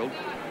and singled.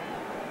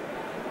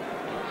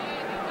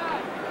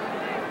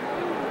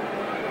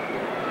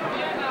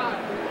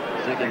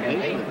 Second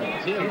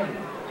baseman, Tim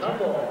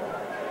Tuffle.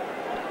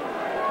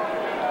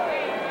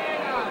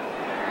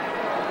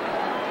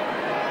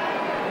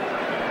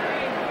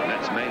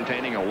 Mets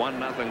maintaining a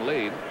 1-0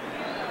 lead.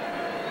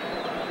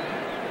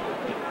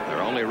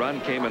 Their only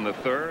run came in the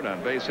 3rd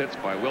on base hits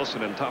by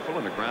Wilson and Tuffle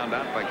and a ground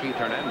out by Keith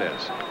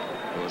Hernandez,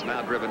 who has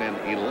now driven in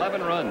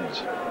 11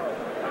 runs.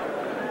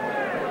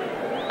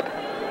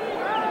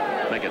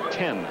 Make it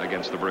 10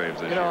 against the Braves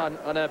this year.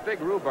 On that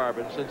big rhubarb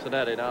in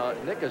Cincinnati, now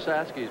Nick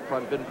Osaski's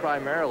been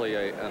primarily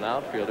an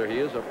outfielder. He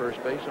is a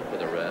first baseman for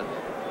the Reds.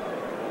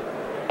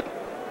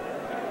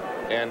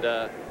 And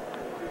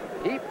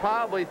he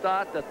probably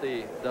thought that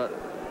the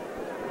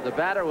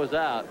batter was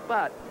out,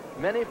 but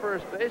many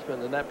first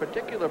basemen in that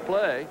particular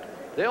play,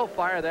 they'll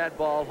fire that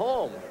ball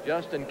home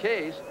just in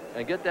case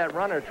and get that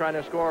runner trying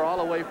to score all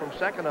the way from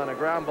second on a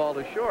ground ball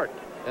to short.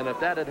 And if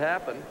that had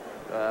happened,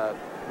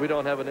 we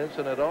don't have an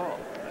incident at all.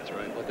 That's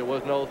right. But there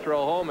was no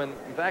throw home. And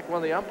in fact, one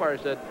of the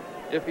umpires said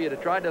if he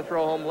had tried to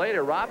throw home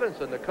later,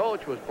 Robinson, the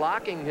coach, was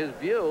blocking his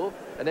view,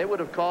 and they would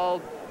have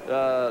called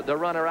the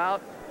runner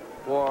out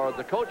for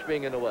the coach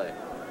being in the way.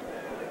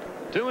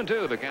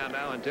 2-2 the count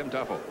now, and Tim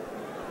Tuffle.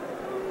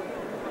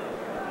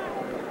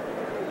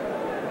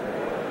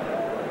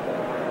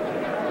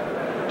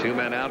 Two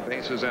men out,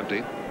 bases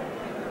empty.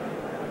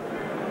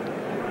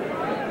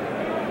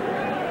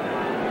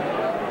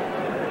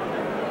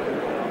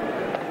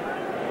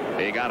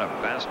 He got a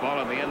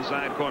fastball in the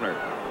inside corner.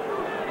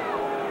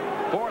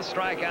 4th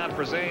strikeout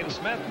for Zane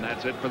Smith, and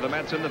that's it for the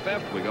Mets in the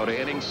 5th. We go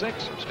to inning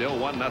 6, still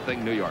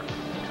 1-0 New York.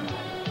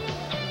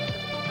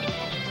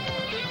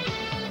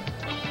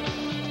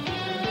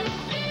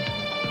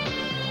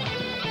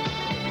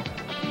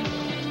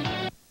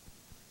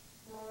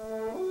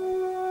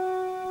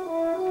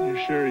 You're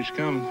sure he's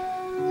coming?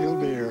 He'll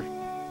be here.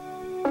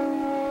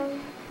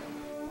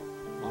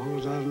 As long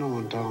as I've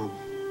known Tom.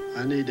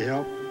 I need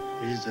help,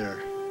 he's there.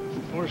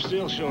 We're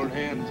still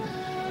shorthanded.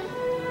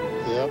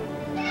 Yep.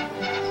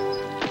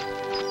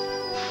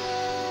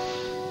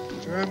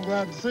 Sure, I'm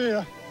glad to see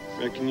you.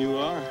 Reckon you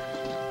are.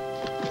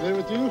 Stay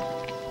with you?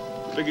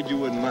 Figured you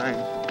wouldn't mind.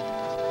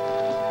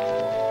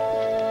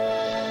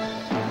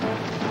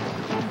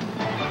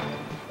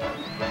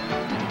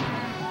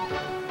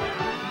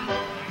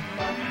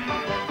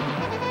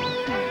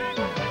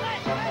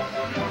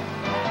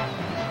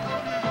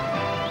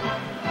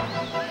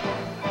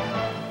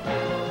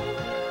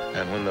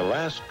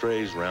 last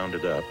stray's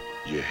rounded up,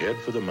 you head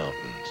for the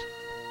mountains.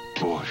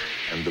 Bush.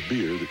 And the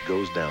beer that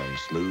goes down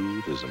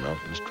smooth as a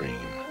mountain stream.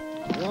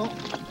 Well,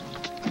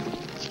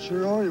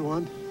 sure owe you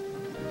one.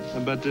 How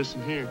about this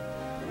in here?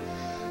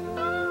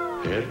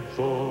 Head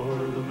for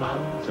the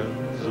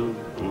mountains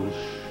of Bush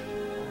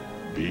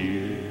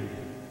beer.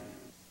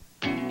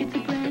 It's a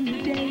brand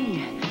new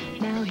day.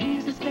 Now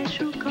here's a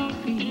special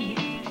coffee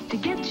to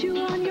get you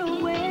on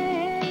your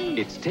way.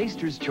 It's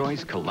Taster's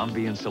Choice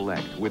Colombian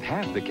Select with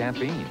half the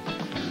caffeine.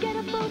 Get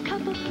a full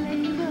cup of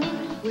flavor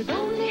with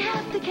only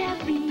half the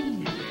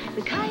caffeine.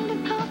 The kind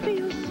of coffee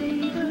you'll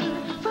savor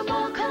from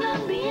all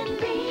Colombian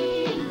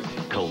beans.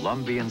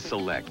 Colombian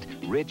Select,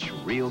 rich,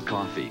 real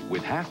coffee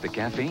with half the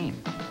caffeine.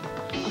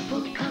 A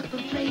full cup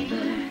of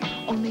flavor,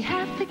 only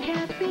half the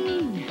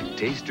caffeine.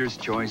 Taster's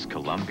Choice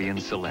Colombian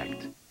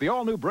Select. The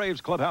all-new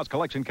Braves Clubhouse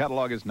Collection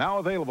Catalog is now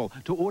available.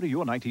 To order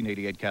your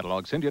 1988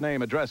 catalog, send your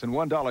name, address, and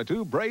 $1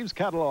 to Braves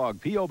Catalog,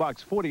 P.O.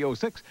 Box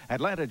 4006,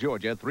 Atlanta,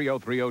 Georgia,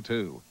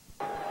 30302.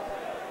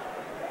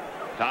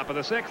 Top of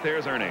the sixth,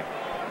 here's Ernie.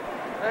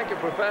 Thank you,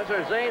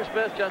 Professor. Zane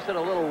Smith just hit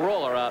a little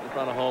roller out in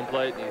front of home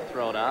plate, and he's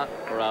thrown out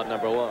for out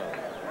number one.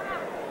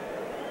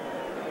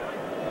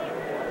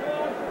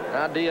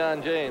 Now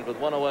Deion James with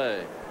one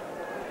away.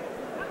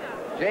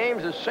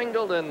 James is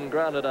singled and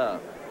grounded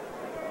out.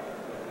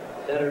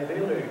 Center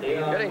fielder,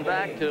 Deion Getting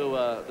back James.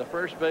 to the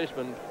first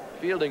baseman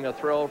fielding a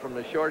throw from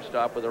the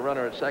shortstop with a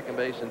runner at second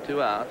base and 2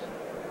 outs.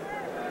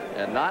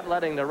 And not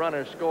letting the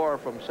runner score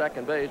from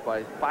second base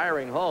by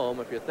firing home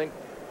if you think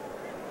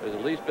there's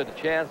at least been a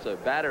chance a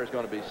batter is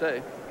going to be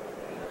safe.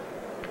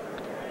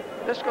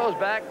 This goes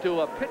back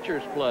to a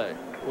pitcher's play.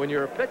 When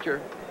you're a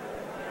pitcher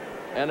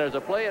and there's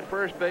a play at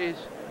first base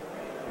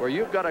where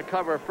you've got to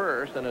cover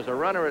first and there's a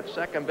runner at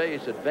second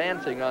base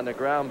advancing on the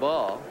ground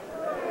ball,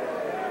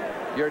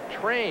 you're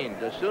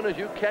trained as soon as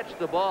you catch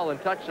the ball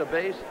and touch the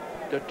base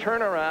to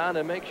turn around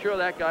and make sure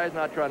that guy's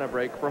not trying to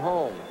break for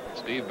home.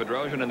 Steve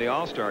Bedrosian in the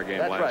All-Star game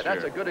last year. That's right.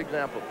 That's a good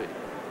example, Pete.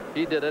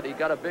 He did it. He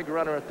got a big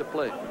runner at the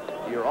plate.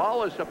 You're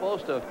always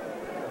supposed to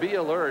be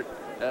alert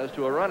as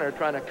to a runner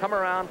trying to come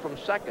around from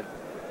second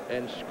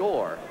and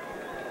score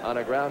on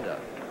a ground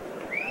out.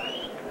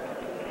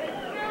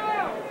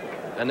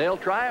 And they'll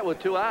try it with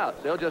 2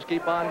 outs. They'll just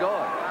keep on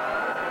going.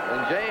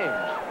 And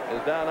James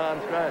is down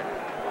on strike.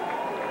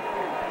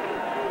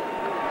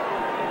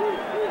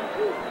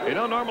 You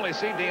don't normally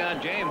see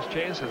Deion James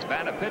chase as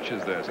bad a pitch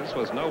as this. This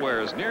was nowhere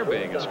as near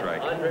being a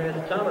strike. Andres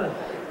Thomas.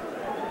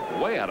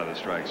 Way out of the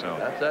strike zone.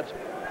 That's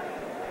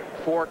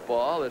fork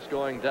ball that's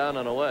going down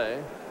and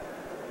away.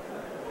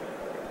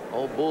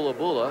 Old Bula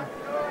Bula.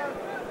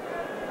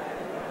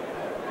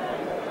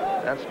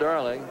 That's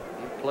Darling.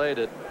 He played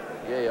at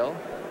Yale.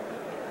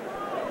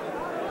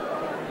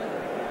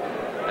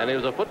 And he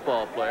was a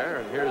football player,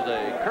 and here's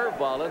a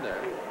curveball in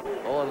there.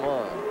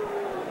 0-1.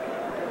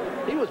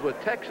 He was with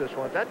Texas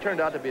once. That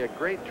turned out to be a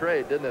great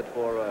trade, didn't it,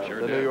 for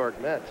Sure the did. New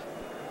York Mets?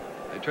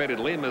 They traded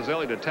Lee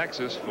Mazzilli to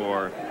Texas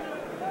for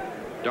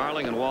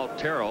Darling and Walt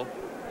Terrell.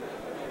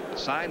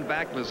 Signed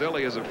back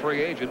Mazzilli as a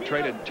free agent,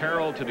 traded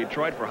Terrell to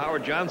Detroit for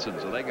Howard Johnson.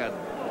 So they got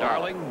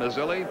Darling,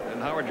 Mazzilli,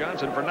 and Howard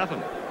Johnson for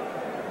nothing.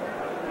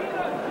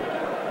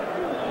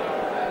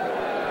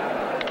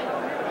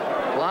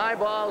 Fly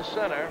ball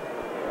center.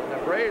 And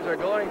the Braves are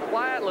going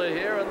quietly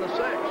here in the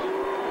 6th.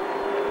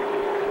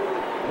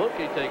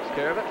 Mookie takes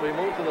care of it. We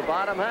move to the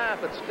bottom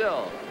half. It's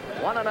still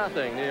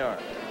 1-0 New York.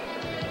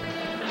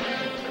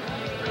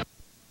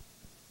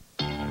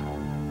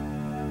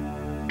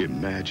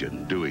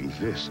 Imagine doing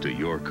this to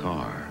your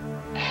car.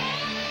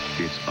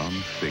 It's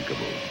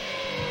unthinkable.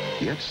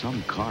 Yet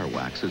some car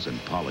waxes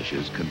and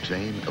polishes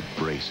contain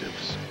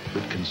abrasives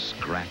that can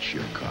scratch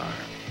your car.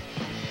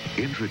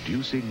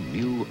 Introducing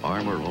new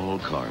Armor All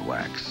Car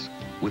Wax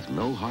with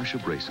no harsh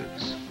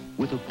abrasives,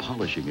 with a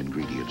polishing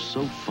ingredient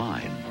so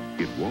fine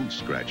it won't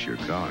scratch your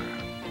car.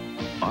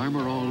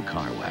 Armor All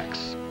Car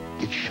Wax.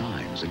 It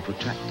shines and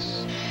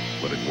protects,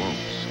 but it won't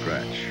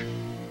scratch.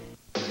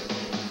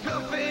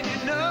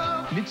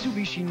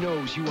 Mitsubishi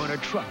knows you want a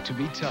truck to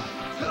be tough.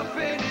 Tough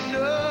ain't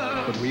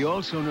enough. But we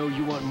also know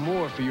you want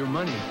more for your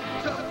money.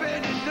 Tough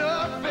ain't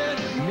enough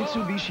anymore.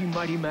 Mitsubishi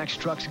Mighty Max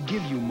trucks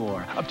give you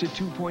more. Up to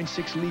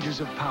 2.6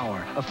 liters of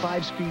power, a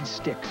 5-speed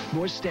stick,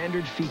 more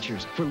standard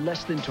features for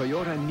less than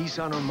Toyota,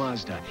 Nissan, or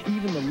Mazda.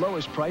 Even the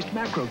lowest priced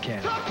macro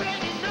cab.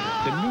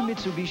 The new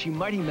Mitsubishi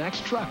Mighty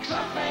Max trucks.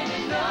 Tough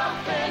ain't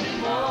enough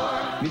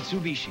anymore.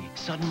 Mitsubishi,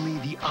 suddenly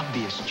the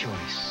obvious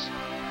choice.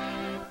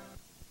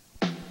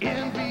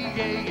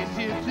 NBA is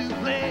here to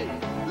play.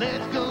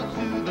 Let's go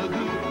to the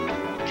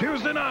hoop.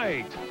 Tuesday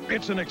night,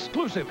 it's an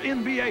exclusive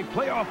NBA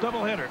playoff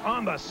doubleheader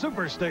on the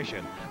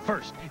Superstation.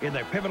 First, in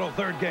their pivotal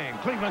 3rd game,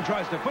 Cleveland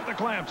tries to put the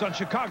clamps on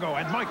Chicago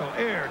and Michael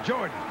Air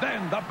Jordan.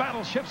 Then the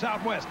battle shifts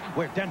out west,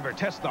 where Denver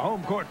tests the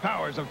home court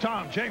powers of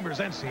Tom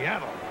Chambers and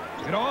Seattle.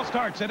 It all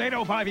starts at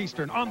 8:05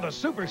 Eastern on the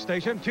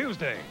Superstation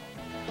Tuesday.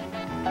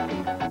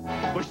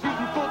 We're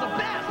shooting for the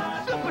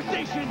best.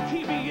 Superstation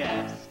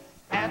TBS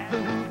at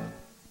the hoop.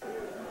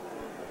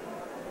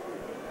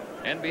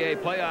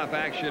 NBA playoff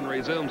action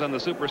resumes on the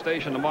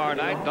Superstation tomorrow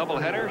night.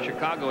 Doubleheader,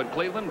 Chicago at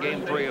Cleveland,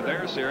 game 3 of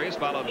their series,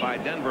 followed by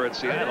Denver at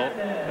Seattle.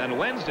 And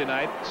Wednesday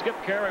night,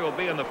 Skip Carey will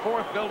be in the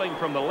 4th building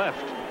from the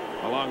left,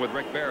 along with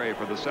Rick Barry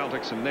for the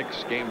Celtics and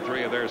Knicks, game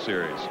 3 of their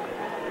series.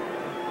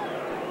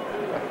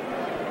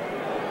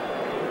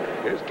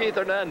 Here's Keith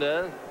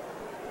Hernandez.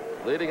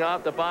 Leading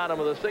off the bottom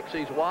of the 6th,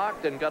 he's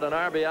walked and got an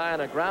RBI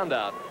and a ground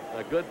out.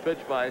 A good pitch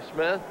by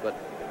Smith, but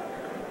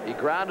he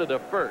grounded to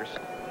first.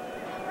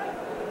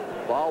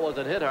 Ball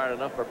wasn't hit hard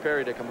enough for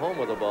Perry to come home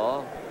with the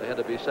ball. They had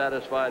to be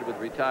satisfied with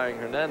retiring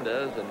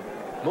Hernandez, and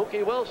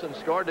Mookie Wilson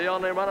scored the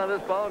only run of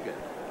this ball game.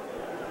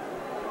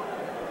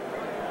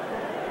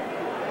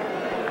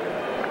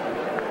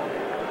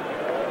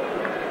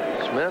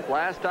 Smith,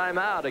 last time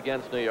out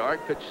against New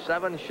York, pitched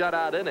 7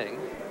 shutout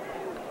innings.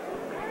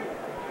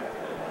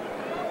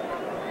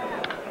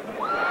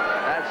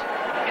 That's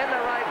in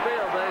the right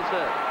field, base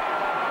hit.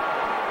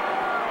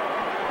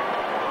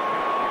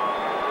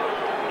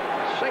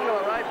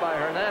 Single right by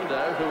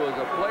Hernandez, who was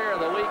a player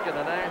of the week in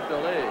the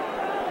National League.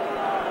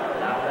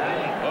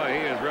 Boy,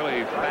 he has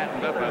really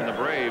fattened up on the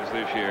Braves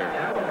this year.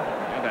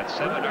 And that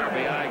 7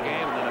 RBI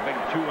game and then a big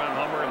 2-run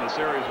homer in the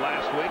series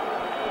last week.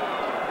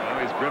 Now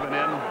he's driven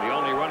in the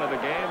only run of the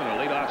game and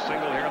a leadoff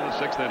single here in the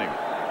 6th inning.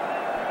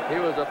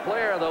 He was a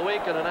player of the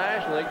week in the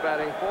National League,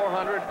 batting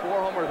 .400, 4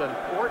 homers, and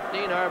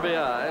 14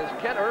 RBIs.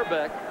 Ken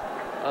Urbeck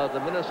of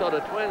the Minnesota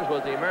Twins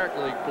was the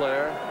American League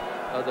player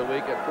of the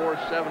week at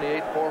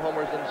 .478, 4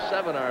 homers, and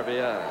 7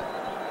 RBIs.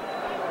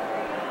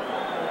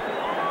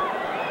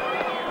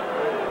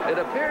 It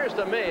appears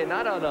to me, and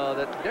I don't know,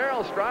 that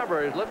Darryl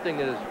Strawberry is lifting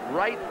his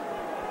right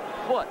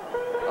foot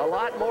a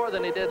lot more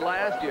than he did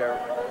last year.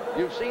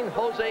 You've seen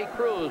Jose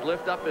Cruz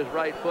lift up his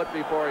right foot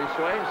before he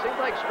swings. Seems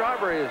like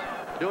Strawberry is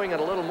doing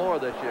it a little more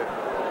this year.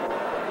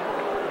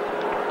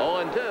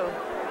 0-2.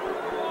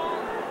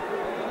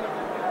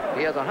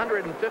 He has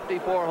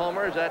 154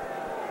 homers. That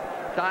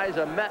ties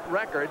a Met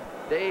record.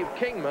 Dave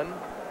Kingman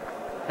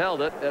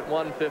held it at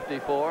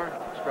 154.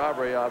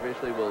 Strawberry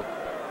obviously will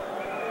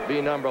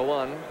be number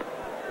 1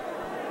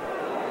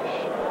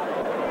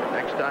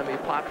 next time he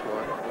pops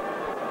one.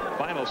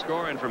 Final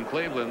scoring from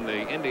Cleveland,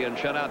 the Indians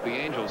shut out the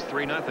Angels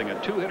 3-0. A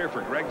 2-hitter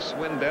for Greg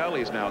Swindell.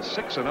 He's now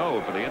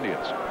 6-0 for the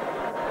Indians.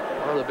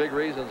 One of the big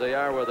reasons they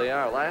are where they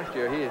are. Last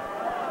year he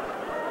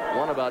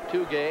won about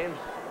 2 games.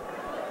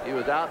 He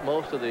was out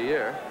most of the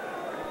year.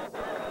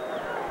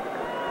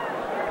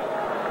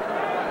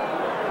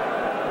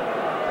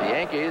 The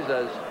Yankees,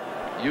 as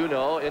you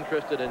know,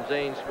 interested in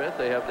Zane Smith.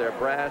 They have their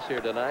brass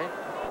here tonight.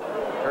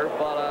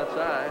 Curveball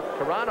outside.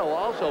 Toronto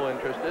also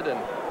interested, and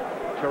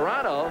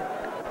Toronto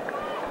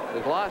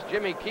has lost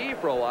Jimmy Key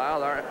for a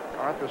while.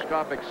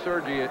 Arthroscopic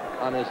surgery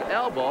on his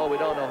elbow. We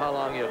don't know how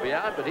long he'll be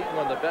out, but he's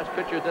one of the best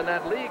pitchers in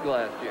that league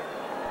last year.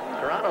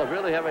 Toronto's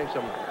really having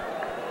some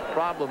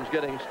problems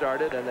getting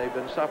started, and they've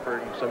been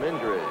suffering some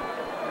injuries.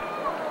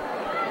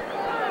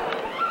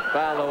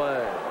 Fouled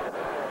away.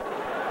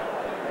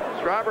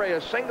 Strawberry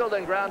is singled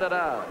and grounded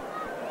out.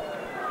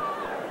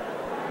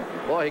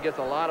 Boy, he gets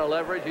a lot of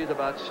leverage. He's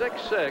about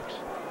 6'6".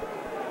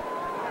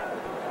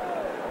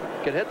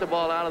 Can hit the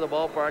ball out of the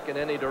ballpark in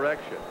any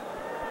direction.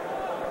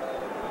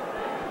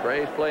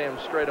 Braves play him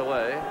straight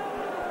away.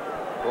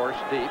 Course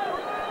deep.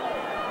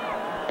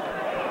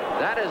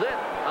 That is it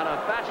on a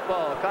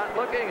fastball. Caught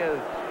looking is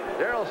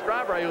Darryl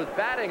Strawberry, who's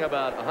batting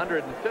about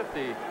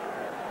 150,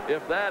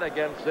 if that,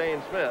 against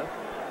Zane Smith.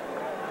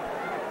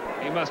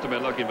 He must have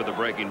been looking for the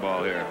breaking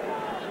ball here.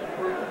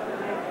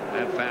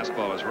 That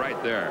fastball is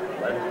right there.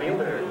 Left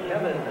fielder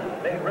Kevin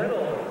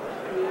McReynolds.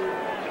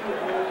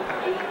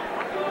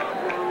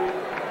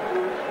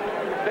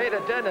 Paid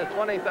attendance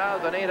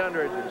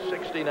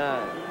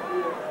 20,869.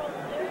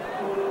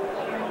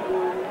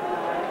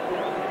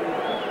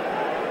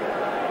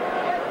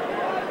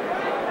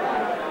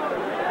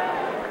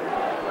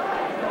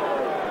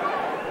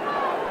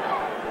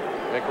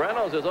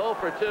 McReynolds is 0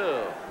 for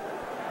 2.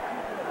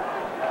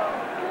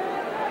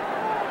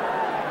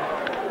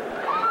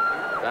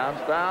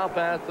 Bounce foul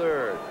past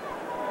third.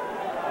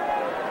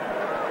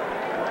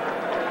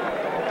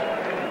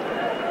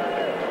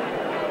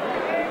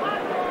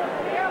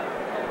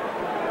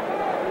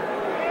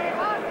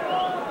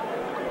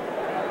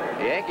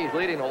 The Yankees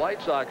leading the White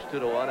Sox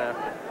 2-1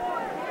 after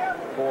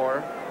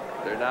 4.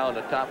 They're now in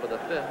the top of the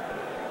 5th.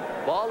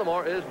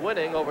 Baltimore is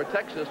winning over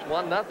Texas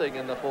 1-0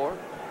 in the 4th.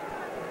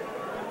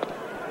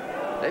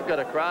 They've got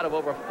a crowd of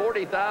over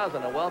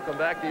 40,000 to welcome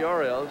back the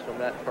Orioles from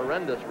that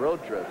horrendous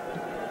road trip.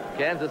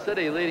 Kansas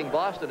City leading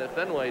Boston at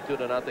Fenway 2-0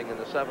 in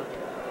the 7th.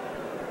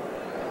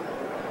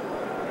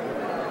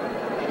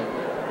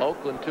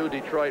 Oakland 2,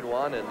 Detroit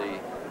 1 in the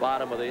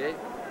bottom of the 8th.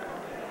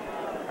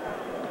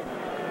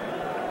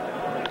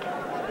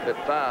 Hit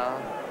foul.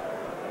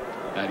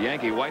 That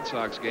Yankee White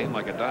Sox game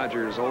like a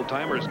Dodgers old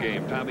timers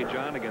game. Tommy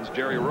John against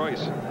Jerry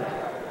Royce.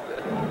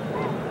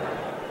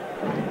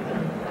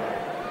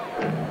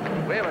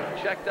 We haven't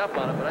checked up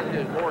on it, but I think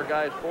there's more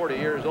guys 40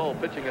 years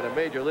old pitching in the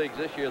major leagues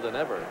this year than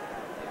ever.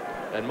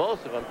 And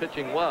most of them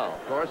pitching well.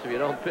 Of course, if you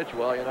don't pitch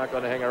well, you're not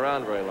going to hang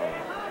around very long.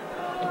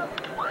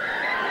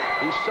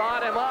 He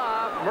sawed him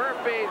off.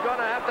 Murphy's going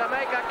to have to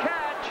make a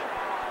catch.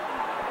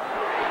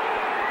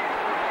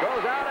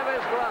 Goes out of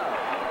his glove.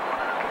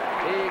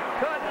 He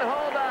couldn't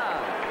hold on.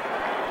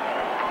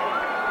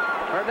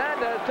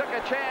 Hernandez took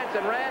a chance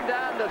and ran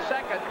down to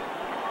second.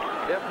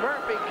 If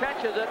Murphy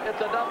catches it,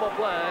 it's a double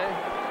play.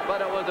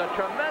 But it was a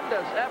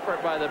tremendous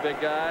effort by the big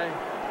guy.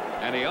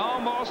 And he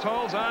almost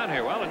holds on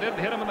here. Well, it didn't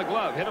hit him in the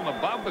glove. Hit him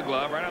above the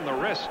glove, right on the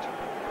wrist.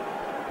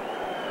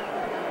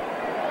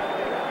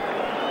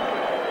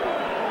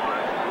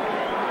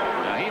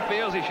 Now, he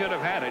feels he should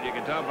have had it. You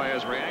can tell by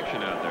his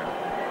reaction out there.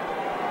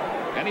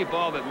 Any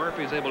ball that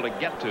Murphy's able to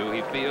get to,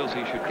 he feels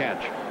he should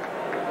catch.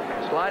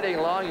 Sliding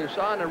along, you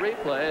saw in the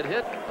replay, it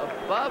hit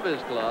above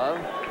his glove.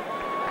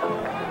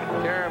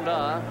 Caromed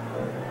off.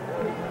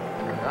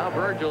 Now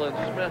Virgil and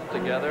Smith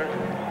together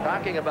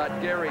talking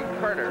about Gary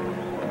Carter.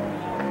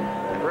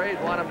 The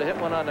Braves want him to hit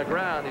one on the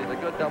ground. He's a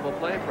good double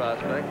play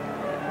prospect.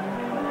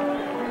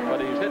 But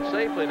he's hit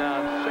safely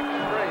now in 6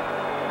 straight.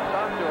 He's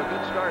off to a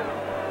good start.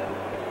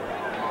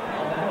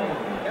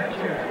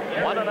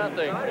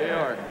 1-0, New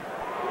York.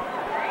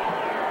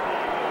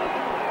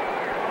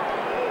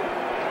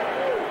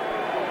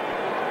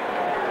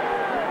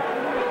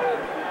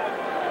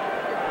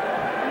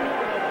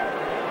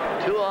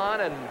 Two on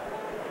and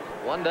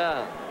one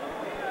down.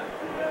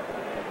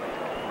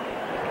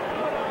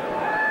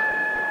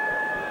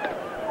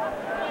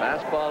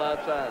 Fastball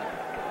outside.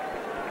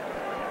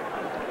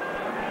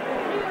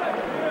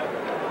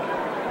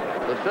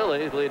 The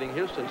Phillies leading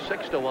Houston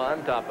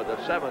 6-1, top of the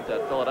 7th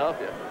at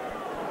Philadelphia.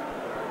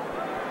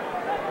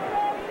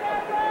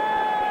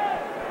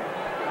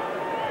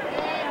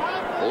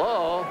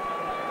 Low.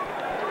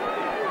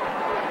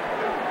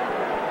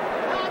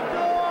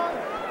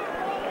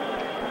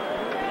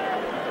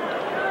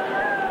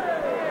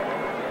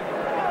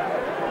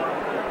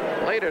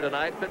 Later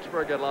tonight,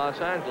 Pittsburgh at Los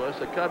Angeles,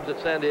 the Cubs at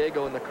San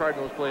Diego, and the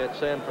Cardinals play at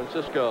San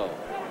Francisco.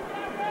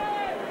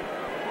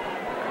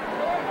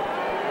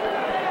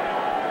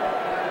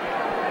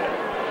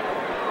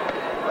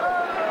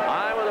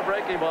 High with a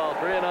breaking ball,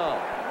 3-0.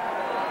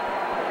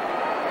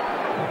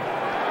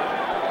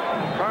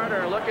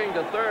 Carter looking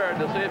to third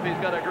to see if he's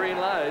got a green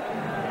light.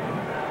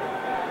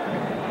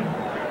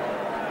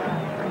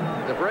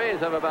 The Braves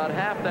have about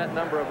half that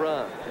number of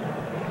runs.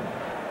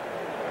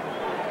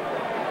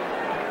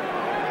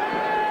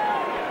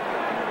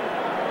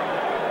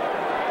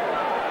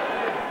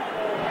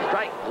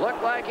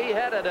 Looked like he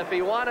had it. If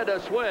he wanted to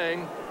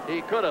swing,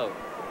 he could have.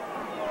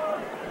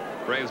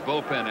 Braves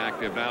bullpen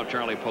active now.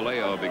 Charlie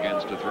Palaio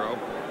begins to throw.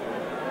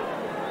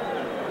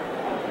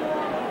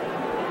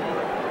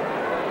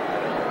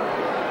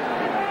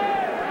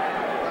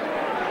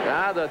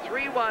 Now the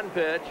 3-1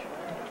 pitch.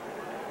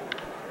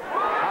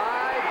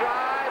 High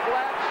drive,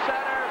 left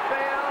center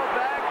field,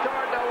 back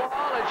toward the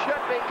wall. It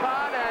should be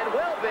caught and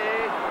will be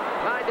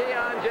by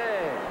Deion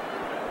James.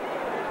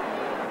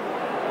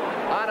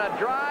 On a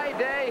dry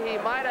day, he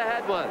might have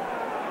had one.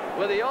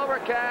 With the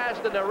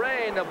overcast and the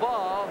rain, the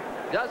ball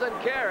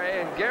doesn't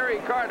carry, and Gary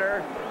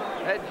Carter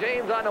had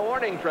James on the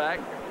warning track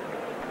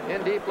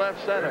in deep left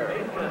center.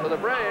 So the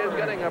Braves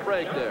getting a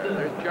break there.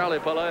 There's Charlie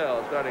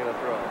Palaio starting to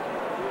throw.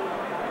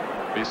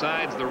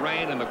 Besides the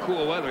rain and the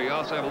cool weather, you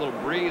also have a little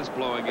breeze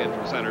blowing in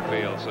from center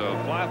field, so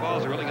fly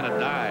balls are really going to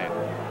die.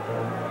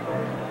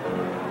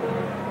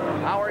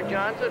 Howard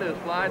Johnson has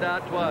flied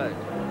out twice.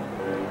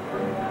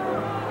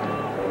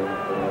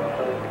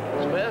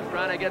 Smith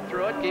trying to get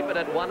through it, keep it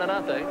at 1-0.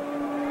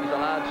 He's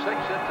allowed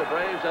 6 hits. The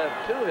Braves have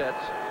 2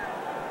 hits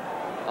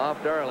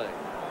off Darling.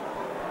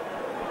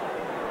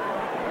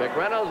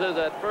 McReynolds is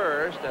at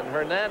first, and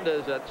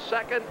Hernandez at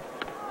second,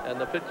 and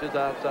the pitch is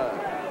outside.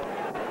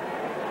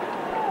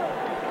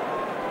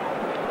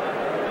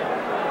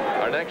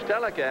 Our next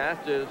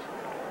telecast is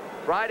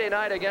Friday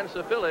night against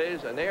the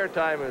Phillies, and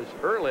airtime is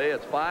early.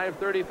 It's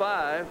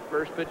 5:35.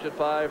 First pitch at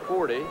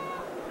 5:40.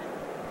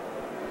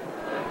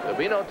 There'll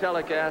be no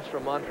telecast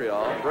from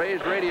Montreal.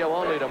 Braves radio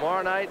only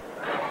tomorrow night,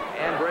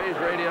 and Braves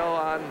radio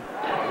on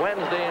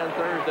Wednesday and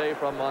Thursday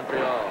from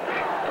Montreal.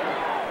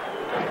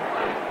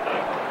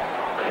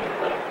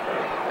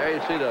 There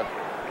you see the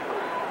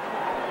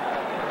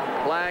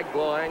flag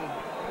blowing,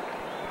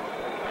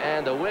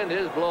 and the wind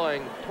is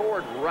blowing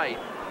toward right,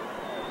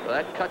 so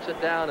that cuts it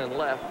down and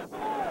left.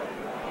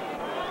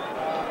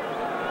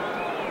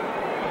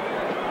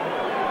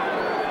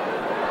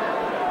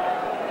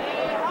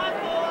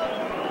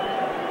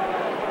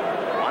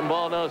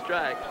 Ball, no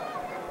strikes.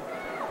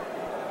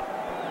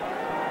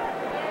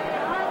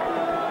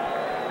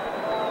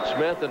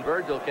 Smith and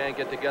Virgil can't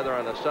get together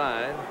on a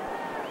sign.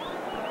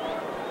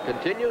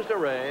 Continues to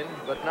rain,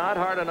 but not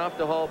hard enough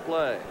to hold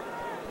play.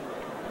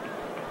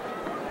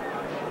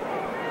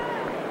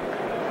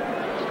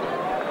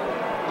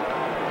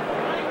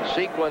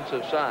 Sequence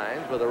of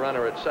signs with a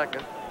runner at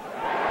second.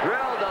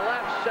 Drilled to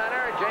left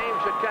center.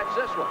 James should catch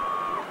this one.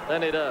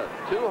 Then he does.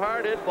 2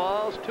 hard hit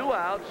balls, 2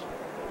 outs,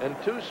 and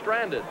 2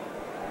 stranded.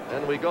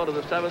 And we go to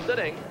the 7th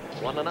inning.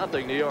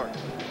 1-0, New York.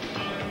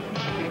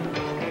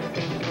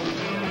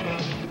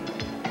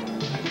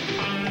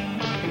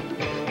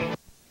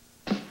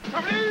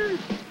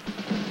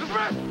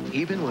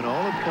 Even when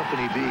all of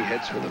Company B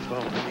heads for the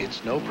phone,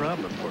 it's no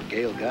problem for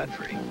Gail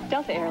Godfrey.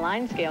 Delta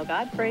Airlines, Gail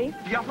Godfrey.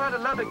 Y'all fly to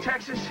Lubbock,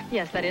 Texas?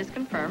 Yes, that is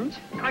confirmed.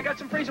 I got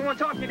some friends who want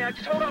to talk to you now.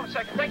 Just hold on a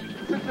second. Thank you.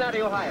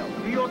 Cincinnati, Ohio.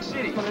 New York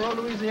City. Monroe,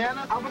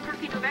 Louisiana.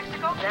 Albuquerque, New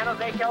Mexico. San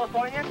Jose,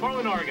 California.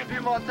 Portland, Oregon.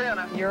 Butte,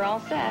 Montana. You're all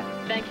set.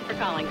 Thank you for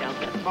calling,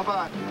 Delta.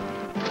 Bye-bye.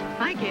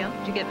 Hi, Gail.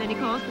 Did you get many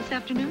calls this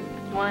afternoon?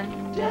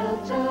 One.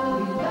 Delta,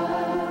 we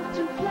love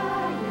to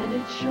fly, and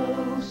it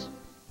shows.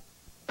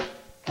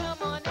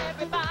 Come on,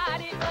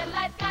 everybody, Bud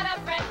Light's got a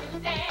brand new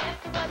dance.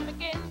 Bud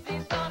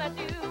McKenzie's gonna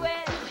do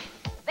it.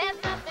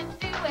 There's nothing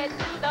to it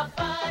to the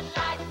Bud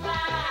Light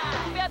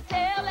slide. We'll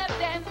tell them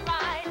dance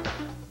right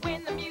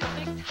when the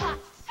music's hot.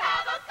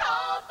 Have a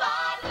cold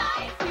Bud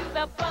Light to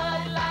the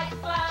Bud Light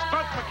slide.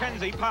 Bud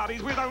McKenzie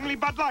parties with only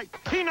Bud Light.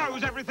 He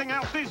knows everything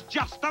else is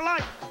just a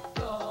light.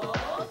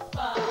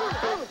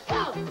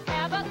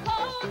 Have a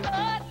cold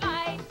Bud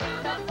Light to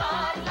the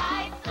Bud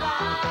Light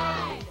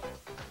slide.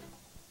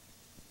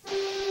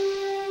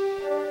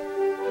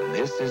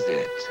 This is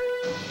it.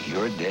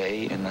 Your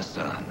day in the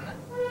sun.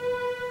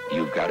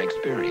 You've got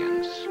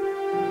experience,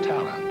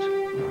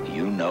 talent.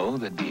 You know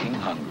that being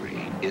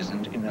hungry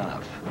isn't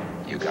enough.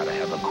 You gotta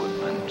have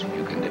equipment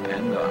you can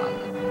depend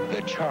on.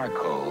 The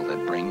charcoal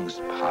that brings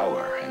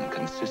power and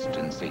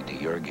consistency to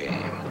your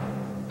game.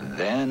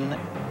 Then,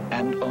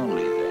 and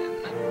only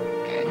then,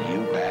 can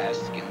you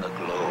bask in the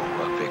glow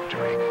of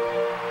victory.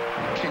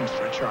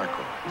 Kingsford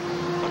charcoal.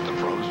 What the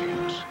pros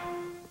use.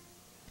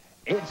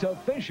 It's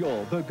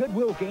official. The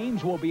Goodwill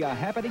Games will be a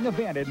happening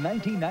event in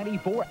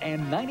 1994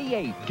 and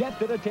 98. Get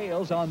the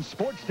details on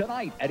Sports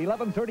Tonight at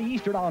 11:30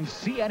 Eastern on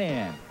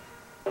CNN.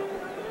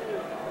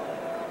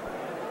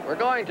 We're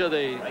going to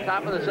the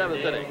top of the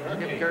 7th inning.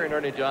 Skip Kerry and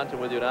Ernie Johnson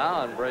with you now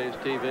on Braves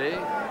TV.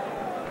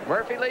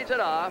 Murphy leads it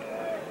off.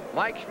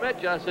 Mike Schmidt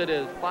just hit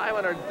his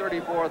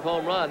 534th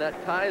home run. That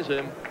ties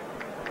him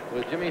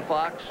with Jimmy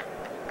Fox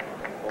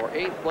for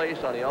 8th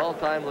place on the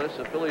all-time list.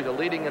 The Phillies are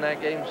leading in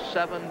that game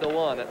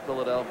 7-1 at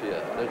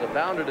Philadelphia. There's a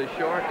bounder to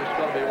short. It's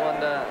going to be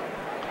one down.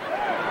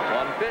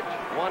 One pitch,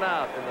 one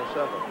out in the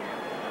 7th.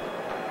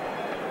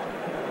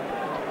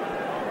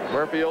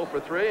 Murphy 0 for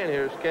 3, and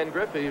here's Ken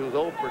Griffey, who's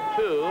 0 for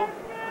 2.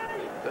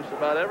 Just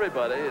about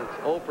everybody is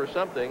 0 for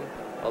something,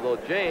 although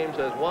James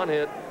has 1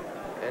 hit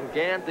and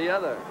Gant the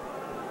other.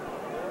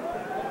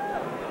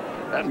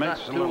 That's makes not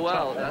it a too little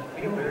well. tough.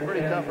 That's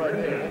pretty tough right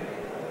there.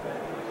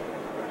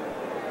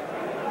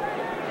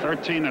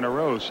 13 in a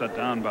row set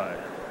down by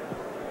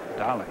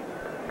Dolly.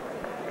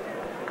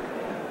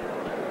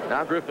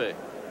 Now Griffey.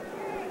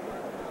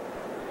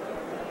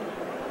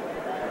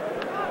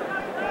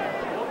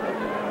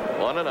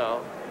 One and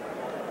oh.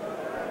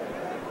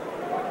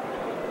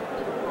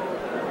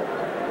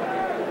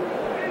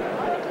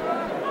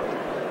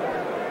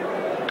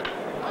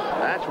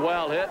 That's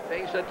well hit.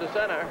 Base hit to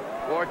center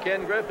for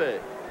Ken Griffey.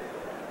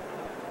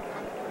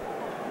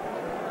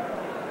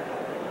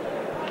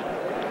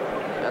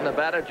 And the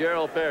batter,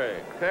 Gerald Perry.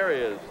 Perry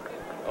is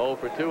 0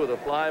 for 2 with a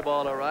fly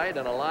ball to right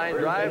and a line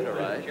drive to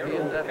right. He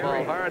hit that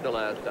ball hard the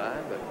last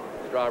time, but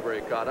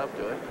Strawberry caught up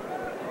to it.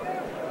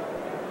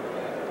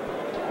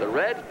 The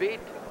Reds beat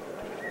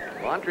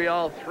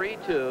Montreal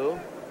 3-2.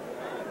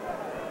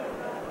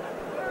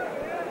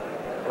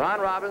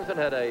 Ron Robinson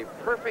had a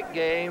perfect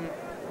game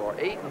for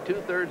 8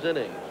 2/3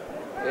 innings.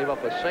 Gave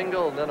up a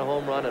single and then a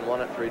home run and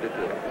won it 3-2.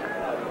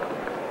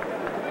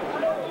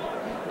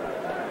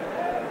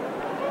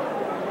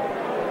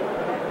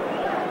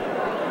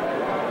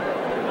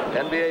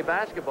 NBA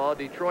basketball,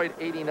 Detroit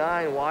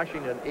 89,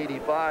 Washington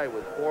 85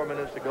 with 4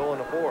 minutes to go in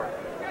the 4th.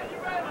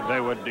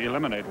 They would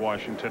eliminate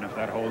Washington if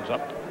that holds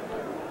up.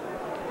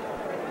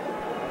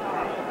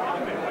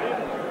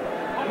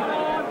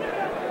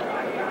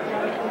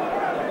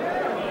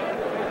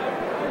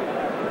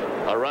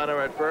 A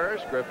runner at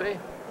first, Griffey.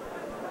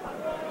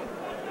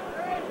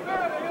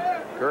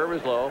 Curve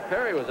is low.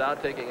 Perry was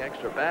out taking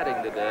extra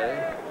batting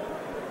today.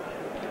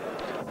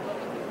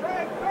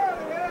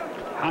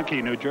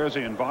 Hockey, New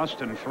Jersey and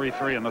Boston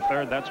 3-3 in the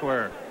 3rd. That's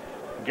where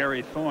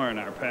Gary Thorne,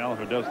 our pal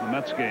who does the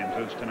Mets games,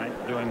 is tonight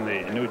doing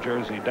the New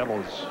Jersey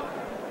Devils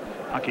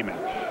hockey match.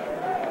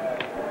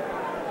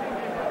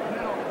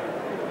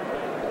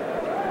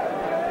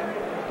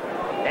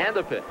 And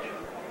a pitch.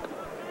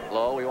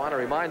 Low. We want to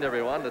remind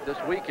everyone that this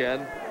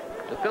weekend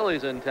the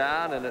Phillies in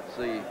town, and it's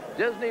the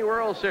Disney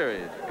World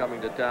Series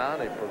coming to town.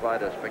 They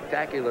provide a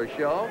spectacular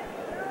show.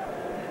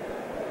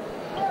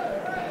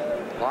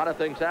 A lot of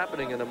things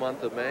happening in the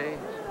month of May.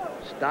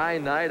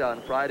 Stein Night on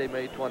Friday,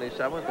 May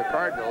 27th. The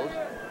Cardinals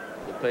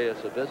will pay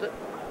us a visit.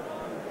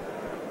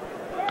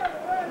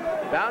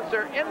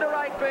 Bouncer in the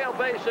right field,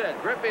 base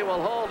hit. Griffey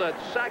will hold at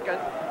second,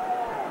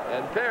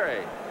 and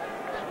Perry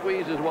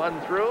squeezes one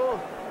through,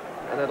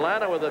 and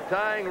Atlanta with a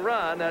tying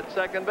run at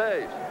second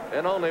base,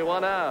 and only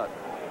 1 out.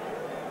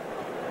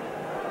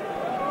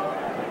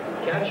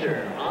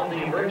 Catcher,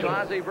 Ozzie Virgil.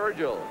 Ozzie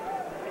Virgil.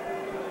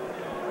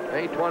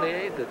 May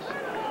 28th, it's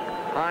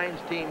Heinz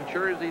Team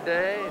Jersey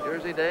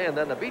Day, and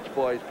then the Beach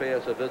Boys pay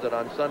us a visit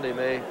on Sunday,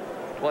 May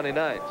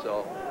 29th.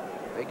 So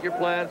make your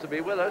plans to be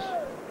with us.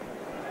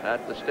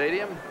 at the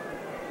stadium.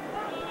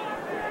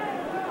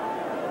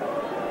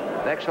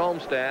 Next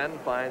homestand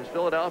finds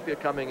Philadelphia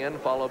coming in,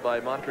 followed by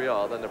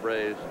Montreal. Then the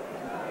Braves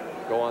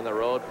go on the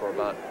road for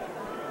about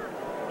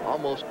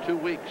almost 2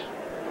 weeks.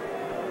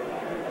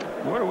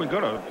 Where do we go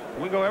to?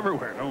 We go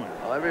everywhere, don't we?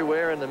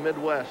 Everywhere in the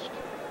Midwest.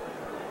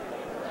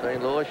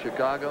 St. Louis,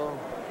 Chicago,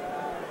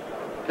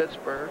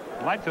 Pittsburgh.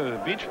 Like the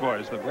Beach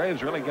Boys, the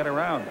Braves really get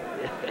around.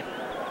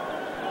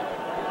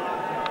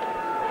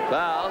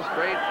 Foul,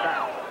 straight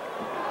foul.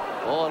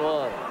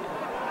 0-1.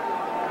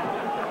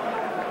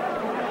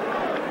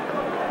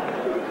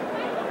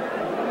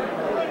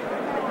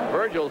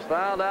 Virgil's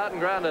fouled out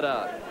and grounded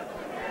out.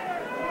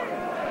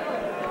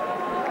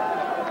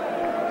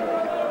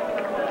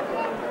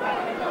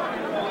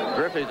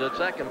 Griffey's at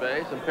second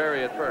base and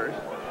Perry at first.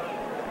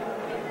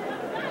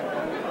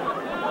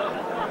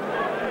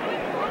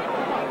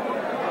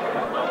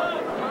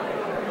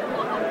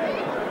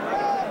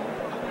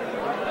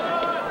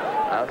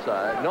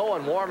 Outside. No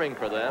one warming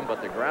for them,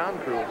 but the ground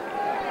crew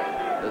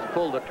has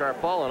pulled the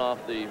tarpaulin off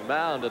the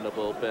mound in the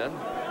bullpen.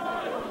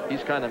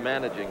 He's kind of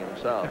managing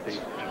himself.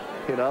 He's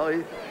been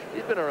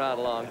around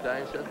a long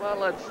time. He says, well,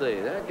 let's see.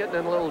 They're getting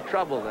in a little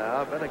trouble now.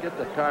 I better get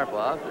the tarp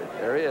off.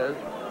 There he is.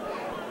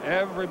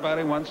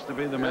 Everybody wants to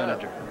be the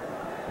manager.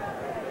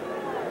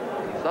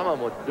 Some of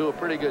them would do a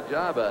pretty good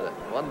job at it.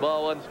 1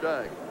 ball, 1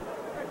 strike.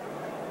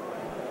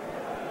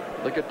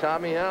 Look at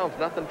Tommy Helms.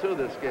 Nothing to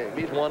this game.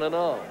 He's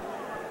 1-0.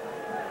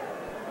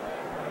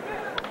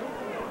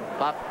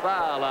 Pop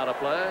foul out of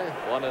play.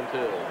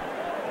 1-2.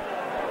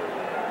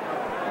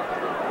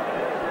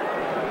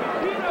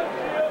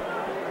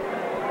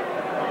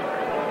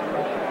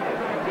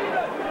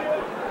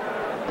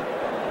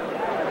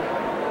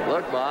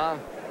 Look, Ma.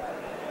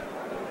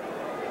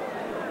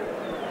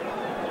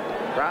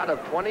 Crowd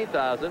of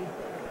 20,000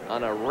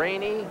 on a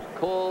rainy,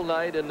 cold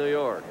night in New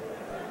York.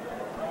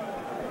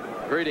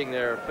 Greeting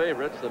their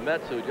favorites, the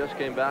Mets, who just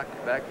came back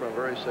from a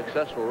very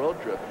successful road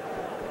trip.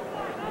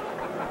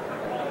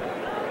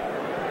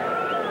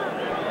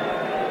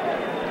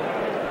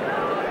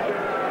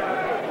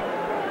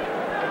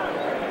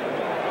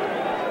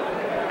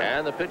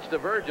 And the pitch to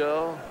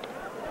Virgil.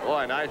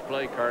 Boy, nice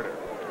play, Carter.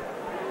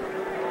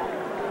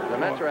 The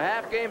Mets are a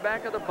half game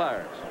back of the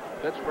Pirates.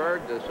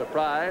 Pittsburgh, the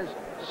surprise,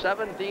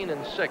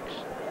 17-6.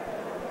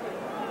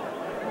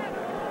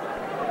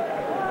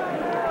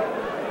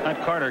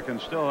 That Carter can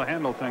still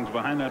handle things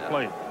behind that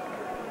plate.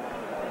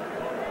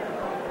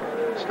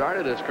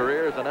 Started his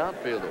career as an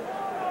outfielder.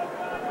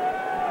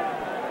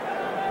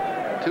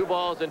 2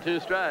 balls and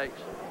 2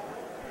 strikes.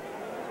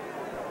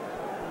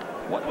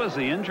 What was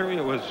the injury?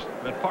 It was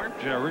at Park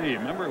Jerry.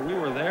 Remember, we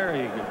were there.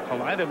 He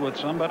collided with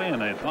somebody,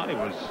 and they thought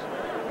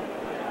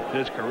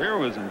his career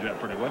was in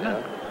jeopardy, wasn't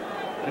it?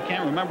 I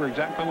can't remember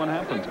exactly what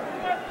happened.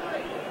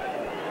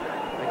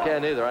 I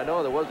can't either. I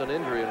know there was an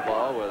injury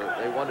involved where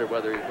they wondered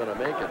whether he's going to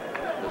make it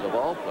as a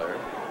ball player.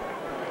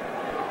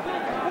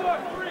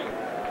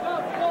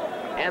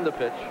 And the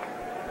pitch.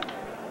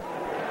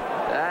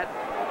 That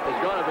is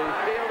going to be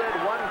fielded.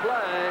 1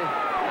 play.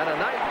 And a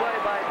nice play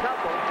by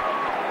Tupple.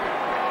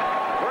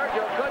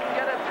 Virgil couldn't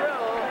get it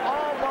through.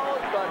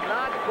 Almost, but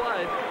not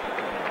quite.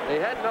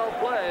 He had no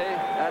play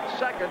at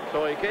second,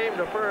 so he came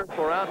to first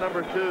for out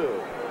number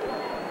 2.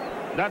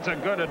 That's a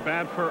good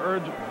at-bat for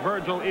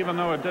Virgil, even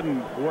though it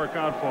didn't work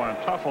out for him.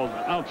 Tuffle's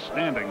an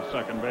outstanding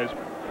second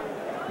baseman.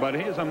 But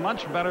he's a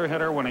much better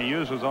hitter when he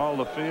uses all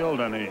the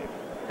field, and he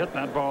hit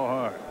that ball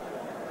hard.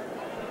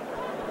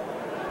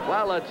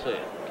 Well, let's see.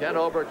 Ken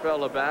Oberkfell,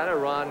 the batter.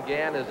 Ron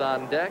Gann is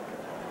on deck.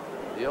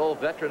 The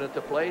old veteran at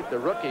the plate, the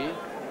rookie,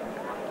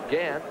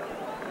 Gann.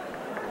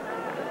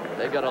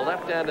 They got a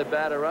left-handed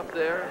batter up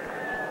there.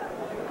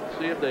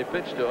 See if they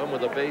pitch to him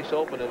with a base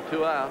open and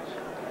 2 outs.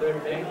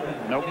 Third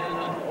baseman. Nope.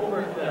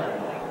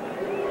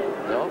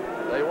 Nope,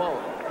 they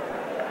won't.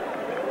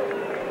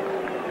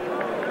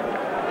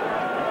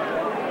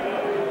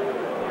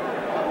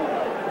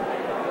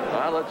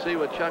 Well, let's see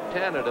what Chuck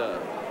Tanner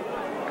does.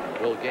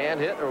 Will Gann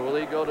hit, or will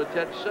he go to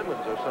Ted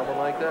Simmons or someone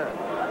like that?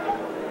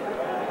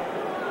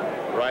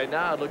 Right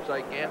now, it looks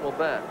like Gann will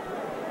bat.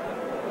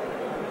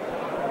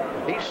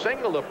 He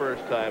singled the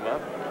first time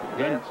up.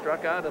 Gann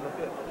struck out in the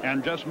 5th.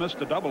 And just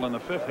missed a double in the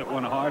 5th. Hit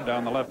one hard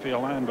down the left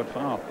field line, but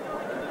foul.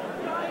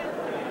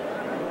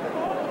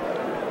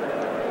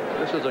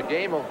 This is a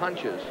game of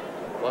hunches.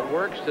 What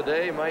works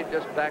today might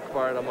just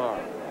backfire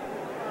tomorrow.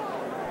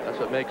 That's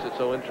what makes it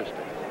so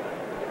interesting.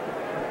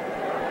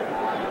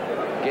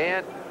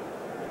 Gann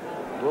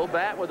will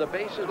bat with the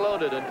bases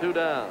loaded and 2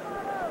 down.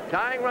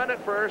 Tying run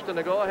at first and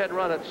a go-ahead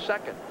run at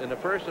second in the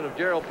person of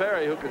Gerald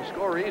Perry, who can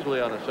score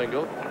easily on a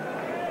single.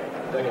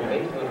 Second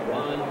baseman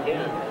Ron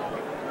Gann.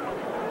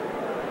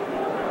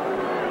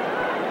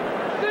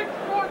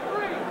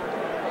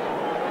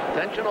 6-4-3.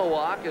 Intentional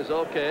walk is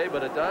okay,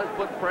 but it does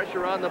put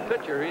pressure on the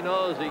pitcher. He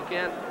knows he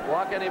can't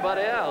walk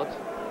anybody else,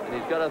 and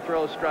he's got to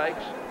throw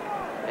strikes,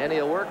 and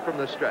he'll work from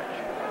the stretch.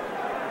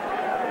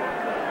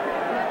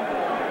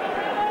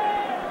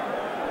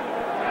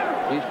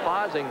 He's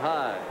pausing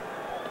high.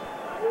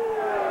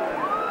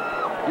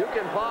 You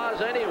can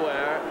pause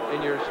anywhere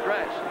in your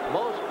stretch.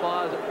 Most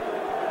pause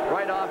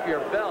right off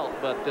your belt,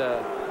 but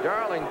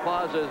Darling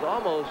pauses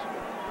almost,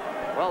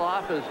 well,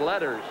 off his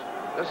letters.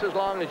 Just as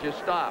long as you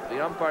stop.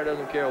 The umpire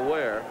doesn't care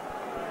where.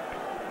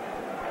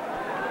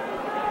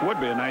 Would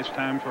be a nice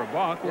time for a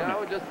balk, wouldn't Yeah, it?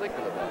 I was just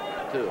thinking about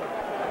that, too.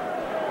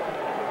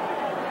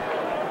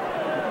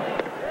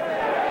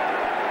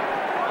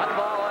 One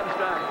ball, one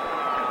strike.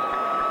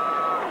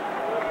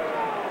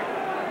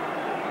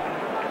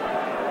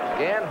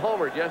 Gann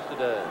homered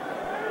yesterday.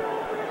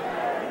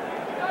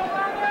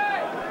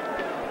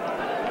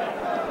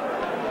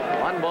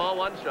 One ball,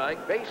 one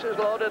strike. Bases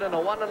loaded in a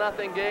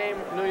 1-0 game,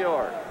 New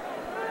York.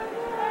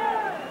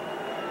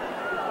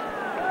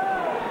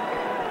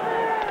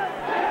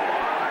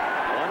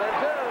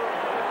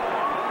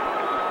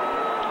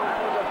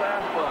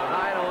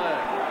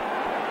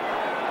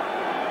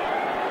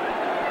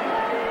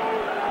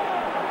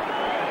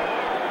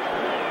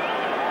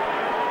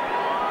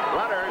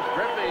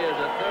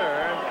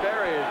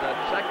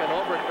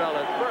 Oberkfell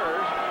at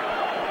first.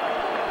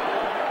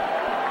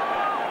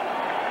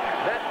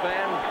 Met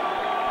fans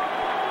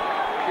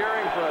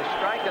cheering for a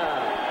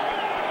strikeout.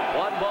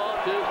 1 ball,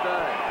 2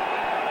 strikes.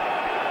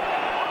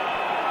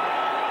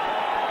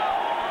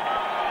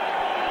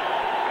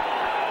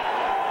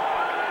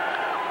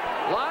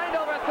 Lined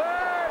over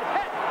third,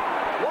 hit.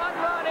 1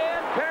 run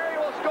in. Perry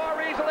will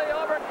score easily.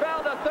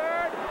 Oberkfell to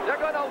third.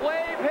 They're going to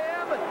wave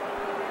him,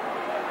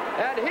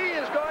 and he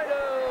is going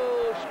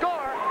to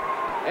score.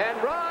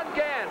 And Ron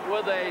Gann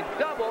with a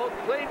double,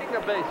 cleaning the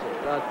bases.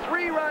 A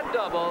 3-run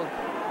double,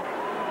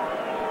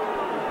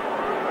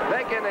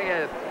 making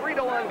it a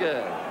 3-1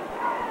 game.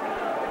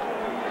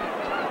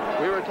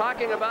 We were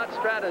talking about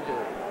strategy.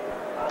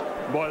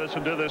 Boy, this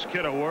would do this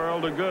kid a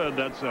world of good.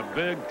 That's a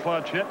big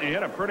clutch hit. He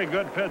hit a pretty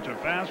good pitch, a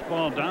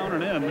fastball down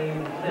and in.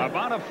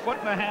 About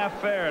 1.5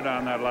 feet fair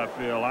down that left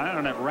field line,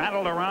 and it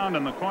rattled around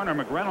in the corner.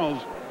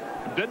 McReynolds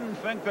didn't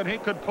think that he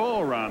could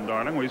pull Ron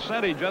Darling. We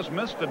said he just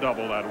missed a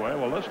double that way.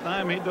 Well, this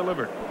time he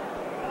delivered.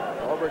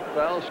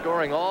 Oberkfell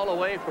scoring all the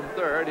way from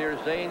third. Here's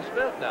Zane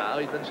Smith now.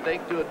 He's been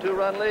staked to a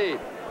 2-run lead.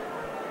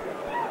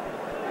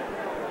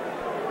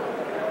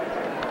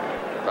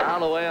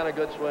 Foul away on a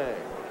good swing.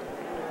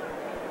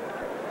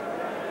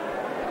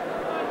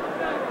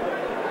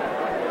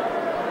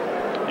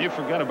 You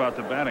forget about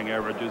the batting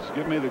averages.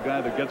 Give me the guy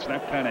that gets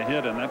that kind of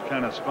hit in that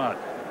kind of spot.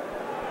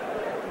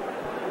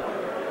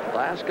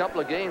 Last couple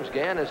of games,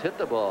 Gann has hit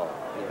the ball.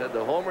 He had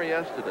the homer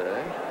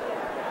yesterday,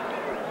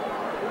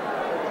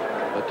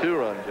 a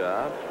 2-run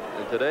job,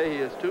 and today he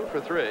is 2 for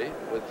 3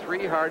 with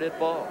 3 hard hit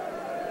balls.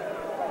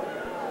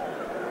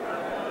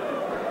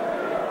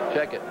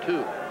 Check it,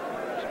 2.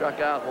 Struck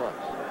out once.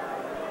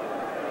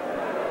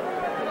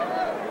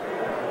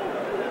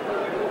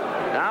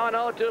 Now an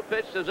 0-2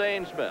 pitch to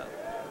Zane Smith.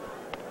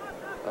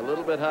 A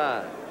little bit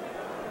high.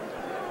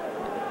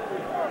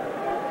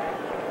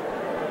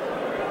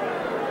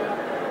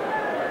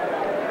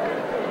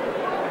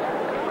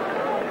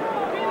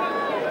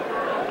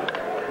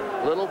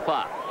 Little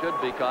pop should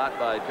be caught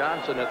by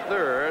Johnson at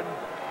third,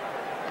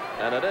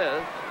 and it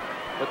is.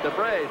 But the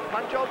Braves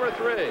punch over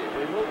 3.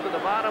 We move to the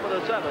bottom of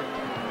the 7th.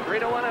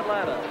 3-1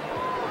 Atlanta.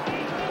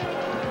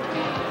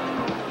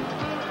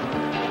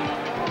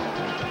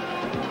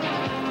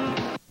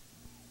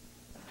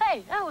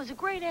 Hey, that was a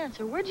great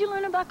answer. Where'd you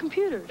learn about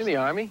computers? In the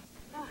Army.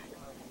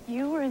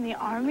 You were in the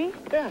Army?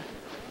 Yeah.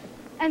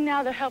 And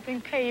now they're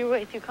helping pay your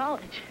way through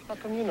college. How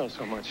come you know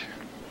so much?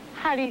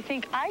 How do you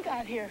think I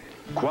got here?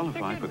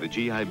 Qualify for the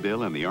GI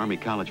Bill and the Army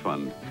College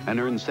Fund and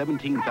earn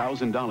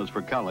 $17,000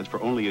 for college for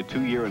only a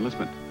 2-year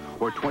enlistment,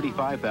 or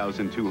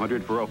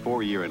 $25,200 for a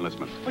 4-year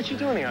enlistment. What you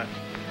doing here?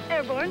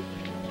 Airborne.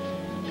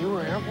 You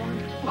were airborne?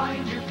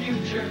 Find your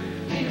future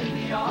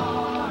in the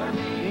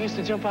Army. You used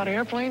to jump out of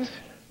airplanes?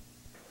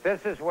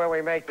 This is where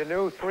we make the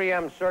new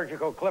 3M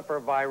surgical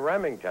clipper by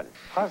Remington.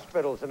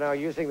 Hospitals are now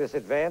using this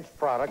advanced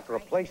product,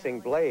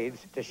 replacing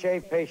blades, to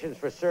shave patients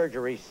for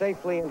surgery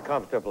safely and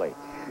comfortably.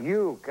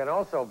 You can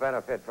also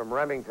benefit from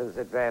Remington's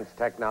advanced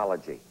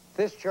technology.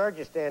 This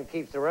charger stand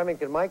keeps the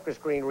Remington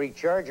microscreen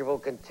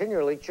rechargeable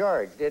continually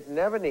charged. It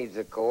never needs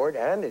a cord,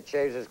 and it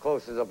shaves as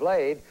close as a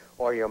blade,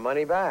 or your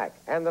money back.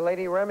 And the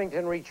Lady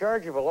Remington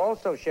rechargeable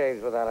also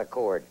shaves without a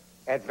cord.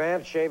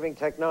 Advanced shaving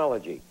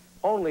technology,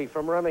 only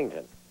from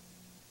Remington.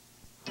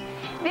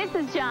 This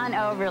is John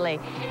Overly,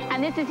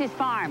 and this is his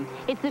farm.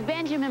 It's the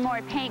Benjamin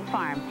Moore Paint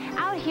Farm.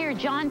 Out here,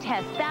 John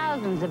tests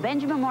thousands of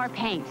Benjamin Moore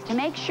paints to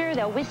make sure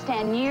they'll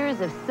withstand years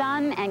of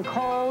sun and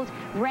cold,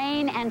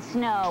 rain and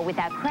snow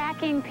without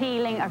cracking,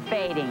 peeling, or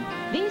fading.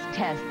 These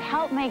tests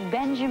help make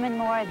Benjamin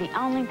Moore the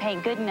only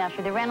paint good enough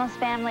for the Reynolds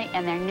family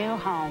and their new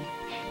home.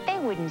 They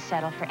wouldn't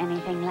settle for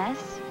anything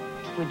less,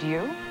 would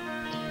you?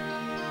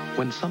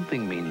 When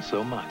something means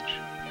so much,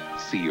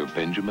 see your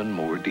Benjamin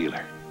Moore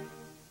dealer.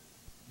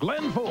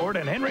 Glenn Ford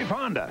and Henry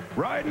Fonda,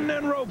 riding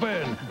and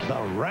roping,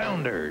 the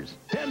Rounders.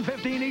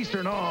 10:15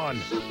 Eastern on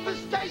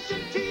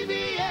Superstation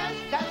TBS,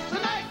 that's the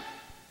night.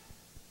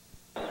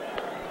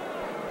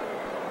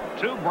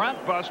 Two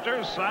Brat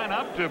Busters sign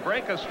up to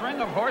break a string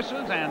of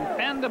horses and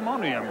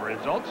pandemonium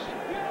results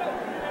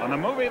on the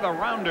movie The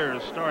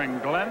Rounders, starring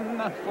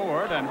Glenn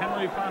Ford and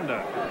Henry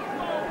Fonda.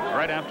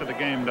 Right after the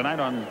game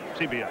tonight on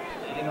TBS.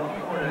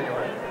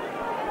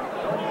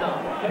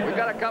 We've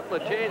got a couple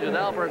of changes.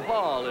 Albert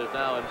Hall is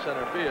now in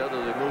center field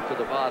as he moves to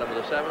the bottom of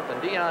the 7th,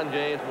 and Deion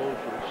James moves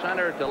from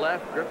center to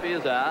left. Griffey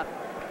is out.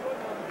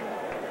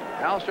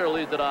 Alster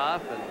leads it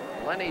off,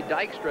 and Lenny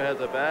Dykstra has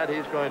a bat.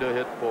 He's going to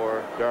hit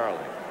for Darling.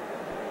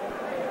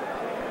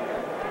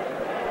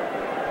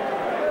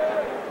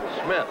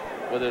 Smith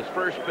with his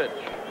first pitch.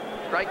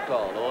 Strike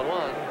call,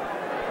 0-1.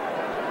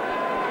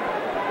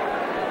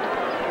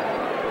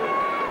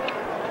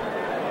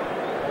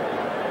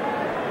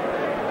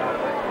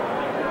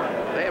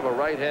 They have a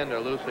right-hander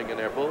loosing in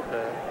their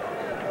bullpen.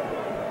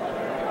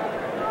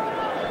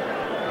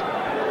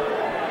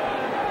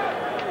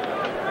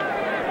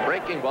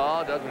 Breaking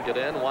ball doesn't get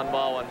in. 1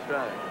 ball, 1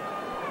 strike.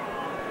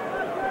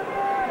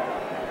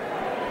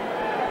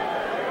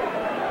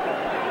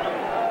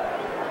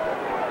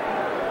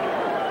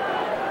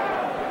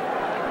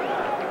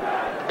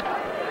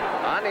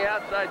 On the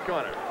outside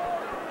corner.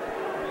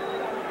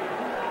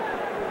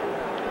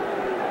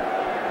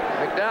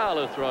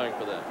 McDowell is throwing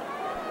for them.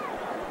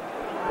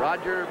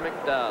 Roger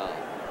McDowell.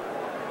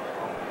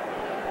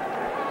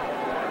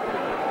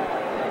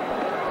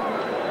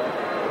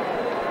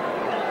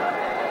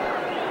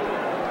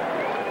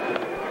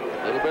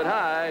 A little bit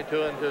high,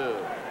 2-2.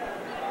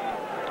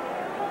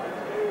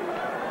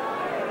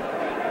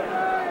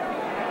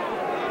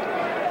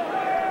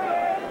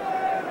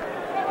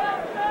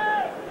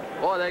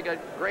 Boy, they got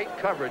great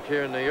coverage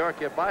here in New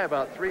York. You buy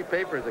about 3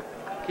 papers to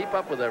keep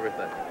up with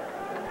everything.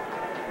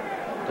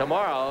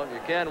 Tomorrow, you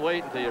can't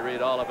wait until you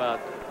read all about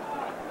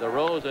the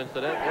Rose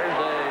incident. There's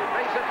a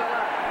base hit to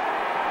left.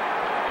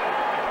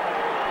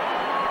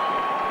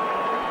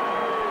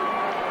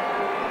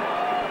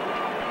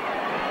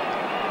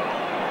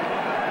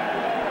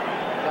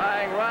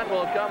 Tying run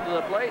will come to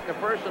the plate in the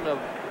person of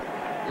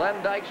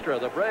Len Dykstra.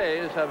 The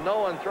Braves have no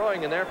one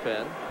throwing in their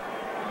pen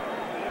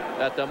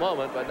at the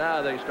moment, but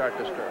now they start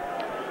to stir.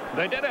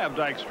 They did have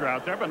Dykstra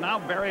out there, but now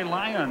Barry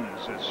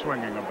Lyons is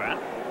swinging a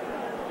bat.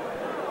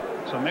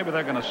 So maybe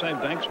they're going to save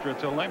Dykstra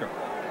till later.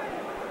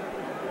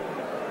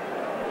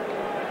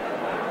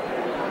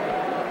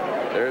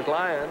 There's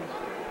Lyons.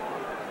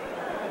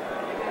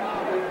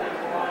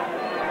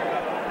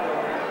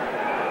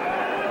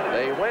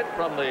 They went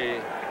from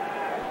the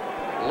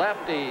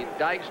lefty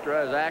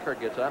Dykstra, as Acker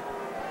gets up,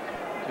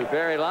 to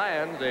Barry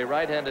Lyons, a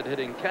right-handed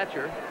hitting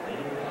catcher.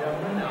 Ladies and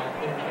gentlemen, now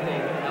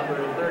pitching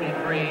number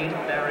 33,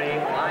 Barry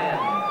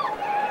Lyons.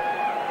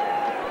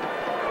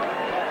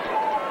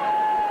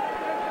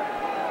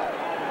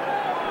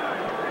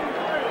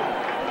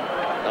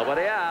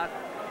 Nobody out.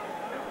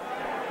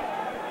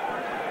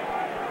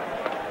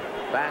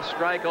 Fast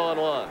strike,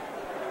 0-1.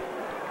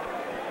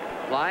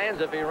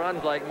 Lyons, if he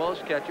runs like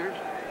most catchers.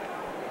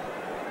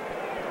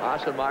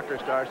 Ossenmacher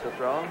starts to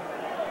throw.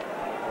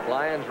 If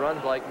Lyons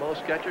runs like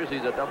most catchers,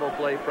 he's a double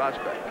play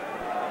prospect.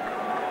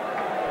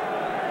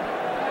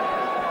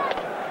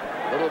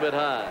 A little bit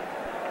high.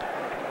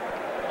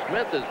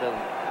 Smith has been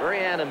very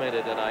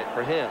animated tonight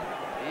for him.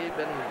 He's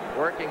been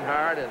working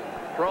hard and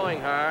throwing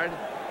hard.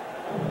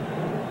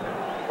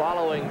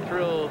 Following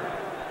through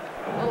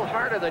a little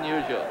harder than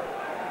usual.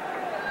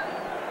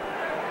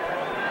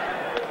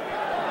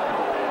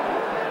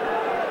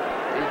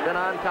 He's been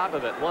on top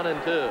of it,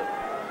 1-2.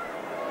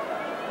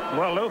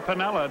 Well, Lou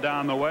Piniella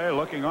down the way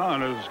looking on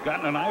has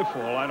gotten an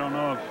eyeful. I don't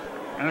know if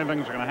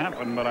anything's going to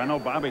happen, but I know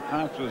Bobby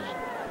Cox is.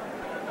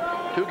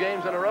 2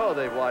 games in a row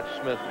they've watched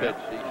Smith pitch.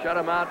 He shut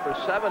him out for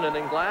 7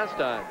 innings last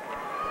time.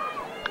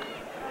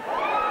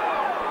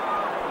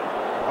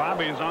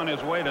 Bobby's on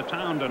his way to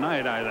town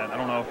tonight. I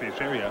don't know if he's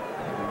here yet,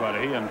 but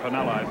he and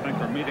Piniella, I think,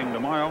 are meeting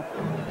tomorrow.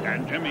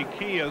 And Jimmy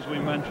Key, as we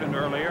mentioned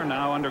earlier,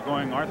 now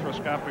undergoing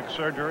arthroscopic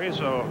surgery,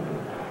 so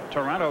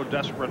Toronto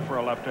desperate for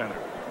a left-hander.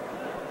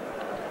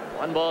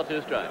 1 ball,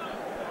 2 strikes.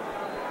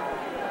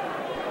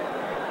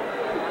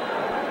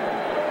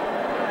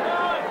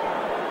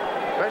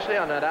 Especially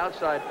on that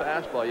outside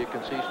fastball, you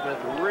can see Smith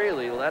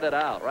really let it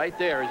out. Right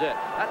there is it.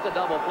 That's a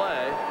double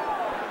play.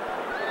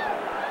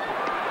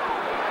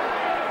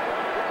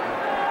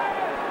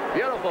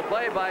 Beautiful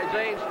play by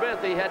Zane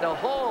Smith. He had to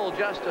hold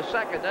just a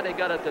second, then he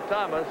got it to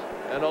Thomas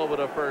and over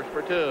to first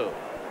for 2.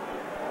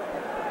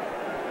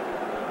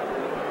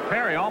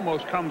 Perry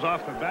almost comes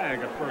off the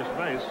bag at first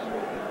base.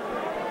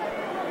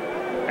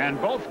 And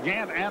both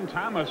Gant and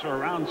Thomas are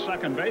around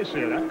second base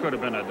here. That could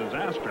have been a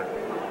disaster.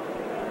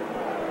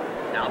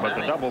 But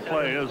the double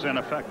play is in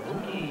effect.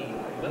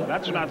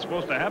 That's not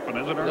supposed to happen,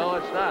 is it, Ernie? No,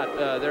 it's not.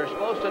 They're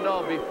supposed to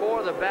know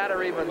before the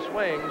batter even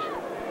swings.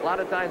 A lot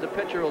of times the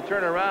pitcher will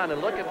turn around and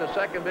look at the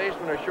second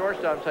baseman or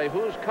shortstop and say,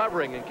 who's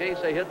covering in case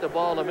they hit the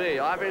ball to me?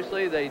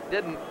 Obviously, they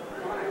didn't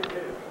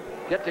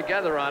get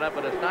together on it,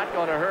 but it's not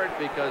going to hurt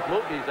because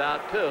Mookie's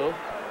out, too,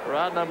 for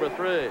out number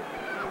 3.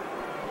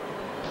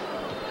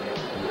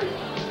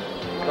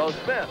 So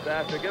Smith,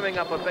 after giving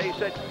up a base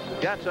hit,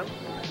 gets him.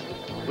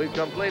 We've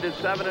completed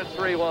 7 at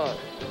 3-1.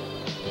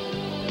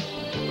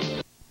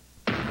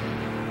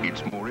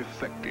 It's more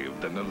effective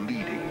than the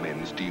leading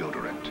men's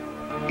deodorant.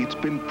 It's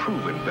been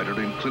proven better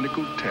in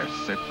clinical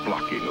tests at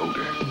blocking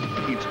odor.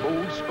 It's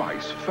Old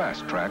Spice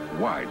Fast Track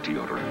Wide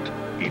Deodorant.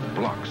 It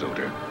blocks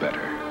odor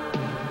better.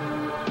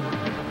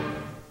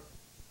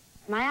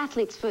 My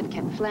athlete's foot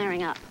kept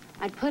flaring up.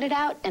 I'd put it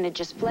out, and it'd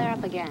just flare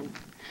up again.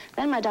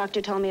 Then my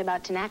doctor told me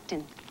about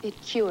Tinactin. It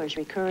cures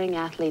recurring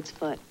athlete's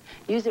foot.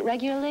 Use it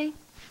regularly,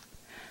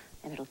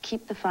 and it'll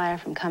keep the fire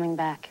from coming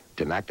back.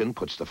 Tinactin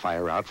puts the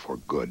fire out for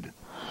good.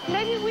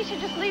 Maybe we should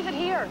just leave it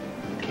here.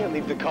 Can't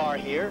leave the car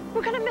here.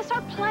 We're gonna miss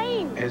our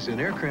plane. As an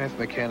aircraft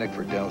mechanic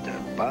for Delta,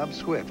 Bob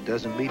Swift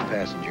doesn't meet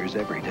passengers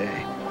every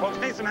day. Folks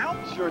need some help?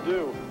 Sure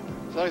do.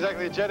 It's not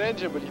exactly a jet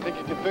engine, but you think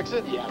you can fix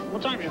it? Yeah.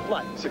 What time is your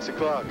flight? 6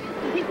 o'clock.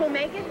 You think we'll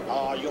make it?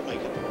 Oh, you'll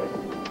make it.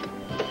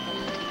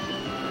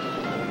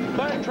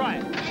 Go ahead and try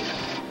it.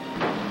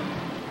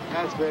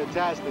 That's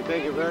fantastic.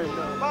 Thank you very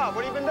much. Bob,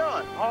 what have you been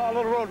doing? Oh, a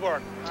little road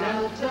work.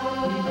 Delta,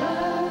 we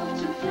love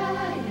to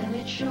fly, and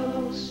it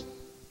shows.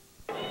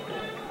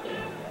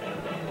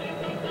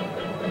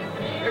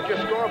 Here's your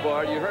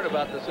scoreboard. You heard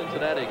about the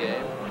Cincinnati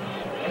game.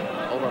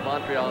 Over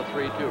Montreal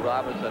 3-2.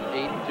 Robinson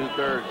 8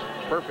 2/3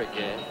 perfect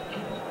game.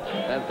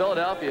 And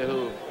Philadelphia,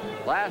 who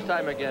last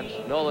time against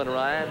Nolan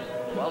Ryan,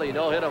 well, he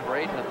no-hit him for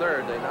 8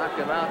 1/3. They knocked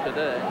him out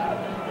today.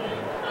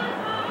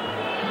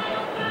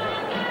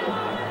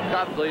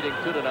 Cubs leading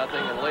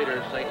 2-0, and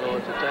later St.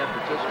 Louis at San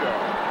Francisco.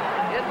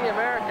 In the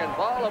American,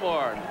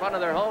 Baltimore in front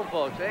of their home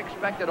folks. They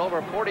expected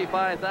over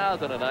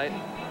 45,000 tonight,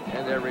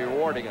 and they're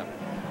rewarding them.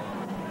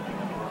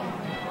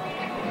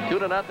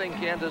 2-0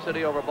 Kansas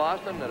City over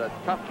Boston at a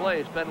tough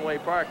place, Fenway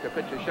Park, to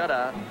pitch a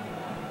shutout.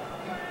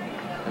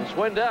 And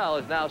Swindell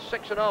is now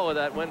 6-0 with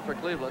that win for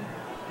Cleveland.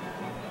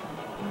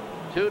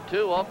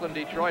 2-2 Oakland,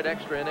 Detroit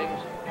extra innings.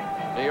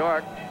 New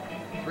York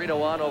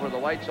 3-1 over the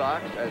White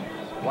Sox at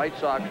White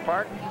Sox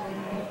Park.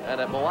 And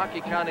at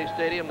Milwaukee County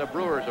Stadium, the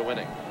Brewers are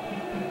winning.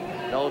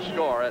 No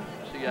score at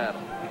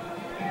Seattle.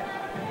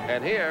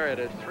 And here it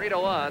is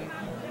 3-1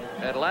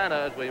 Atlanta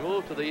as we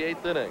move to the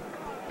 8th inning.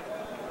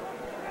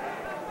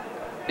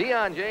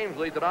 Deion James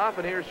leads it off,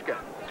 and here's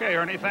Scott. Okay,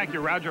 Ernie, thank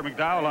you. Roger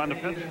McDowell on the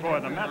pitch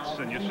for the Mets,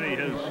 and you see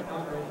his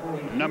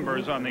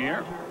numbers on the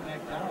air.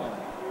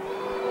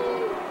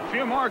 A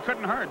few more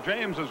couldn't hurt.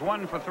 James is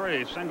 1 for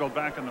 3, singled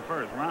back in the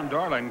first. Ron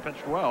Darling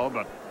pitched well,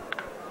 but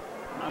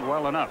not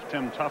well enough.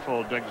 Tim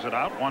Tuffle digs it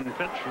out. 1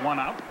 pitch, 1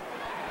 out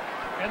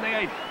in the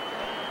 8th.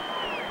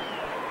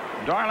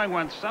 Darling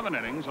went 7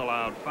 innings,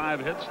 allowed 5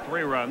 hits,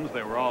 3 runs.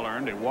 They were all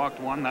earned. He walked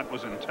 1. That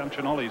was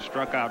intentional. He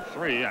struck out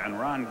 3, and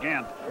Ron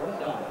Gant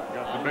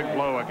got the big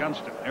blow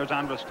against him. Here's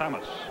Andres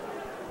Thomas.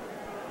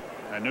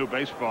 A new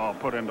baseball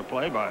put into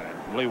play by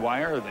Lee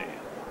Wire, the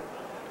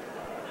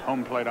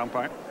home plate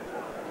umpire.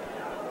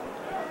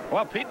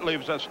 Well, Pete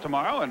leaves us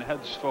tomorrow and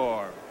heads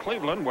for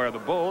Cleveland, where the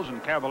Bulls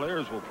and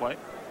Cavaliers will play.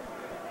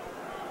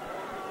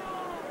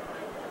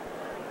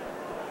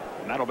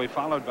 And that'll be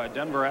followed by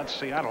Denver at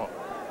Seattle.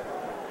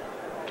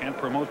 Can't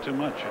promote too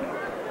much.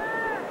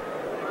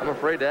 I'm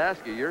afraid to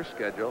ask you your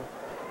schedule.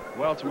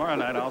 Well, tomorrow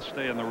night I'll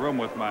stay in the room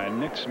with my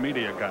Knicks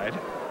media guide.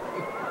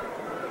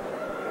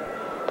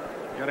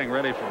 Getting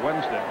ready for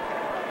Wednesday.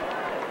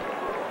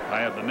 I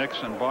have the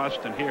Knicks in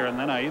Boston here, and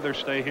then I either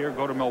stay here,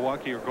 go to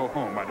Milwaukee, or go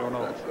home. I don't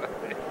know. That's right.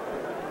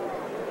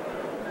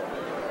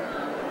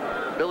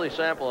 Billy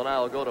Sample and I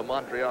will go to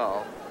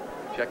Montreal,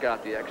 check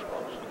out the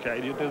Expos.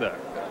 Okay, you do that.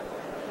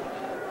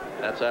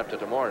 That's after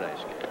tomorrow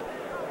night's game.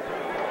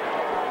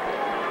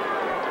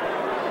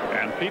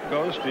 And Pete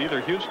goes to either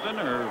Houston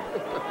or...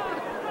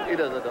 He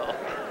doesn't know.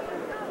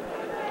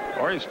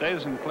 Or he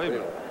stays in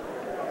Cleveland.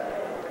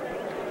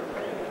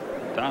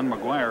 Don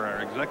McGuire,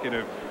 our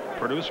executive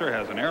producer,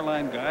 has an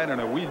airline guide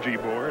and a Ouija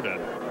board, and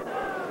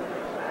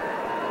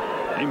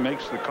he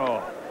makes the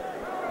call.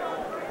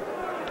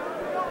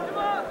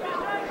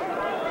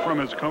 From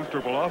his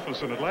comfortable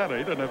office in Atlanta,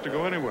 he doesn't have to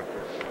go anywhere.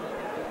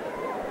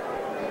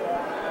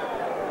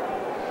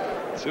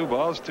 2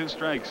 balls, 2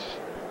 strikes.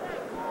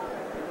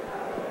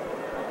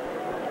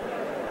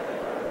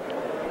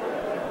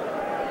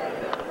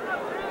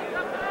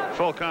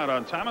 Full count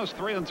on Thomas,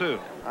 3-2.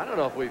 I don't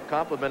know if we've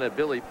complimented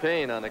Billy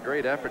Payne on a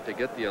great effort to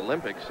get the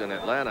Olympics in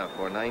Atlanta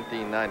for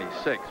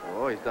 1996.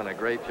 Well, he's done a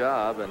great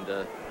job, and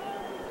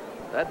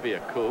that'd be a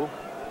coup.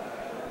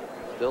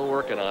 Still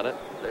working on it.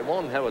 They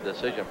won't have a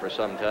decision for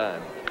some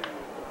time.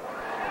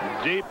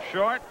 Deep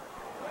short.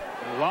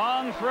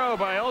 Long throw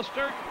by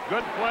Ulster.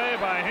 Good play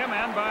by him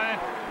and by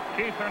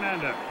Keith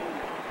Hernandez.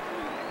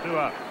 2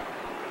 up.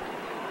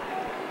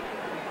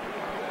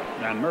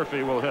 And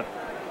Murphy will hit.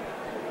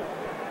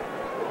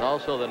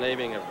 Also the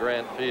naming of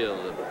Grant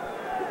Field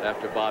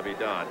after Bobby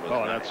Dodd.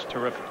 Oh, that's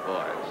terrific.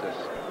 Boy,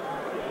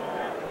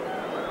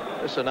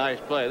 this is a nice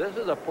play. This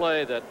is a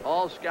play that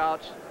all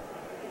scouts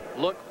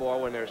look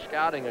for when they're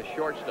scouting a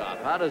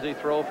shortstop. How does he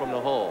throw from the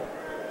hole?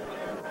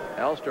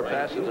 Elster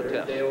passes the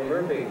test.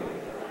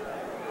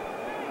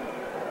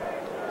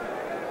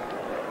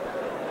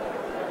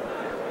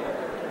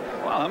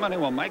 Well, how many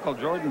will Michael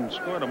Jordan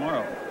score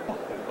tomorrow?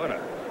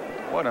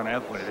 What an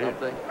athlete he is.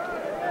 Something.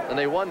 And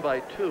they won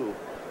by 2.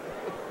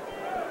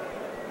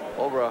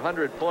 Over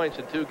 100 points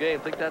in 2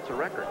 games. I think that's a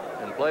record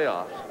in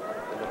playoffs.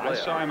 I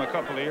saw him a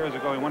couple of years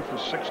ago. He went for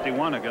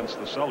 61 against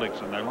the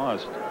Celtics, and they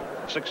lost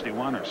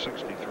 61 or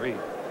 63.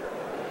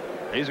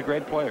 He's a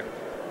great player.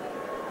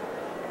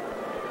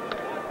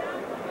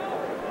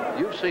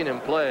 You've seen him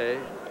play.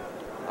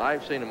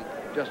 I've seen him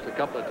just a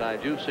couple of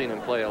times. You've seen him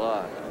play a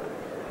lot.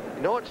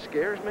 You know what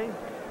scares me?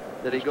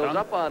 That he goes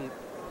up on,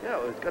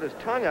 he's got his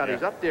tongue out. Yeah.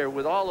 He's up there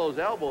with all those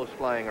elbows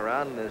flying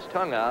around and his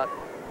tongue out.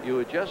 You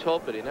would just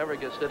hope that he never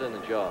gets hit in the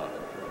jaw.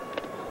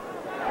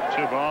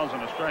 2 balls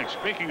and a strike.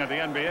 Speaking of the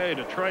NBA,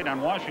 Detroit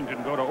and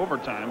Washington go to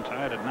overtime,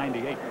 tied at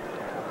 98.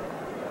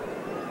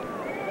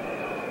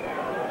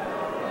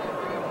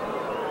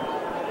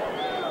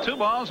 Two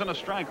balls and a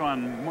strike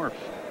on Murph.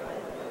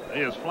 He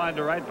is flied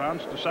to right,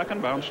 bounced to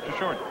second, bounced to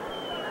short.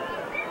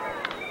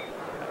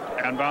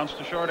 And bounced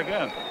to short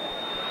again.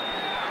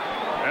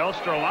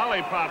 Elster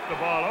lollipopped the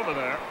ball over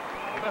there.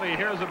 I bet he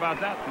hears about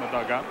that in the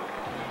dugout.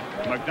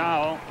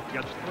 McDowell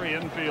gets 3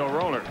 infield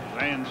rollers.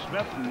 Zane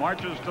Smith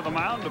marches to the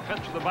mound to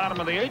pitch the bottom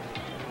of the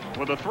 8th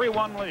with a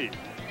 3-1 lead.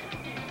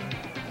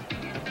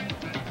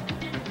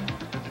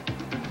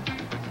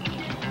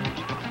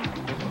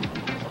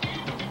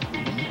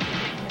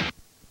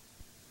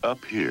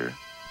 Up here,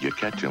 you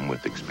catch him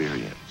with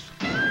experience.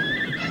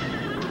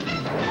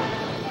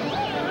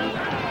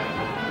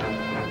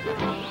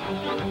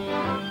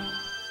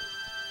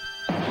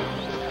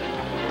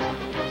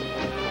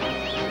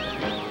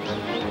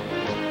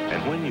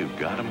 When you've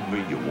got them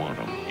where you want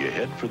them, you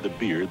head for the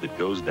beer that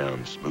goes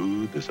down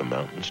smooth as a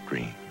mountain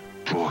stream.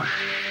 Bush.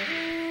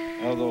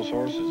 How are those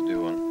horses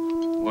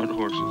doing? What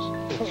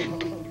horses?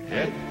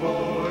 Head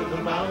for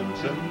the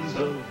mountains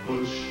of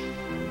Bush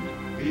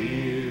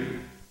beer.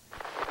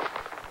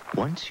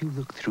 Once you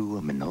look through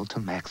a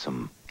Minolta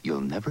Maxim, you'll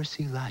never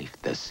see life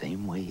the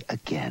same way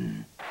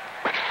again.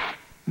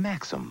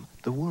 Maxim,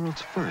 the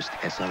world's first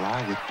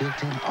SLR with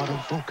built-in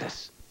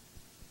autofocus.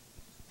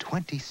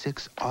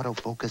 26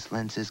 autofocus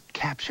lenses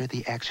capture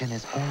the action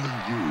as only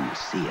you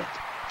see it.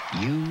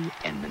 You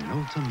and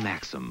Minolta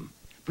Maxim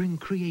bring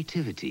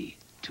creativity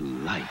to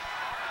life.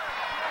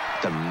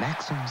 The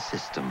Maxim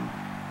system.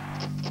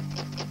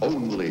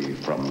 Only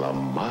from the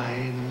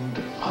mind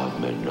of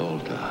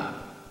Minolta.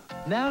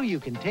 Now you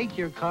can take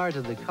your car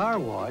to the car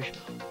wash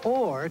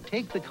or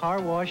take the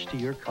car wash to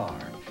your car.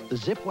 The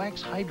Zip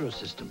Wax Hydro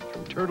System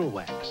from Turtle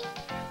Wax.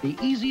 The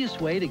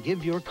easiest way to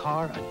give your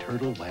car a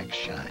Turtle Wax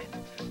shine.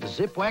 The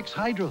Zip Wax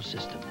Hydro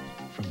System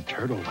from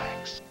Turtle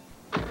Wax.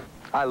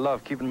 I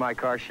love keeping my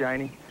car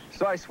shiny,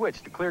 so I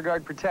switched to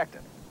ClearGuard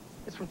Protectant.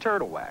 It's from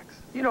Turtle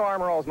Wax. You know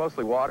Armor All is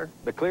mostly water,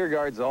 but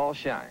ClearGuard's all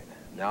shine.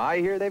 Now, I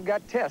hear they've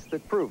got tests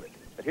that prove it,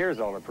 but here's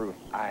all the proof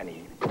I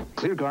need.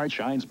 ClearGuard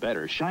shines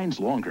better, shines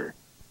longer.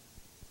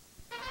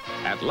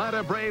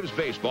 Atlanta Braves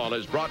baseball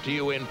is brought to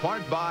you in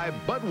part by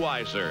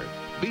Budweiser.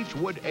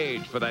 Beechwood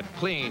Age for that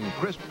clean,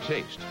 crisp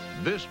taste.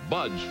 This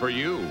Bud's for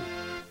you.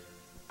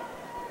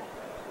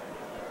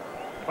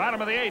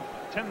 Bottom of the 8th,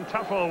 Tim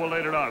Tuffle will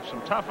lead it off.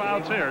 Some tough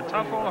outs here.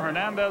 Tuffle,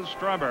 Hernandez,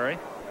 Strawberry.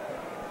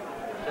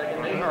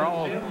 They're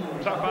all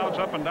tough outs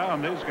up and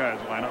down these guys'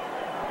 lineup.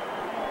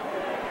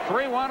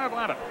 3-1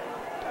 Atlanta.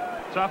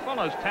 Tuffle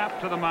has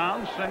tapped to the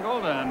mound,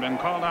 singled, and been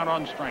called out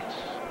on strikes.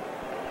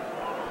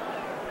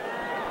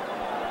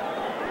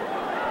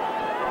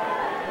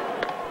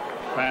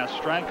 Fast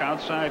strike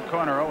outside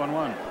corner,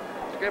 0-1.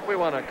 Skip, we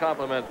want to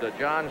compliment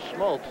John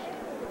Smoltz,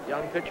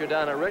 young pitcher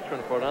down at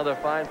Richmond, for another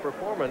fine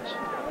performance.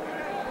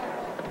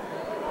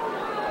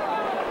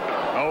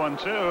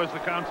 0-2 is the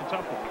count to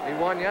Tuffle. He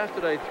won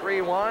yesterday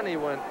 3-1. He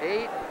went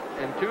 8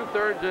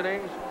 2/3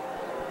 innings.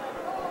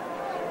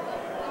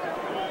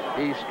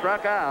 He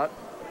struck out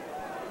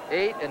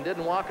 8 and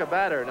didn't walk a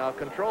batter. Now,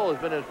 control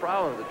has been his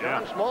problem.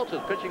 John Smoltz is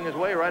pitching his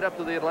way right up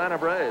to the Atlanta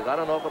Braves. I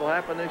don't know if it'll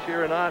happen this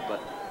year or not, but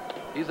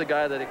he's the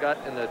guy that he got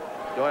in the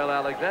Doyle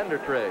Alexander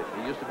trade.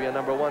 He used to be a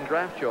 #1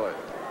 draft choice.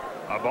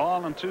 A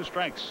ball and 2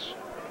 strikes.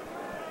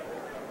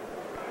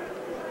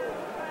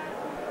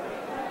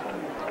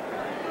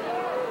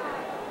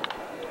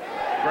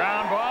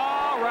 Ground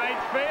ball, right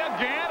field.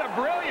 Gant, a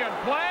brilliant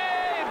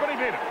play, but he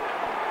beat it.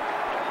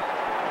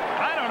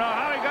 I don't know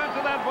how he got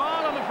to that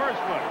ball in the first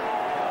place.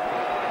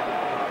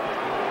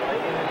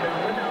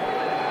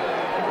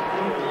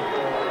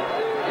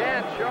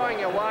 Gant showing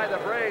you why the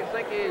Braves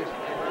think he's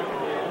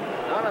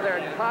one of their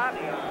top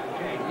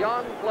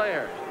young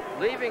players.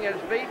 Leaving his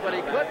feet, but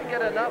he couldn't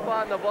get enough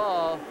on the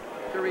ball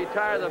to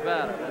retire the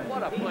batter.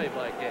 What a play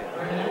by Gant.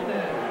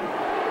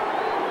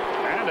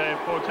 And a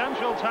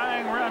potential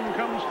tying run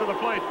comes to the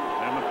plate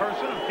in the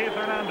person of Keith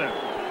Hernandez.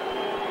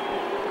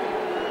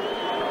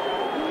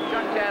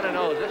 Chuck Cannon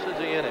knows this is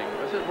the inning.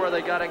 This is where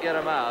they got to get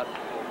him out.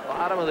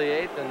 Bottom of the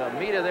 8th, and the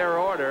meat of their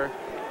order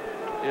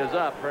is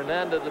up.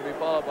 Hernandez to be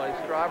followed by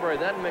Strawberry,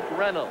 then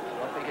McReynolds.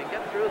 Well, if he can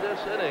get through this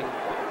inning,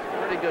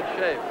 pretty good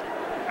shape.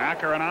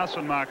 Acker and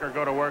Assenmacher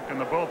go to work in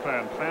the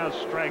bullpen.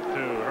 Fast strike to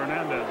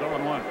Hernandez,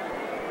 0-1.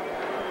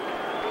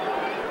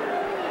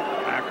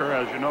 Hooker,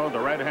 as you know, the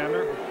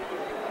right-hander.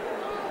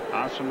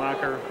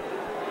 Hassemacher,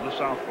 the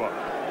southpaw.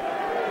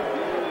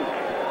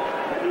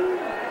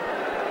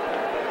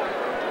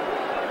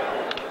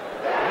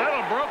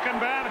 Little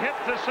broken bat hit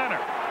to center.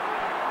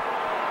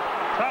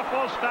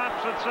 Tuffle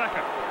stops at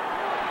second.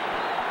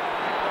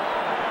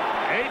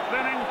 8th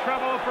inning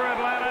trouble for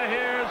Atlanta.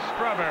 Here's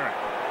Strawberry.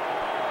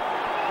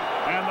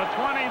 And the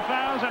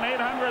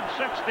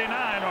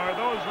 20,869 are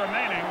those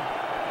remaining.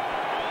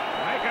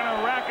 Making a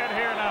racket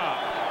here now.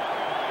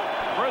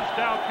 First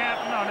Al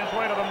Canton on his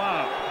way to the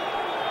mound.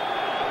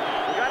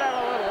 We got to have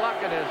a little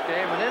luck in this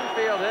game. An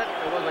infield hit.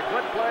 It was a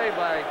good play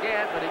by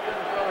Gant, but he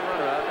couldn't throw the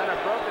runner out. Then a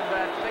broken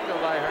bat single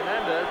by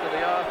Hernandez to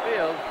the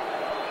offfield.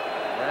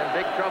 And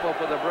big trouble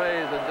for the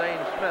Braves and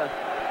Zane Smith.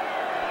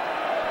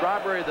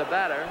 Strawberry, the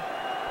batter.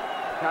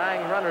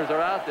 Tying runners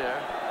are out there.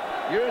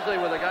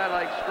 Usually with a guy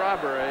like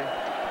Strawberry,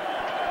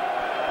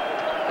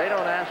 they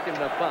don't ask him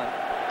to bunt.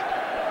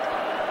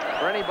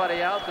 For anybody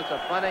else, it's a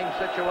punting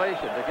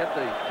situation to get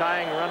the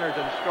tying runners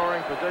in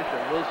scoring position.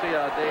 We'll see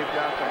how Dave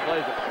Johnson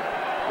plays it.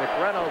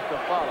 McReynolds to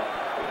follow.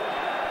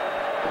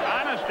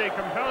 Honesty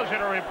compels you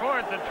to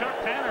report that Chuck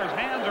Tanner's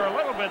hands are a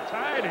little bit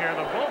tied here.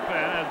 The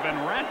bullpen has been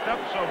racked up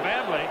so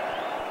badly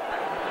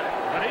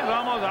that he's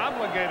almost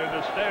obligated to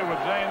stay with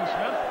Zane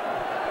Smith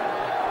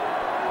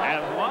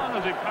as long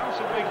as he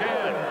possibly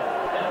can.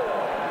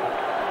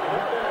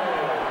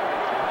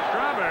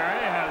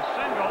 Strawberry has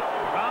singled,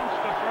 bounced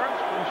to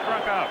first, and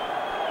struck out.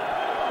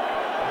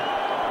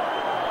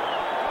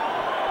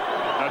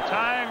 The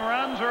tying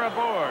runs are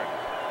aboard.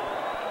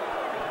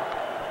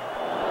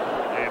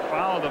 They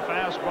foul the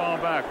fastball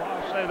back. Well,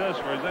 I'll say this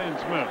for Zane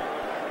Smith.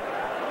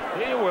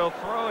 He will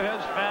throw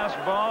his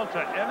fastball to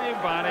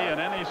anybody in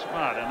any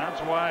spot, and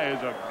that's why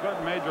he's a good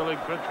major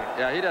league pitcher.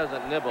 Yeah, he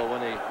doesn't nibble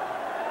when he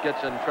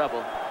gets in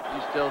trouble.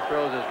 He still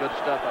throws his good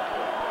stuff up.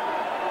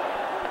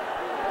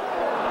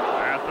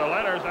 At the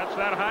letters, that's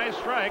that high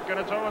strike, and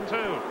it's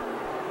 0-2.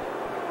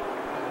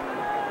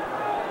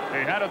 He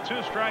had a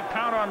 2-strike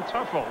count on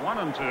Tuffle,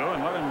 1-2,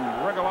 and let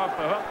him wriggle off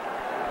the hook.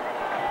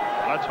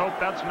 Let's hope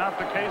that's not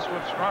the case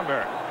with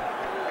Strawberry.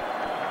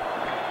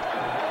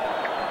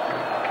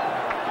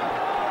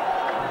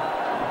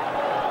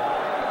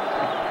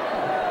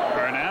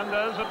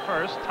 Hernandez at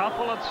first,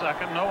 Tuffle at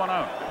second, no one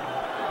out.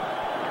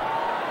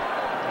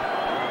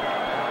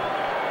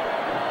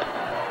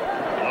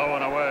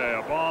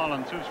 A ball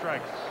and 2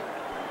 strikes.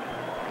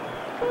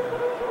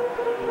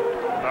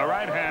 The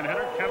right-hand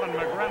hitter, Kevin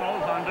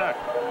McReynolds, on deck.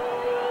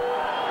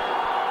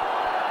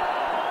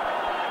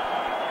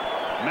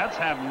 Mets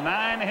have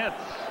 9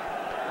 hits,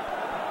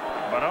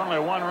 but only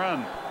 1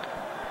 run.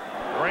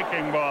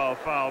 Breaking ball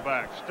foul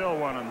back, still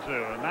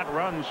 1-2, and that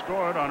run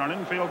scored on an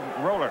infield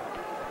roller.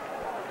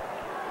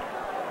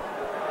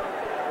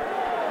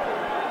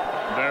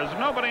 There's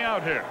nobody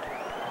out here.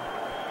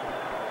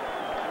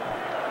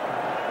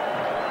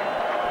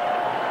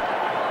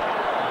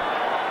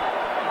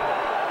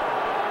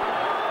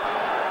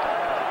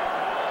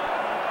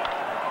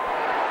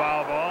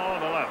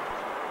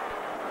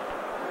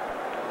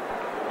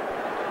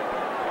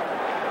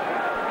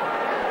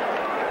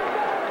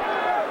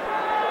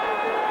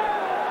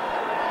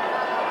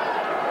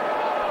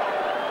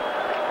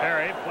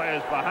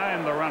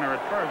 Behind the runner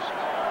at first,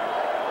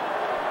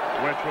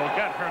 which will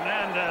get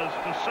Hernandez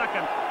to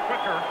second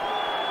quicker,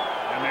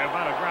 and the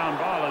about a ground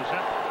ball is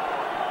hit.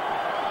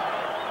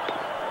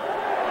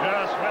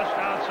 Just missed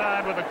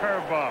outside with a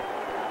curveball.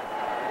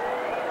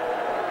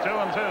 2-2.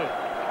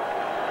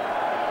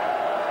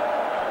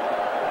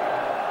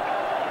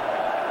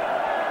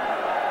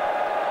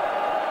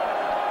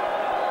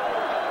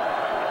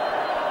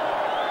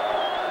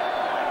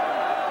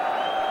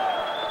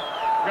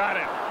 Got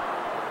it.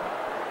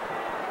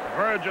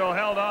 Virgil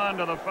held on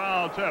to the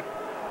foul tip.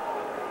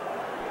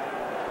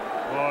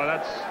 Boy,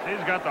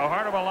 he's got the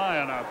heart of a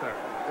lion out there.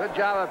 Good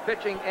job of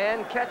pitching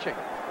and catching.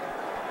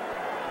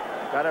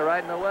 Got it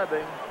right in the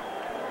webbing.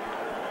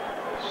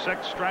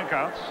 6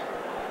 strikeouts.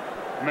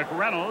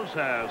 McReynolds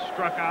has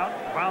struck out,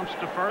 bounced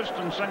to first,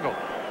 and singled.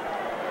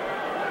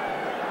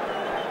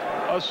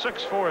 A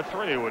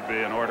 6-4-3 would be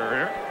in order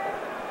here.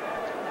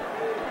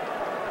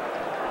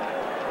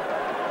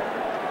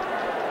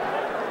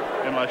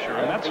 Unless you're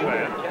a Mets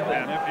fan,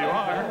 and if you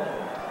are,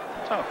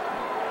 tough.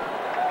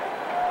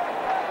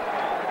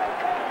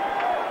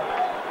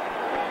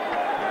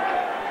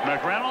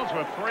 McReynolds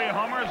with 3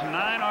 homers,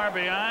 9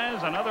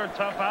 RBIs, another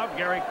tough out.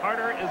 Gary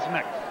Carter is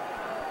next.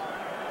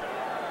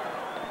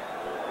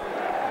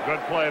 Good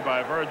play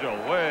by Virgil,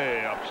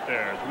 way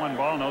upstairs. 1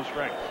 ball, no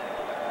strikes.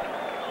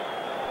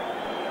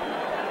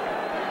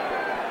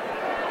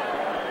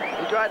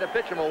 He tried to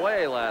pitch him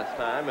away last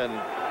time, and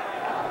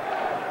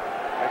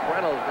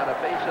McReynolds got a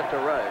base hit to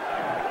right.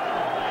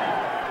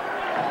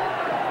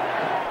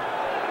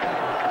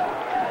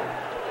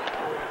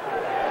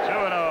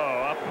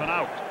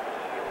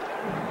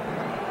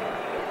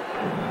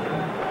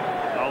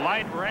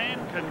 Light rain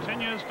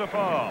continues to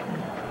fall.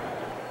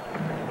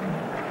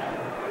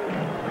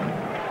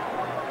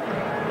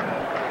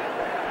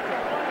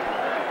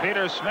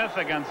 Peter Smith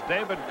against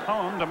David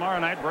Cohn tomorrow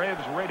night.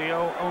 Braves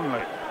radio only.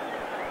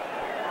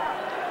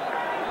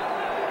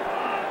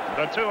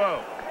 The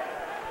 2-0.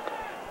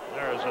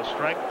 There's a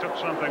strike. Took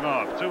something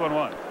off.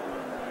 2-1.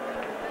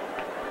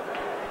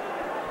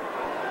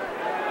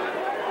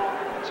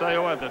 Tell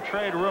you what, the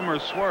trade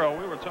rumors swirl.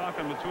 We were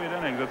talking between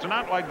innings. It's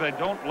not like they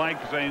don't like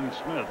Zane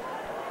Smith.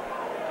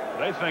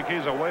 They think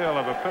he's a whale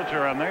of a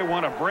pitcher, and they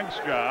want a Brinks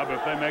job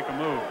if they make a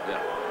move. Yeah.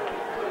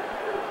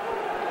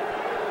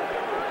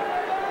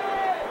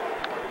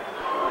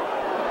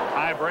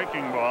 High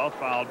breaking ball,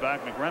 fouled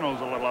back. McReynolds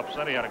a little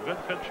upset. He had a good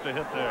pitch to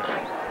hit there.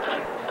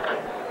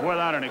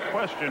 Without any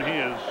question, he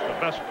is the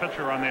best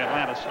pitcher on the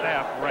Atlanta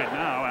staff right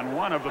now, and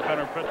one of the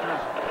better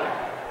pitchers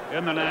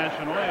in the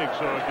National League.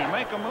 So if you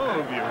make a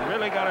move, you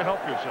really got to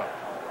help yourself,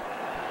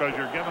 because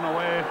you're giving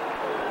away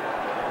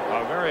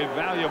a very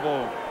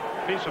valuable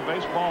piece of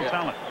baseball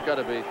talent. It's got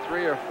to be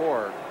 3 or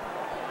 4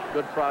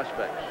 good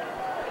prospects.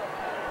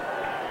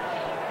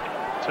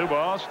 2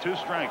 balls, 2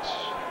 strikes.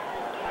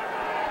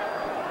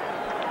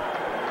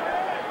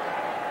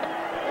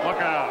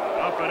 Look out,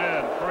 up and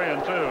in,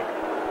 3-2.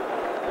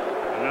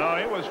 No,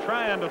 he was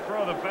trying to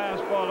throw the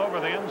fastball over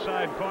the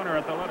inside corner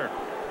at the letter.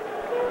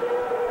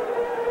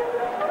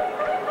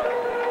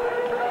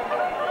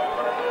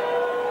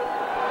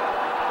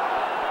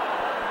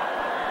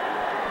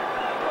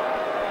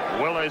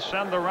 Will they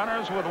send the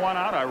runners with 1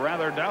 out? I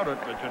rather doubt it,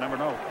 but you never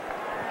know.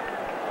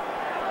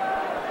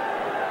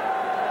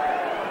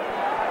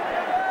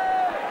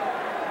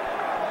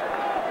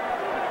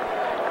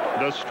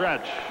 The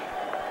stretch.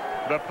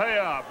 The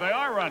payoff. They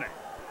are running.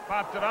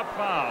 Popped it up,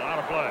 foul, out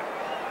of play.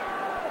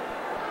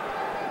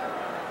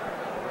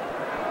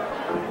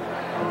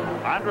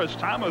 Andres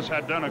Thomas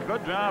had done a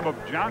good job of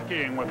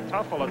jockeying with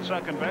Tuffle at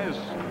second base.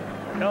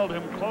 Held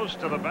him close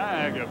to the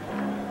bag. If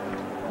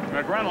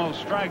McReynolds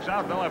strikes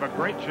out, they'll have a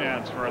great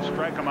chance for a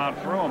strike him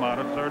out, throw him out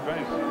at third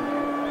base.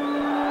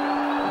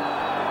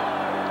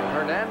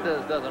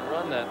 Hernandez doesn't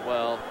run that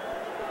well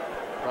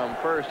from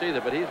first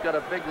either, but he's got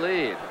a big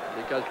lead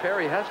because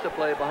Perry has to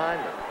play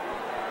behind him.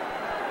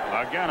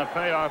 Again, a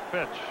payoff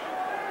pitch.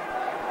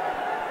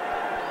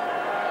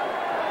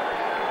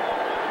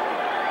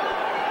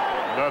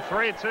 The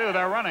 3-2,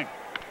 they're running.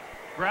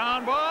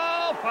 Ground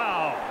ball,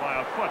 foul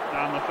by a foot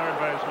down the third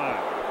base line.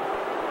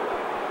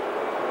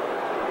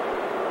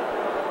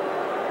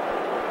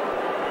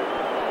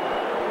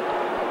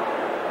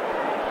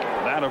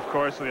 That, of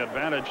course, the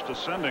advantage to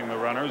sending the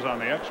runners on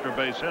the extra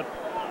base hit.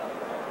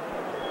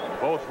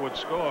 Both would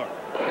score.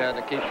 Yeah,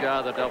 to keep you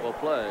out of the double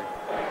play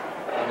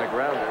on the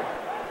grounder.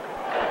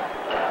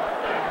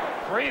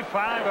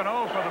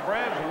 3-5-0 for the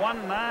Braves,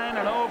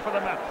 1-9-0 for the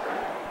Mets.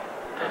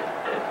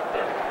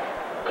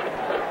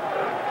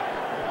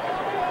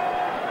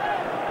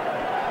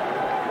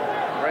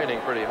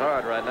 Raining pretty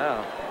hard right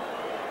now.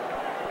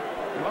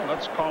 Well,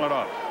 let's call it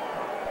off.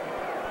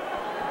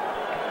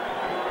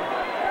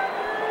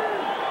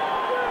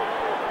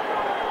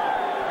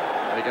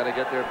 They got to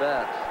get their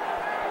bats.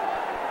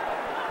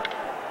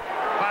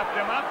 Popped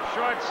him up,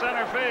 short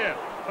center field.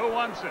 Who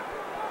wants it?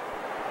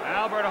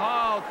 Albert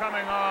Hall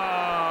coming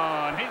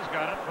on. He's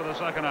got it for the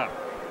second out.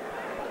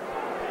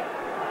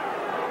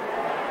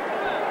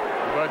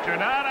 But you're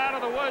not out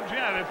of the woods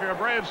yet if you're a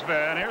Braves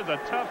fan. Here's a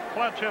tough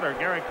clutch hitter,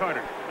 Gary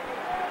Carter.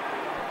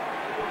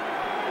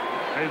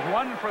 He's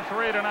 1 for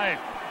 3 tonight.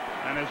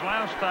 And his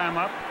last time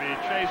up, he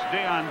chased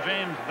Deion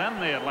James, then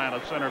the Atlanta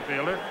center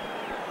fielder,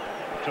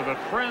 to the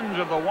fringe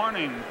of the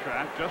warning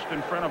track just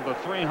in front of the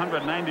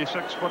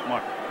 396-foot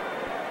mark.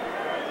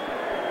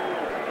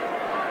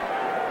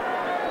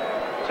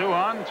 2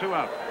 on, 2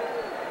 out.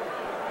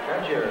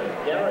 Catcher,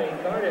 Gary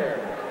Carter.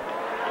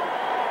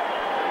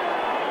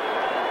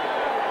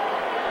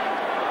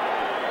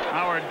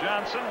 Howard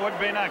Johnson would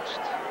be next.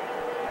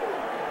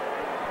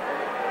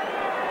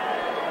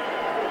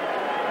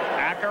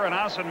 Acker and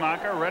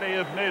Ossenmacher ready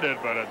if needed,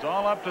 but it's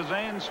all up to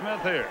Zane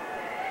Smith here.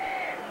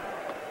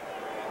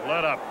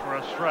 Let up for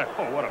a strike.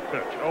 Oh, what a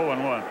pitch.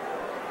 0-1.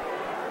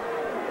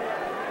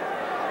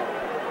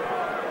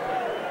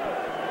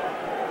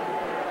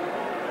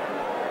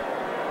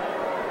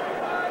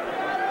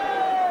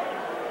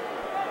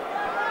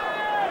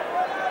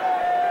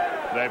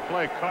 They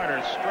play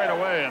Carter straight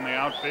away in the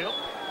outfield.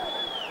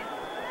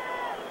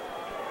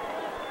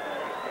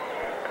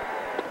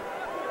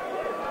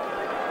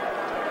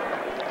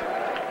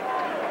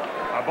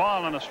 A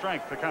ball and a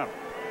strike to count.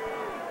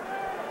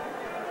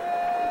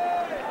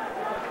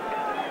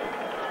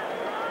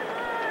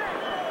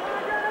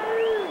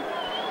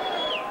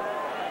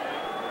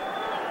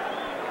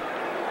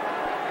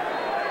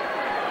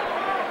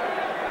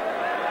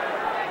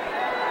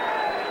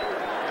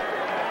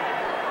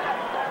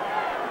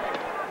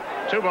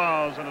 Two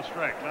balls and a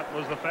strike. That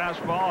was the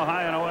fastball,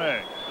 high and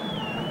away.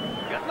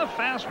 Getting the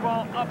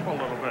fastball up a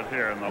little bit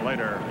here in the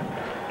later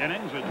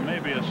innings, which may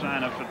be a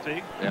sign of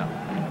fatigue. Yeah.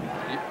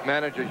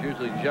 Managers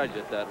usually judge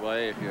it that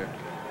way. If your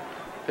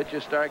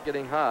pitches start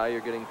getting high,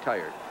 you're getting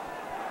tired.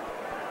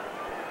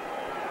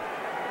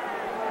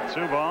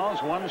 2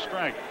 balls, 1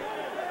 strike.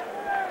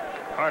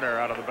 Carter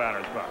out of the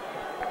batter's box.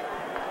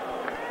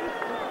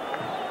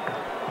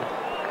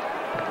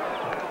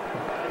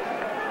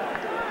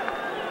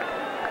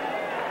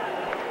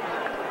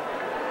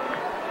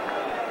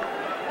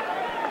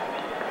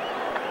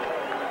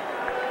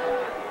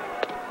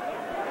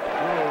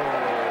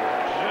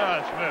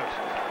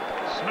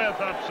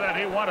 Smith upset.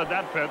 He wanted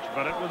that pitch,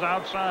 but it was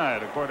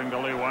outside, according to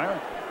Lee Wire.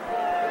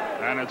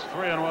 And it's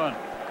 3-1.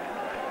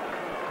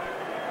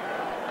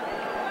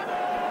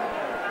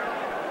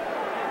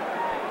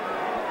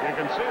 You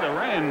can see the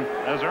rain,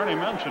 as Ernie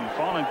mentioned,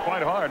 falling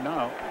quite hard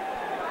now.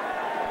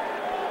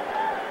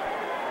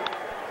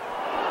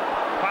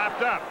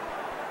 Popped up.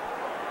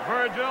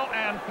 Virgil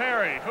and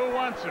Perry. Who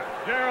wants it?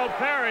 Gerald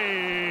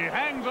Perry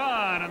hangs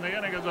on, and the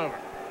inning is over.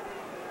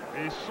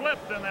 He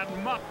slipped in that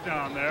muck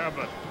down there,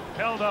 but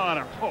held on.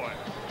 And boy,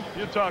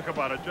 you talk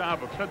about a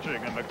job of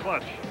pitching in the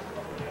clutch.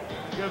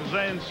 Give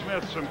Zane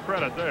Smith some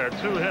credit there. 2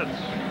 hits,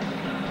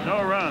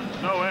 no runs,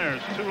 no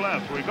errors, 2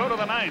 left. We go to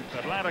the 9th.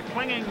 Atlanta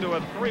clinging to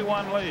a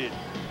 3-1 lead.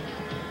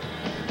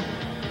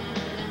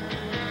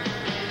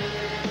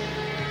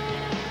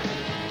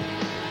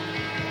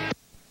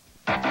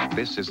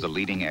 This is the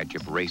leading edge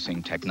of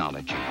racing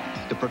technology.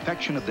 The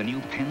perfection of the new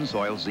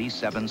Pennzoil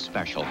Z7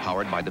 Special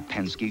powered by the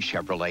Penske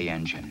Chevrolet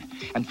engine.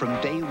 And from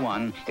day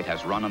one, it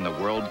has run on the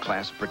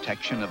world-class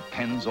protection of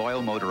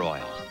Pennzoil motor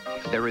oil.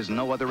 There is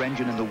no other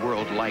engine in the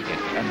world like it,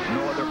 and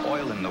no other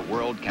oil in the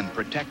world can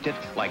protect it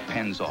like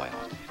Pennzoil.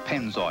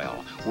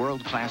 Pennzoil,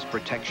 world-class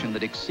protection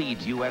that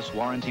exceeds U.S.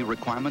 warranty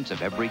requirements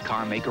of every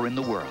car maker in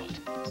the world.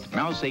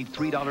 Now save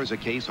 $3 a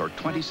case or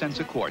 20 cents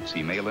a quart.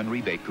 See mail-in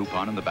rebate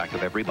coupon in the back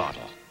of every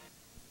bottle.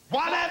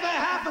 Whatever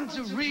happened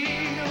to real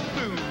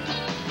food?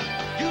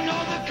 You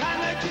know the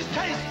kind that just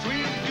tastes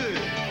real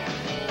good.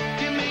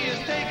 Give me a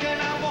steak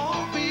and I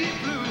won't be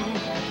blue.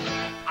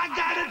 I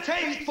got a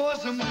taste for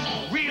some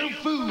real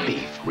food.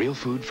 Beef, real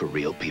food for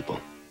real people.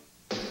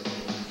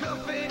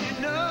 Tough ain't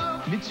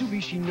enough.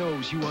 Mitsubishi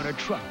knows you want a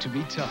truck to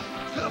be tough.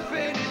 Tough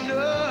ain't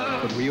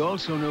enough. But we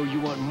also know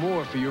you want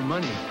more for your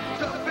money.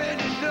 Tough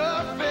ain't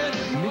enough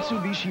anymore.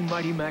 Mitsubishi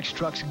Mighty Max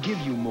trucks give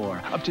you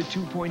more. Up to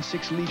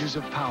 2.6 liters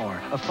of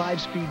power, a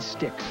 5-speed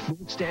stick, more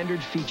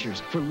standard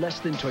features for less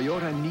than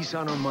Toyota,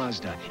 Nissan, or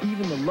Mazda.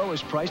 Even the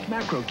lowest priced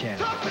macro cab.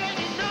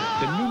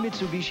 The new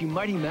Mitsubishi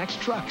Mighty Max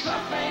trucks.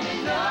 Tough ain't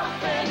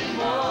enough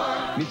anymore.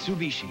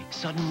 Mitsubishi,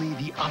 suddenly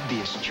the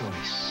obvious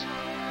choice.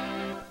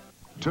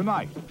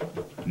 Tonight,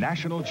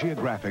 National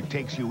Geographic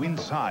takes you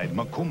inside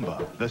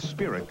Macumba, the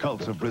spirit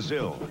cults of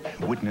Brazil.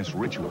 Witness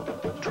ritual,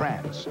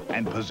 trance,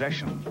 and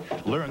possession.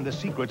 Learn the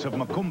secrets of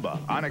Macumba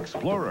on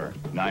Explorer.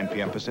 9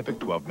 p.m. Pacific,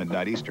 12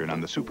 midnight Eastern on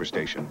the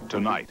Superstation.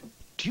 Tonight.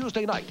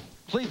 Tuesday night,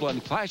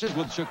 Cleveland clashes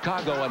with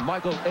Chicago and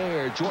Michael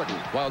Air Jordan,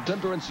 while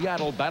Denver and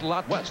Seattle battle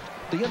out west.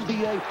 The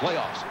NBA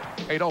playoffs.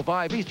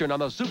 8:05 Eastern on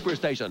the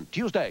Superstation.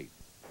 Tuesday.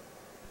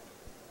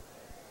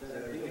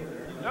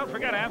 Don't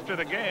forget, after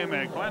the game,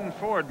 a Glenn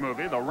Ford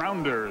movie, The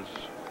Rounders,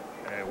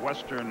 a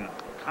Western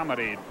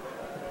comedy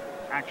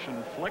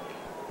action flick,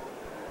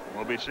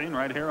 will be seen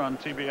right here on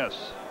TBS.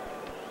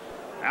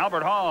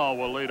 Albert Hall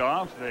will lead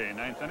off the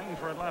 9th inning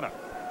for Atlanta.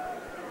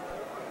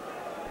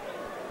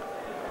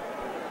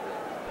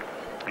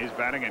 He's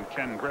batting in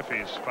Ken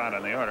Griffey's spot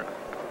in the order.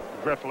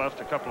 Griff left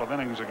a couple of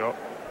innings ago.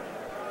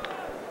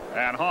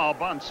 And Hall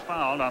bunts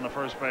fouled on the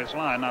first base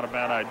line. Not a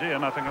bad idea.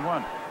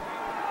 0-1.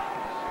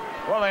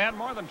 Well, they had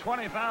more than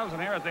 20,000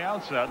 here at the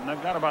outset, and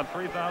they've got about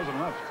 3,000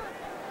 left.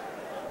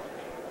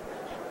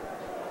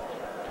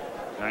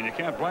 And you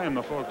can't blame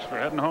the folks for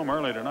heading home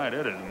early tonight.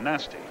 It is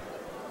nasty.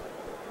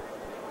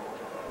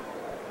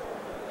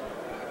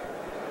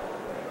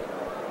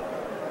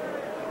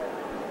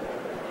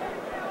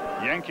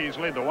 Yankees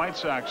lead the White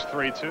Sox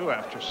 3-2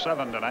 after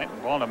 7 tonight.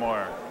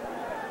 Baltimore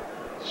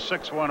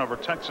 6-1 over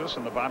Texas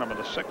in the bottom of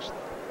the 6th.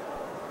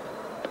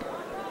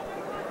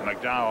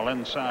 McDowell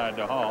inside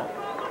to Hall.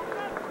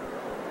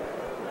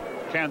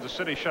 Kansas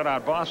City shut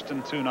out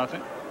Boston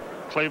 2-0.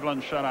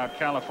 Cleveland shut out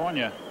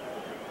California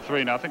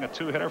 3-0. A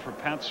 2-hitter for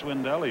Pat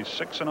Swindell. He's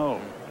 6-0.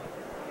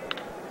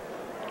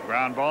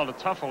 Ground ball to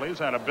Tuffle. He's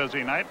had a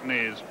busy night, and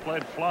he's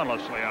played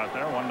flawlessly out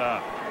there. 1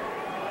 down.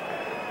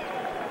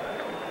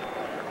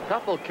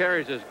 Tuffle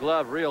carries his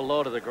glove real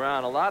low to the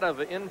ground. A lot of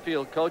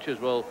infield coaches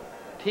will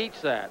teach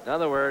that. In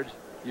other words,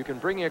 you can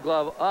bring your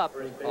glove up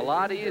a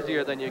lot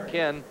easier than you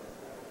can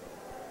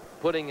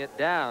putting it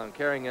down,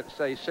 carrying it,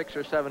 say, 6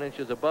 or 7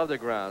 inches above the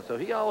ground. So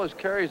he always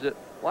carries it.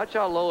 Watch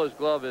how low his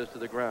glove is to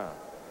the ground.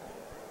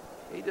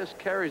 He just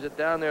carries it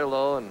down there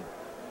low and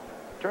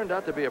turned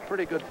out to be a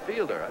pretty good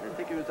fielder. I didn't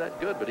think he was that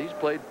good, but he's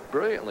played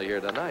brilliantly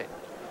here tonight.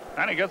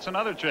 And he gets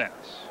another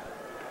chance.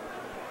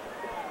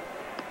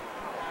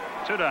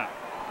 2 down.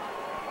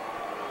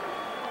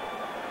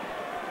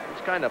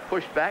 He's kind of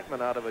pushed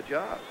Backman out of a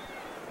job.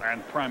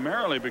 And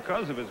primarily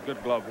because of his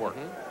good glove work.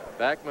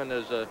 Backman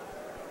is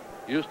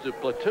used to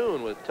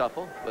platoon with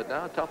Tuffle, but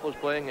now Tuffle's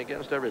playing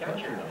against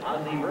everybody.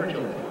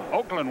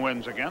 Oakland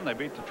wins again. They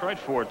beat Detroit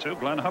 4-2.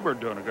 Glenn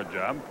Hubbard doing a good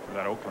job for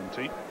that Oakland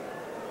team.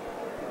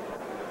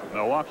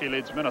 Milwaukee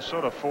leads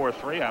Minnesota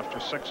 4-3 after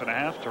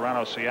 6.5.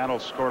 Toronto, Seattle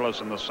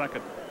scoreless in the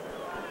second.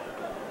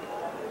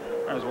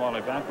 There's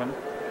Wally Backman.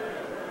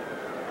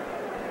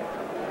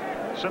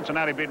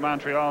 Cincinnati beat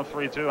Montreal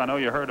 3-2. I know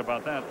you heard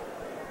about that.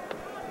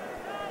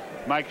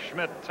 Mike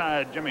Schmidt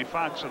tied Jimmy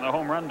Fox in the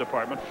home run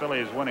department.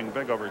 Phillies winning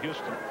big over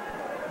Houston.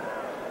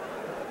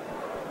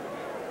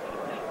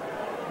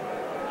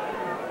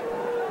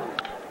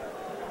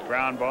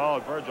 Ground ball.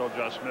 Virgil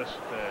just missed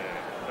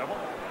a double.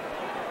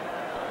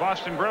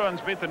 Boston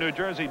Bruins beat the New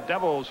Jersey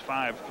Devils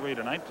 5-3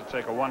 tonight to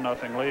take a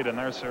 1-0 lead in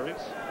their series.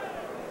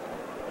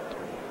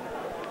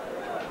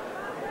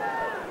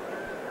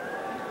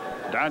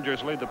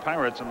 Dodgers lead the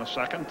Pirates in the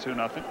second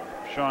 2-0.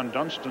 Sean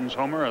Dunstan's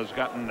homer has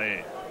gotten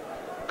the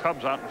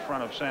Cubs out in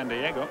front of San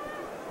Diego.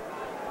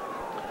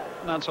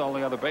 And that's all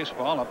the other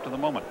baseball up to the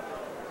moment.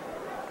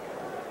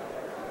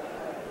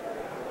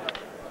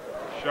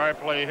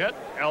 Sharply hit.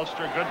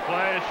 Elster, good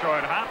play.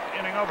 Short hop.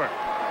 Inning over.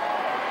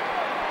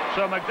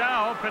 So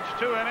McDowell pitched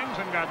 2 innings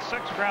and got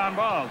 6 ground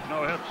balls.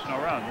 No hits, no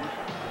runs.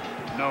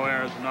 No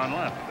errors, none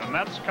left. The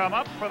Mets come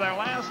up for their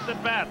last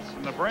at-bats,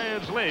 and the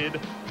Braves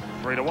lead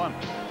 3-1.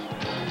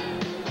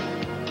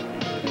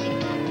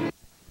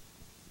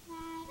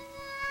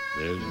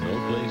 There's no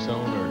place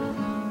on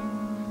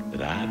earth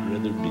that I'd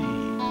rather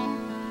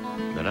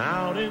be than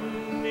out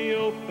in the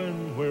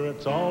open where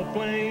it's all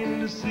plain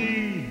to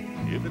see.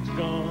 If it's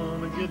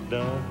gonna get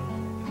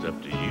done, it's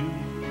up to you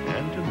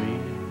and to me.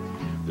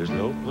 There's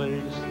no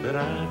place that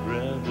I'd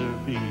rather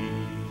be.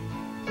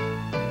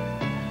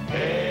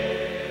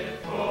 Head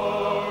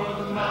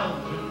for the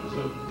mountains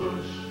of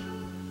Bush.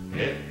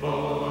 Head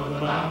for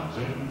the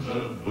mountains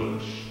of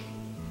Bush.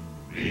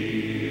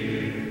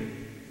 Beer.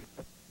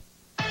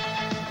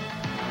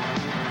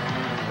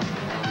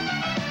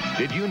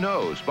 Did you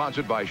know?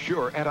 Sponsored by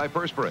Sure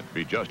Antiperspirant.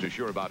 Be just as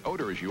sure about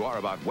odor as you are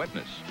about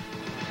wetness.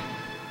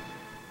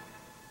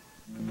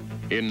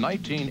 In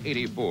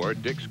 1984,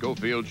 Dick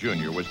Schofield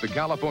Jr. was the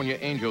California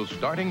Angels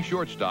starting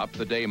shortstop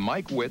the day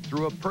Mike Witt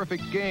threw a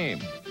perfect game.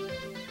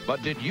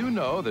 But did you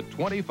know that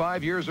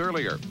 25 years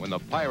earlier, when the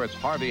Pirates'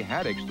 Harvey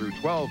Haddix threw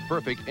 12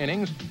 perfect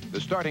innings, the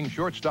starting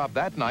shortstop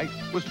that night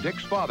was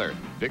Dick's father,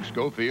 Dick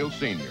Schofield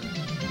Sr.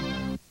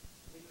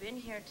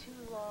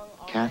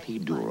 Kathy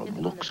Durham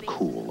looks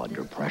cool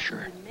under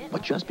pressure.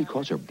 But just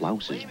because her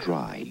blouse is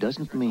dry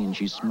doesn't mean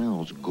she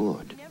smells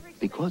good.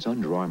 Because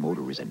underarm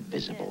odor is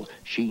invisible,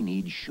 she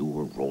needs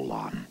Sure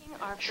Roll-On.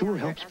 Sure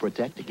helps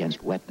protect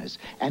against wetness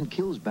and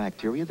kills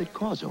bacteria that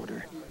cause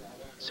odor.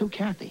 So,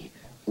 Kathy,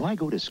 why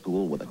go to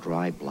school with a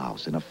dry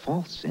blouse and a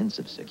false sense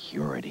of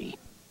security?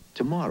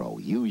 Tomorrow,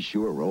 use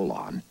Sure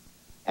Roll-On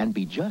and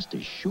be just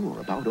as sure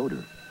about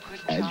odor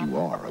as you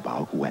are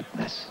about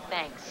wetness.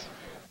 Thanks.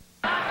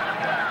 We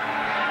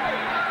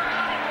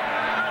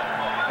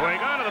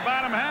go to the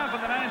bottom half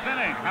of the 9th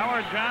inning.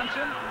 Howard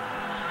Johnson,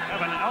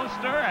 Evan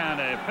Elster,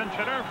 and a pinch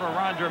hitter for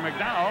Roger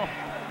McDowell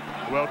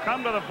will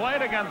come to the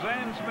plate against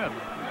Zane Smith,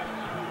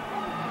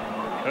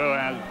 who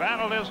has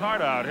battled his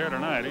heart out here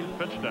tonight. He's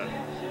pitched a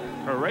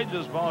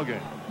courageous ball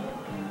game.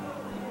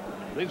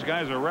 These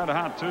guys are red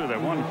hot, too. They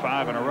won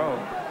 5 in a row.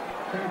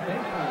 Third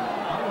baseman,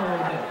 Howard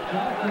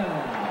Johnson.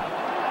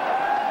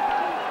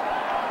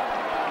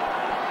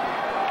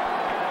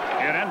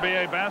 In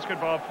NBA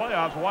basketball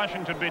playoffs,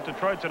 Washington beat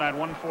Detroit tonight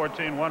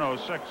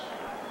 114-106.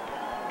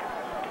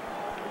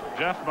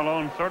 Jeff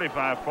Malone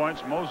 35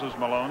 points, Moses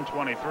Malone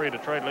 23.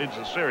 Detroit leads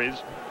the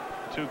series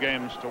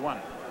 2-1.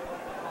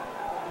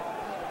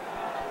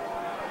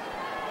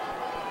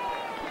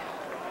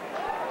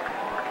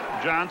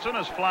 Johnson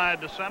has flied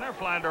to center,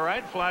 flied to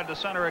right, flied to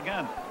center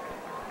again.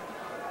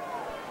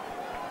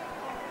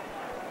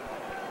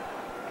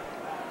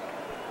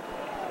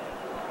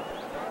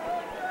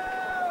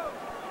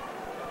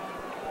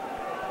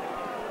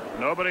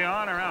 Nobody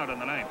on or out in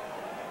the 9th.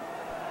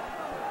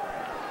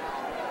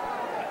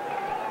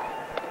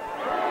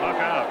 Look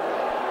out.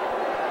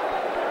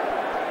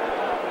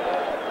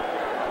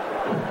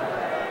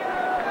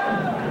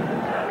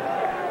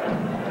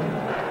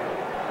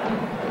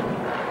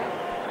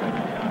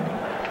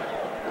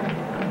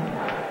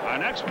 Our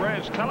next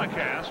Braves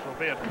telecast will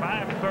be at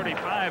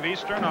 5:35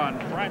 Eastern on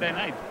Friday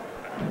night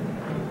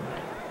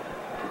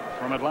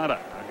from Atlanta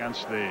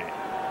against the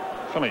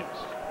Phillies.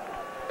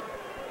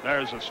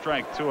 There's a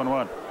strike,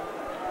 2-1.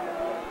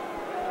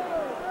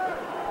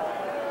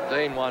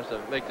 Zane wants to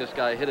make this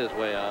guy hit his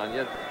way on.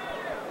 Yet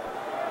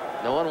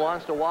no one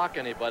wants to walk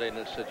anybody in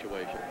this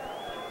situation.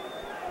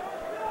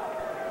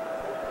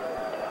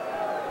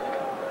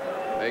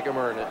 Make him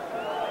earn it.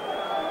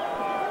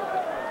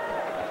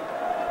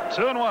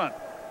 2-1.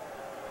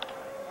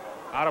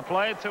 Out of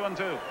play,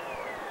 2-2.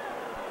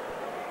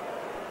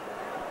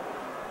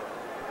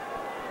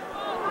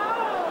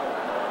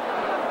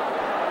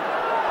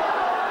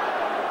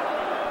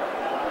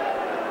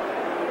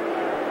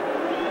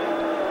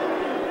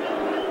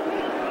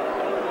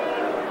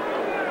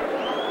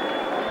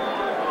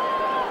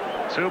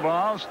 Two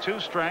balls, 2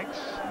 strikes,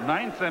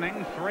 9th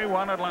inning,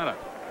 3-1 Atlanta.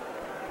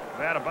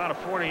 We had about a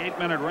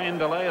 48-minute rain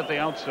delay at the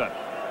outset.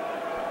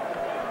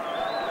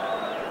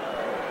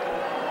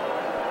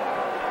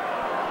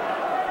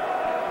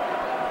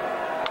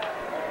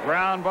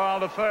 Ground ball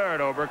to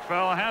third.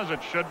 Oberkfell has it.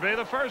 Should be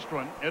the first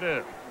one. It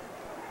is.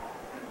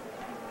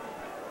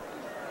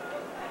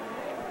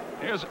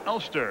 Here's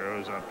Elster,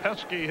 who's a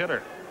pesky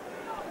hitter.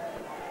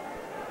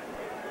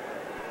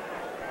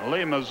 Lee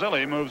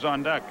Mazzilli moves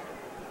on deck.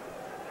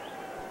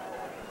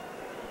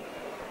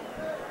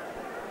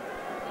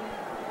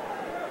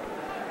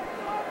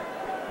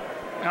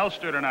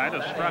 Elster tonight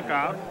has struck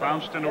out,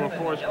 bounced into a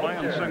force play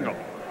and single.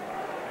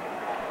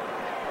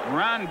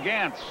 Ron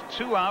Gantz,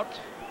 2 out,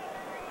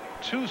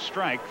 2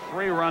 strike,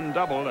 3-run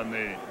double in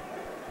the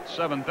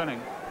 7th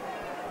inning.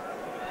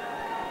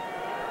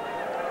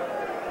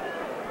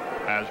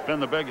 Has been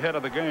the big hit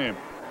of the game.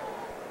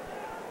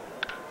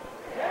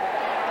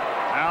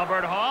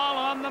 Albert Hall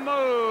on the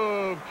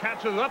move,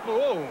 catches up.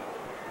 Whoa.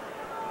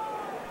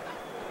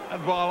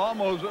 That ball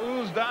almost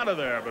oozed out of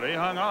there, but he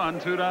hung on,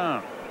 2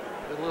 down.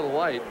 A little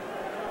white.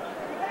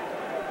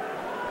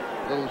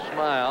 Little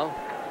smile.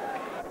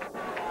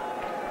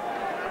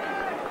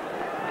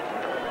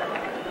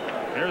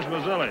 Here's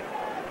Mazzilli.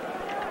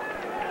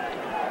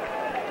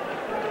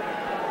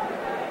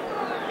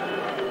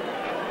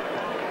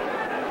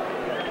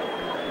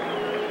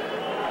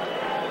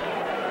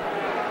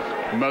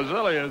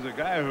 Mazzilli is a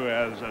guy who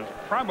has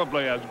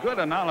probably as good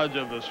a knowledge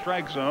of the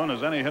strike zone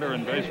as any hitter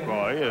in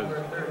baseball. He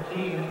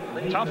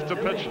is tough to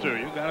pitch to.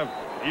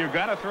 You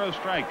gotta throw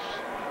strikes.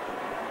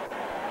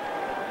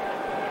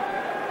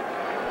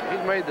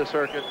 He's made the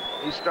circuit.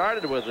 He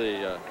started with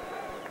the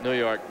New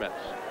York Mets.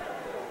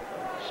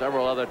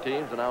 Several other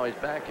teams, and now he's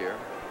back here.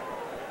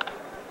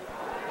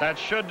 That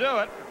should do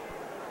it.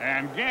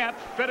 And Gant,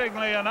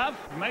 fittingly enough,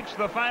 makes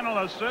the final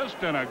assist,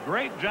 and a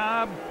great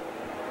job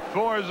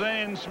for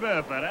Zane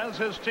Smith. And as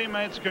his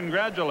teammates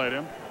congratulate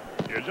him,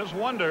 you just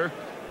wonder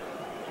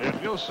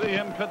if you'll see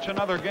him pitch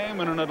another game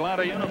in an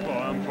Atlanta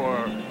uniform.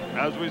 For,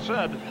 as we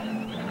said,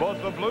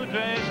 both the Blue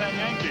Jays and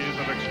Yankees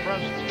have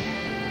expressed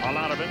a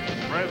lot of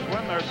interest. Braves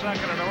win their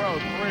second in a row,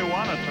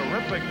 3-1. A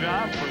terrific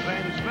job for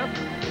Zane Smith.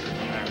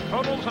 And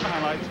totals and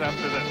highlights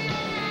after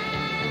this.